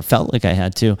about or felt like I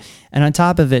had to, and on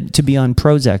top of it, to be on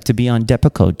Prozac, to be on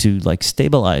Depakote, to like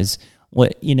stabilize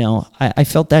what, I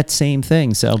felt that same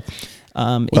thing. So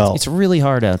it's really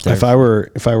hard out there. If I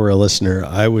were a listener,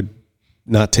 I would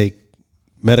not take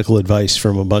medical advice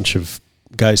from a bunch of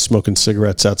guys smoking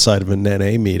cigarettes outside of an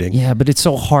NA meeting. Yeah, but it's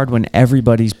so hard when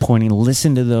everybody's pointing.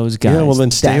 Listen to those guys. Yeah, well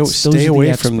then stay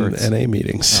away from experts. NA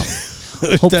meetings.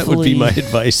 Hopefully, that would be my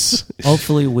advice.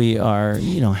 Hopefully, we are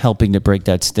helping to break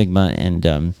that stigma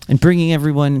and bringing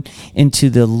everyone into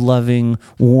the loving,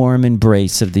 warm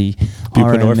embrace of the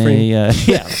Buprenorphine?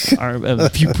 RMA.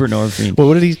 Buprenorphine. Well,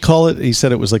 what did he call it? He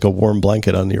said it was like a warm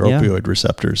blanket on your opioid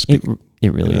receptors. It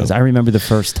really is. I remember the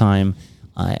first time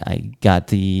I got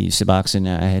the Suboxone.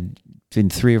 I had been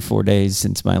 3 or 4 days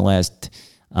since my last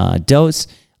dose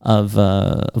of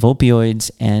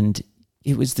opioids, and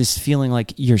it was this feeling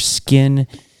like your skin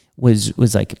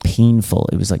was like painful.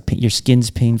 It was like your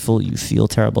skin's painful. You feel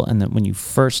terrible, and then when you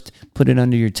first put it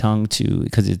under your tongue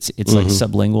because it's like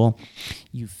sublingual,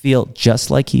 you feel just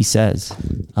like he says,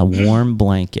 a warm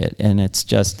blanket, and it's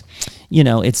just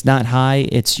it's not high.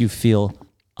 It's you feel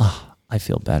I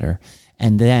feel better,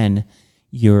 and then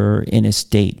you're in a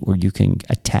state where you can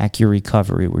attack your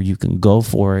recovery, where you can go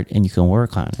for it and you can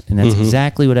work on it. And that's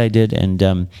exactly what I did. And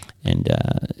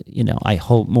I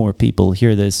hope more people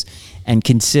hear this and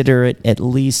consider it at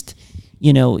least,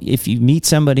 if you meet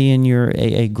somebody in your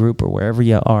AA group or wherever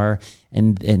you are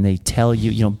and they tell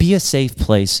you, be a safe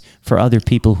place for other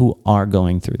people who are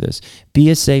going through this. Be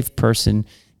a safe person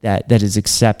that is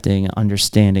accepting,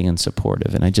 understanding, and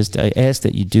supportive. And I ask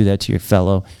that you do that to your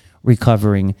fellow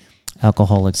recovering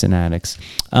alcoholics and addicts.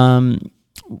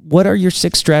 What are your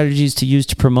 6 strategies to use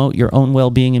to promote your own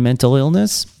well-being and mental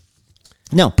illness?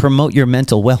 No, promote your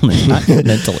mental wellness, not your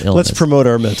mental illness. Let's promote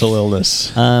our mental illness.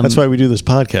 That's why we do this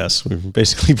podcast. We're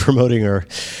basically promoting our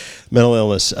mental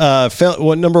illness.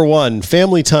 Number 1,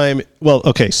 family time. Well,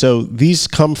 okay, so these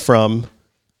come from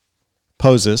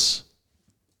Poses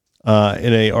in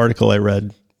an article I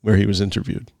read where he was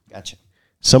interviewed. Gotcha.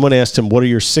 Someone asked him, what are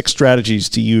your 6 strategies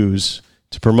to use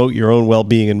to promote your own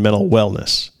well-being and mental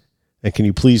wellness? And can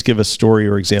you please give a story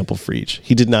or example for each?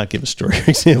 He did not give a story or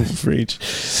example for each.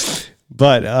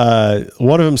 But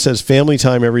one of them says family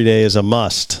time every day is a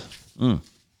must.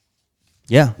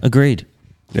 Yeah, agreed.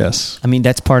 Yes. I mean,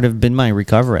 that's been my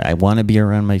recovery. I want to be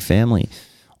around my family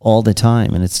all the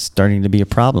time, and it's starting to be a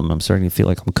problem. I'm starting to feel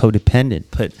like I'm codependent,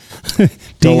 but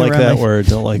Don't like that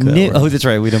word. Oh, that's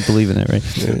right. We don't believe in that,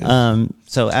 right? Yeah.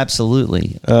 So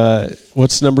absolutely.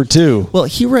 What's number 2? Well,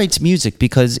 he writes music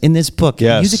because in this book,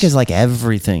 Yes. music is like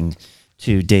everything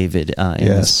to David in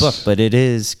this book, but it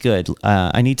is good.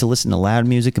 I need to listen to loud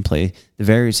music and play the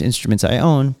various instruments I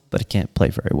own, but I can't play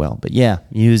very well. But yeah,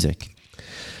 music.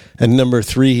 And number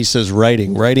 3, he says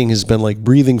writing. Writing has been like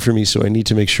breathing for me, so I need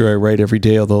to make sure I write every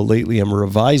day, although lately I'm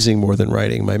revising more than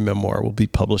writing. My memoir will be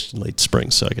published in late spring,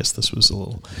 so I guess this was a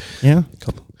little... Yeah.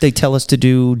 They tell us to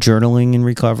do journaling in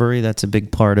recovery. That's a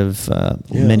big part of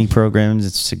many programs.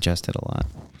 It's suggested a lot.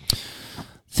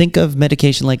 Think of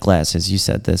medication like glasses. You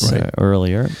said this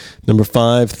earlier. Number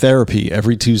 5, therapy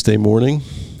every Tuesday morning.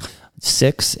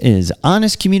 6 is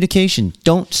honest communication.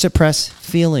 Don't suppress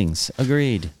feelings.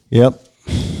 Agreed. Yep.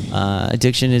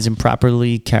 Addiction is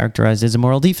improperly characterized as a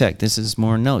moral defect. This is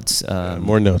more notes.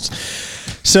 More notes.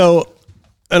 So,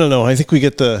 I don't know. I think we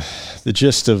get the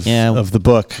gist of the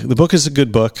book. The book is a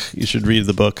good book. You should read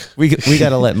the book. We got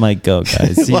to let Mike go,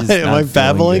 guys. Am I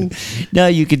babbling? No,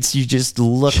 you just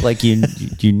look like you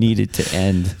need it to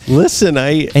end. Listen,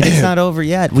 and it's not over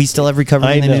yet. We still have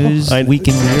Recovery in the News. Week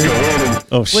in News.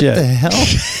 Oh, shit. What the hell?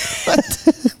 What?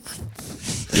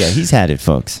 Yeah, he's had it,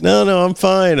 folks. No, I'm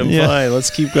fine. I'm Yeah. fine. Let's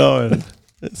keep going.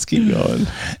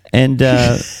 And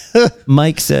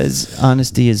Mike says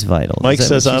honesty is vital. Mike Is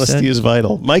that says what you honesty said? is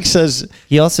vital. Mike says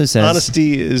He also says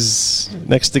honesty is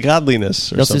next to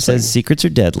godliness. Or He also something. says secrets are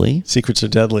deadly. Secrets are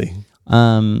deadly.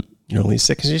 Um, You're only as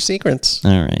sick as your secrets.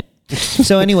 all right.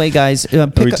 So anyway, guys,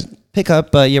 pick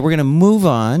up. Yeah, we're gonna move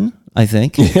on. I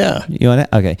think. Yeah. You want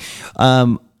to? Okay.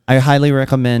 I highly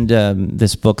recommend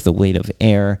this book, The Weight of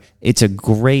Air. It's a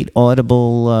great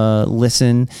Audible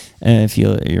listen if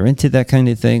you're into that kind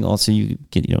of thing. Also, you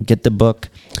get the book,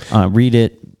 read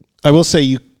it. I will say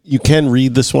you can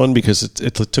read this one because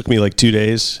it took me like 2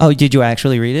 days. Oh, did you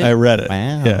actually read it? I read it.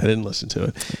 Wow. Yeah, I didn't listen to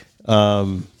it.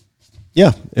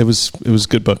 Yeah, it was a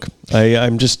good book.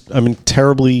 I'm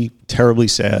terribly, terribly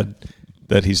sad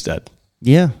that he's dead.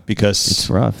 Yeah, because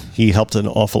it's rough. He helped an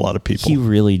awful lot of people. He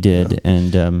really did,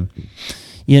 and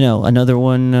another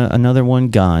one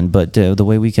gone. But the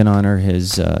way we can honor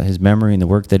his memory and the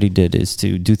work that he did is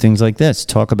to do things like this: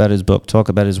 talk about his book, talk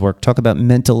about his work, talk about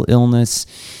mental illness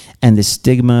and the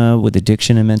stigma with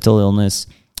addiction and mental illness,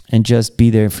 and just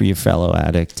be there for your fellow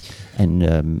addict.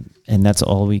 And that's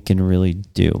all we can really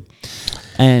do.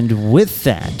 And with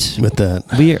that,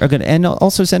 we are going to, and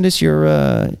also send us your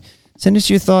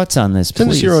thoughts on this. Send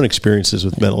please. us your own experiences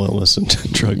with mental illness and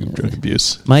drug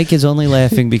abuse. Mike is only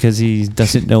laughing because he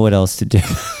doesn't know what else to do.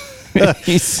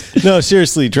 No,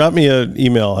 seriously, drop me an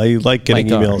email. I like getting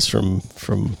Mike emails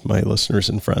from my listeners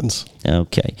and friends.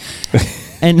 Okay.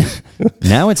 And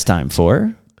now it's time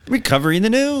for Recovery in the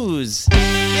News.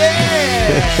 Yeah!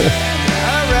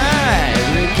 All right.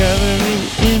 Recovery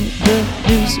in the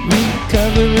News.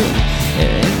 Recovery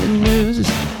in the News.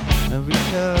 Recovery.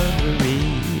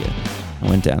 I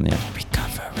went down there.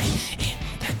 Recovery in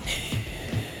the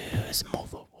News.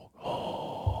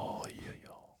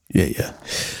 Yeah.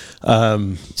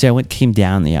 See, I came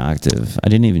down the octave. I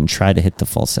didn't even try to hit the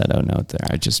falsetto note there.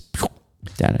 I just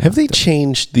down it. Have they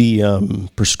changed the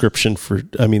prescription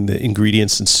the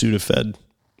ingredients in Sudafed?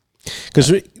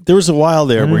 Because there was a while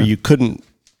there where you couldn't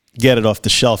get it off the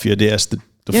shelf. You had to ask the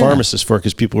pharmacist for it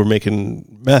because people were making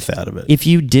meth out of it. If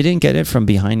you didn't get it from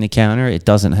behind the counter, it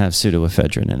doesn't have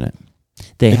pseudoephedrine in it.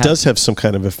 It does have some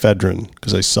kind of ephedrine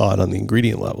because I saw it on the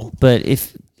ingredient level. But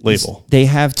label. They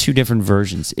have two different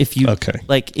versions. If you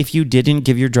if you didn't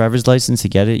give your driver's license to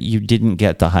get it, you didn't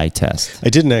get the high test. I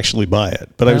didn't actually buy it,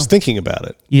 but I was thinking about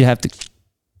it. You have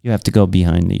to go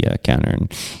behind the counter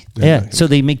and so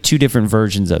they make two different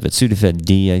versions of it. Sudafed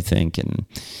D, I think, and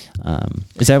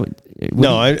is that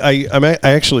no?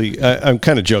 I'm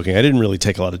kind of joking. I didn't really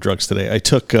take a lot of drugs today. I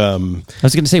took. I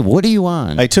was going to say, what are you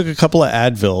on? I took a couple of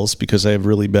Advils because I have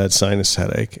really bad sinus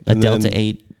headache. A Delta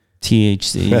 8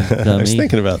 THC. I was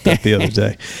thinking about that the other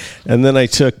day, and then I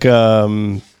took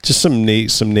just some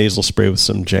nasal spray with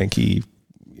some janky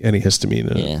antihistamine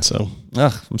in it. So,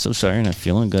 I'm so sorry, I'm not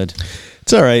feeling good.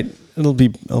 It's all right. I'll be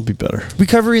better.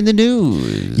 Recovery in the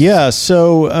News. Yeah.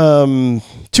 So,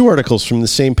 two articles from the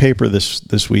same paper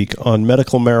this week on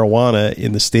medical marijuana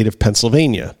in the state of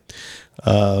Pennsylvania.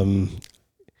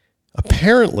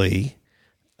 Apparently,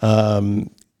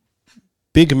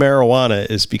 big marijuana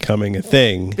is becoming a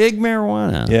thing. Big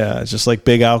marijuana. Yeah, just like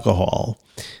big alcohol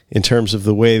in terms of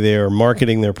the way they are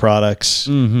marketing their products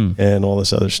and all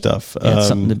this other stuff. Yeah, it's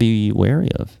something to be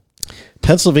wary of.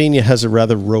 Pennsylvania has a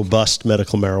rather robust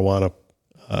medical marijuana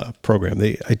program.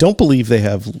 I don't believe they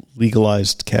have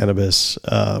legalized cannabis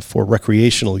for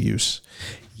recreational use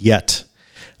yet.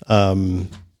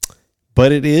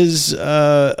 But it is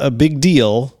a big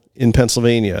deal in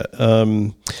Pennsylvania.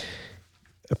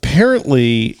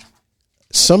 Apparently,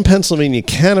 some Pennsylvania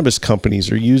cannabis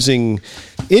companies are using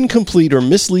incomplete or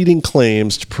misleading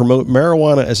claims to promote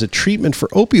marijuana as a treatment for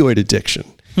opioid addiction,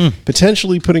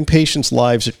 potentially putting patients'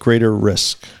 lives at greater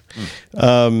risk.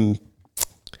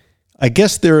 I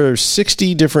guess there are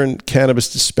 60 different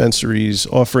cannabis dispensaries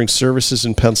offering services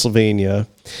in Pennsylvania,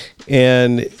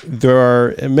 and there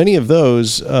are many of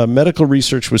those. Medical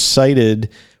research was cited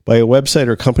by a website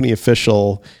or company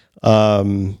official,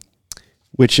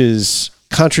 which is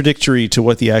contradictory to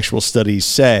what the actual studies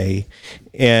say,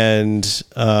 and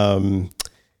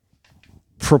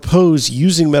propose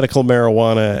using medical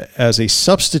marijuana as a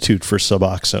substitute for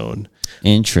Suboxone.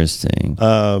 Interesting.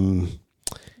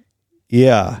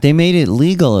 Yeah. They made it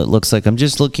legal, it looks like. I'm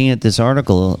just looking at this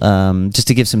article just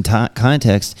to give some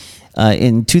context.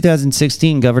 In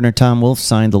 2016, Governor Tom Wolf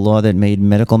signed the law that made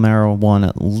medical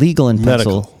marijuana legal in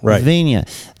Pennsylvania.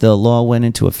 Right. The law went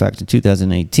into effect in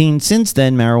 2018. Since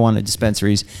then, marijuana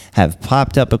dispensaries have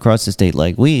popped up across the state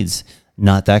like weeds.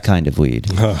 not that kind of weed.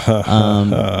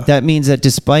 That means that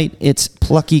despite its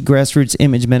plucky grassroots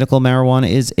image, medical marijuana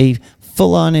is a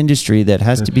full-on industry that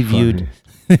has to be viewed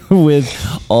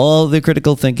with all the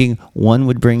critical thinking one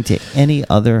would bring to any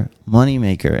other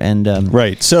moneymaker. And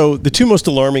right. So the two most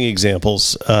alarming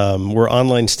examples were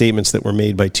online statements that were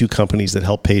made by two companies that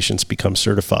help patients become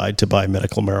certified to buy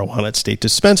medical marijuana at state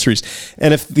dispensaries.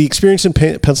 And if the experience in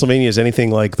Pennsylvania is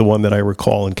anything like the one that I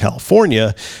recall in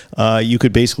California, you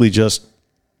could basically just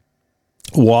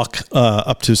walk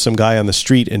up to some guy on the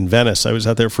street in Venice. I was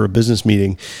out there for a business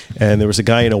meeting, and there was a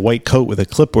guy in a white coat with a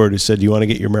clipboard who said, "You want to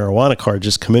get your marijuana card?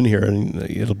 Just come in here, and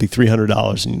it'll be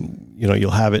 $300, and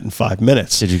you'll have it in 5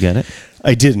 minutes." did you get it?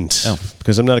 I didn't,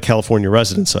 because I'm not a California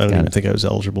resident, so I don't even think I was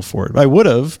eligible for it. I would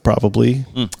have, probably.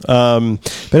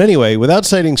 But anyway, without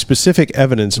citing specific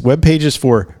evidence, web pages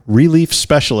for relief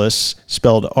specialists,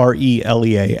 spelled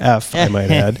RELEAF, I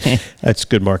might add, that's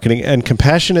good marketing, and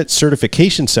compassionate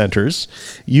certification centers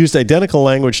used identical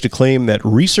language to claim that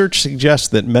research suggests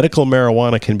that medical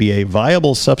marijuana can be a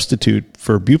viable substitute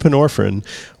for buprenorphine,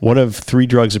 one of 3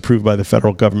 drugs approved by the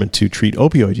federal government to treat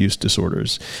opioid use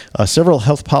disorders. Several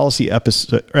health policy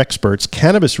experts,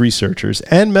 cannabis researchers,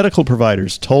 and medical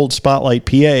providers told Spotlight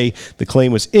PA the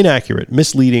claim was inaccurate,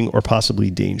 misleading, or possibly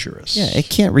dangerous. Yeah, it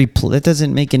can't it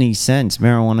doesn't make any sense.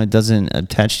 Marijuana doesn't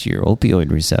attach to your opioid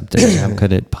receptors. How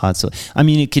could it possibly? I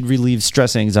mean, it could relieve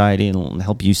stress, anxiety, and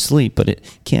help you sleep, but it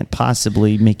can't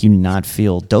possibly make you not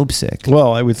feel dope sick.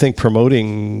 Well, I would think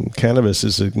promoting cannabis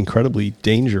is incredibly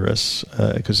dangerous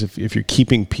because if you're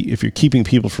keeping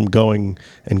people from going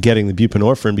and getting the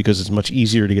buprenorphine, because it's much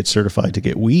easier to get certified to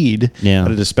get weed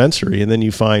at a dispensary, and then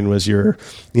you find as you're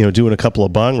doing a couple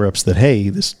of bong rips that, hey,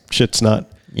 this shit's not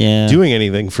doing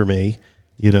anything for me.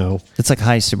 It's like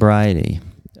high sobriety,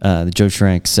 the Joe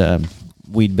Schrank's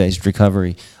weed-based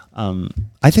recovery.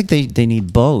 I think they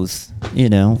need both,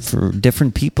 for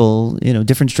different people,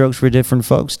 different strokes for different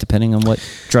folks, depending on what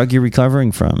drug you're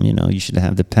recovering from. You should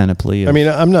have the panoply. I mean,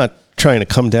 I'm not trying to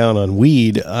come down on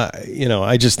weed.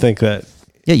 I just think that.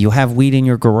 Yeah, you have weed in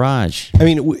your garage. I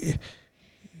mean,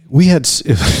 we had,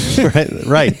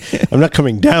 right. I'm not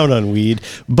coming down on weed,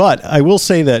 but I will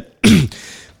say that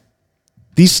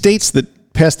these states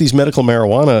that passed these medical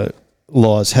marijuana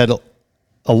laws had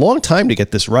a long time to get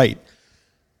this right.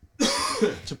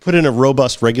 To put in a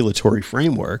robust regulatory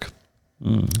framework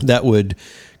that would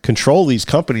control these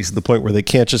companies to the point where they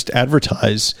can't just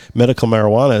advertise medical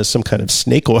marijuana as some kind of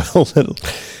snake oil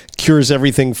that cures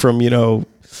everything from,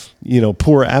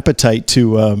 poor appetite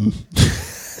to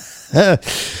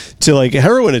to like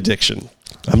heroin addiction.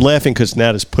 I'm laughing because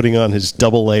Nat is putting on his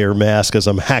double layer mask as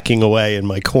I'm hacking away in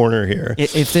my corner here.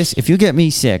 If you get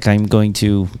me sick, I'm going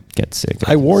to get sick.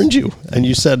 I warned you, and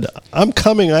you said, "I'm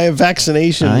coming. I have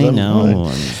vaccinations." I know.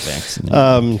 I'm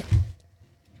vaccinated.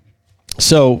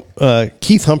 So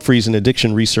Keith Humphreys, an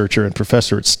addiction researcher and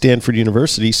professor at Stanford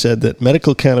University, said that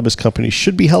medical cannabis companies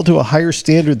should be held to a higher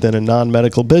standard than a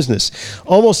non-medical business.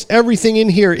 Almost everything in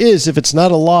here is, if it's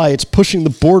not a lie, it's pushing the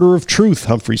border of truth,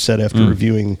 Humphreys said after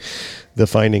reviewing the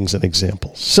findings and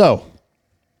examples. So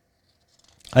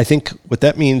I think what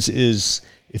that means is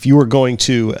if you are going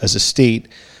to, as a state,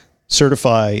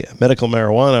 certify a medical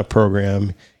marijuana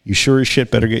program, you sure as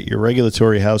shit better get your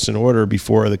regulatory house in order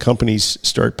before the companies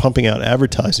start pumping out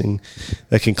advertising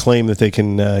that can claim that they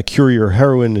can cure your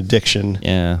heroin addiction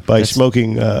by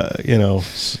smoking,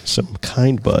 some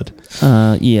kind bud.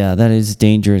 That is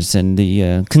dangerous. And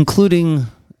the concluding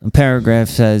paragraph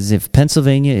says, if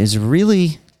Pennsylvania is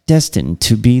really destined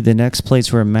to be the next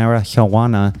place where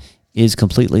marijuana is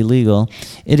completely legal,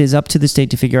 it is up to the state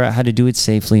to figure out how to do it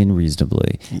safely and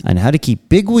reasonably, and how to keep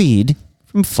big weed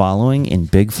from following in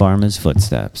Big Pharma's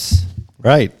footsteps.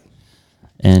 Right.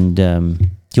 And do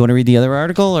you want to read the other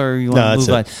article, or you want to move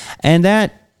on? And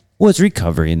that was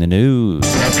recovery in the news.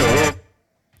 Yeah.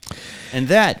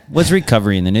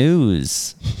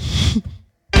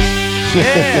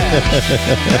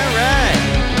 All right.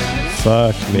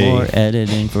 Fuck me. More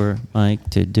editing for Mike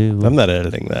to do. I'm not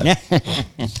editing that.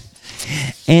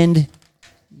 And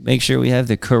make sure we have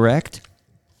the correct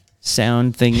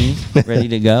sound thingy ready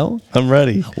to go. I'm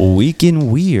ready. Week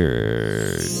in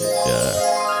Weird.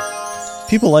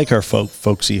 People like our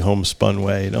folksy homespun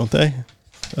way, don't they,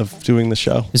 of doing the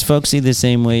show? Is folksy the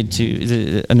same way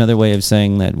to another way of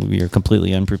saying that we are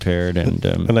completely unprepared and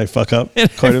I fuck up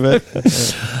quite a bit?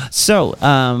 So,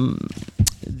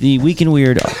 the Week in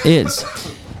Weird is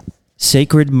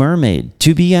Sacred Mermaid,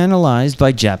 to be analyzed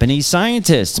by Japanese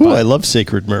scientists. Ooh, I love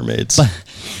Sacred Mermaids.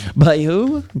 By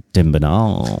who? Tim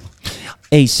Banal.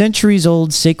 A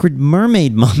centuries-old sacred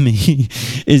mermaid mummy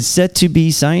is set to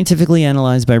be scientifically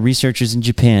analyzed by researchers in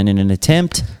Japan in an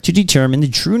attempt to determine the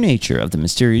true nature of the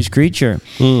mysterious creature.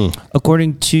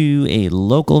 According to a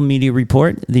local media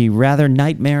report, the rather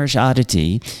nightmarish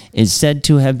oddity is said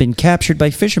to have been captured by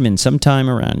fishermen sometime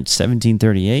around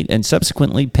 1738 and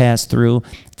subsequently passed through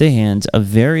the hands of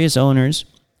various owners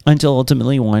until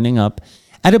ultimately winding up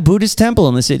at a Buddhist temple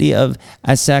in the city of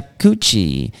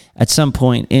Asakuchi at some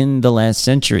point in the last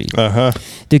century.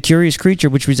 The curious creature,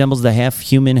 which resembles the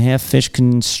half-human, half-fish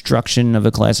construction of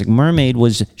a classic mermaid,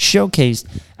 was showcased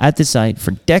at the site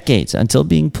for decades until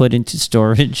being put into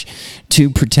storage to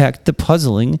protect the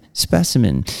puzzling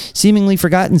specimen. Seemingly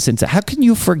forgotten since then. How can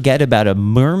you forget about a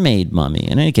mermaid mummy?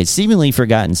 In any case, seemingly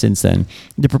forgotten since then,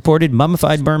 the purported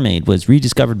mummified mermaid was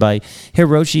rediscovered by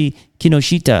Hiroshi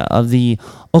Kinoshita of the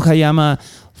Okayama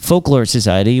Folklore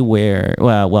Society, where,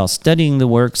 while studying the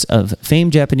works of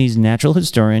famed Japanese natural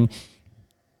historian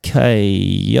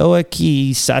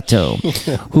Kayoaki Sato,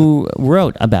 who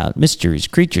wrote about mysterious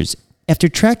creatures. After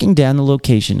tracking down the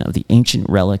location of the ancient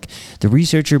relic, the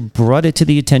researcher brought it to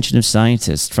the attention of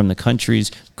scientists from the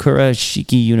country's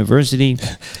Kurashiki University,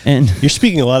 and You're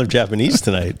speaking a lot of Japanese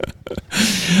tonight.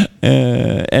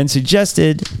 and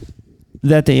suggested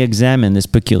that they examine this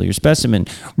peculiar specimen.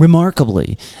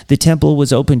 Remarkably, the temple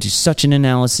was open to such an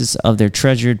analysis of their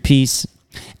treasured piece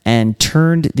and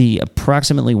turned the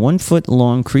approximately 1 foot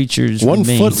long creature's 1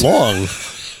 remains. foot long.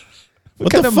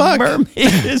 What kind the of fuck?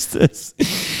 mermaid is this?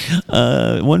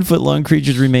 1 foot long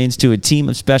creature's remains to a team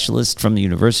of specialists from the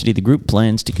university. The group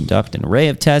plans to conduct an array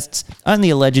of tests on the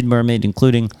alleged mermaid,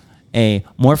 including a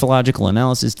morphological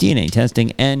analysis, DNA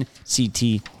testing, and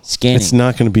CT scanning. It's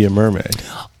not going to be a mermaid.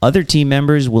 Other team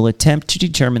members will attempt to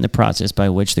determine the process by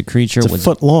which the creature It's a was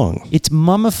foot long. It's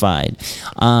mummified,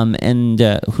 and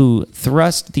who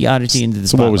thrust the oddity into the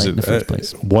So what was spotlight it? in the first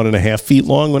place. 1.5 feet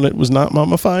long when it was not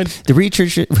mummified? The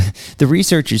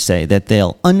researchers say that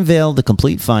they'll unveil the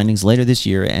complete findings later this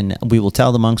year, and we will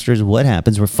tell the Monksters what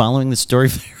happens. We're following the story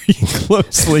very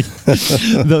closely.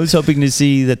 Those hoping to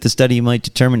see that the study might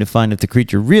determine to find if the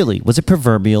creature really was a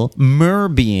proverbial mer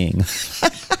being.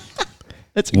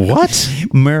 That's What?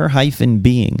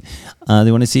 mer-being.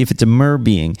 They want to see if it's a mer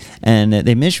being, and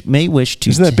they may wish to.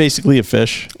 Isn't that basically a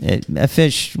fish? A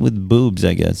fish with boobs,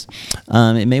 I guess.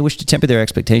 It may wish to temper their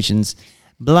expectations.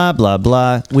 Blah, blah,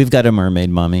 blah. We've got a mermaid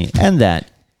mummy. And that.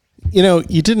 You know,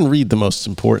 you didn't read the most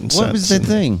important What was the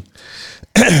sentence.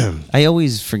 thing? I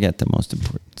always forget the most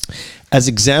important. As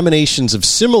examinations of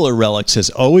similar relics has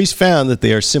always found that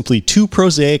they are simply two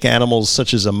prosaic animals,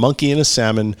 such as a monkey and a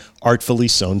salmon, artfully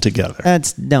sewn together.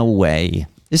 That's no way.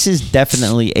 This is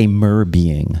definitely a mer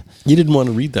being. You didn't want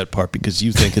to read that part because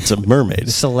you think it's a mermaid.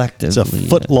 Selectively. It's a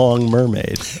foot-long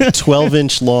mermaid.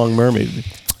 12-inch long mermaid.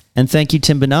 And thank you,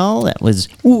 Tim Banal. That was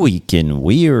Week in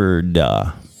Weird.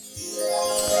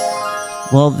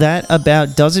 Well, that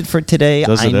about does it for today.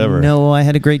 Does it I ever. know I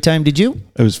had a great time. Did you?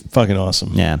 It was fucking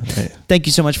awesome. Yeah. Hey. Thank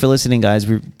you so much for listening, guys.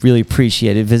 We really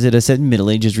appreciate it. Visit us at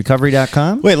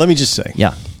middleagesrecovery.com. Wait, let me just say.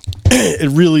 Yeah.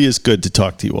 It really is good to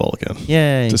talk to you all again.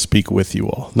 Yay. To speak with you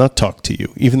all. Not talk to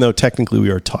you, even though technically we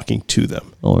are talking to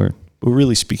them. Or We're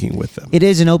really speaking with them. it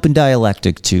is an open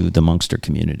dialectic to the Monkster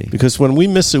community. Because when we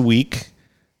miss a week,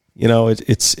 you know,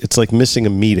 it's like missing a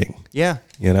meeting, Yeah.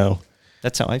 you know?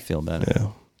 That's how I feel about it. Yeah.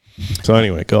 So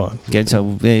anyway, go on. Get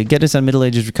us on Middle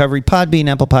Ages Recovery, Podbean,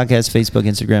 Apple Podcasts, Facebook,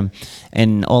 Instagram,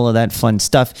 and all of that fun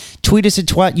stuff. Tweet us at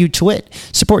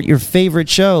TwatYouTwit. Support your favorite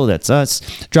show. That's us.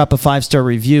 Drop a 5-star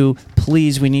review.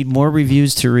 Please, we need more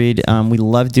reviews to read. We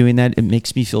love doing that. It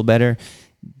makes me feel better.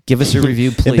 Give us a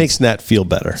review, please. It makes Nat feel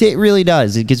better. It really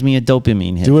does. It gives me a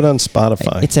dopamine hit. Do it on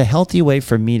Spotify. It's a healthy way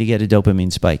for me to get a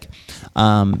dopamine spike.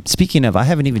 Speaking of, I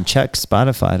haven't even checked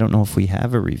Spotify. I don't know if we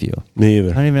have a review. Me either.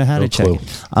 I don't even know how No to check clue. it.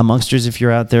 Monksters, if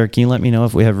you're out there, can you let me know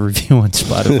if we have a review on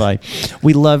Spotify?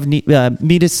 We love,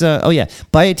 meet us,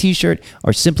 buy a t-shirt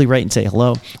or simply write and say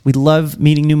hello. We love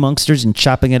meeting new Monksters and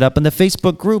chopping it up in the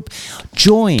Facebook group.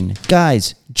 Join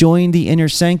the Inner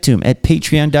Sanctum at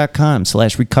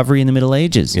patreon.com/recovery in the Middle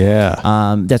Ages.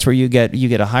 Yeah. That's where you get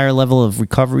a higher level of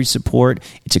recovery support.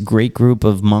 It's a great group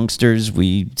of Monksters.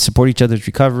 We support each other's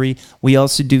recovery. We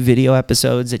also do video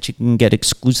episodes that you can get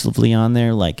exclusively on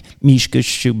there, like Mishka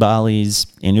Shubali's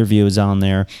interview is on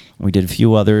there. We did a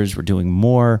few others. We're doing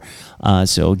more.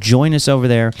 So join us over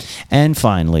there. And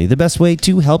finally, the best way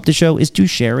to help the show is to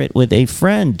share it with a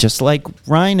friend, just like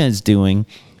Rhina's doing.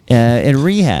 in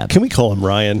rehab. Can we call him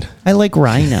Ryan? I like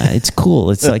Rhina. It's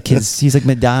cool. It's like he's like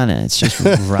Madonna. It's just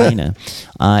Rhina.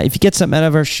 If you get something out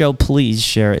of our show, please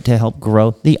share it to help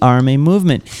grow the RMA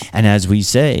movement. And as we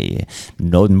say,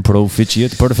 non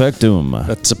proficiat perfectum.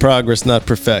 That's a progress, not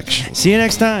perfection. See you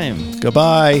next time.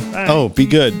 Goodbye. Bye. Oh, be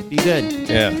good. Be good.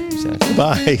 Yeah. Exactly.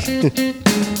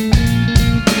 Bye.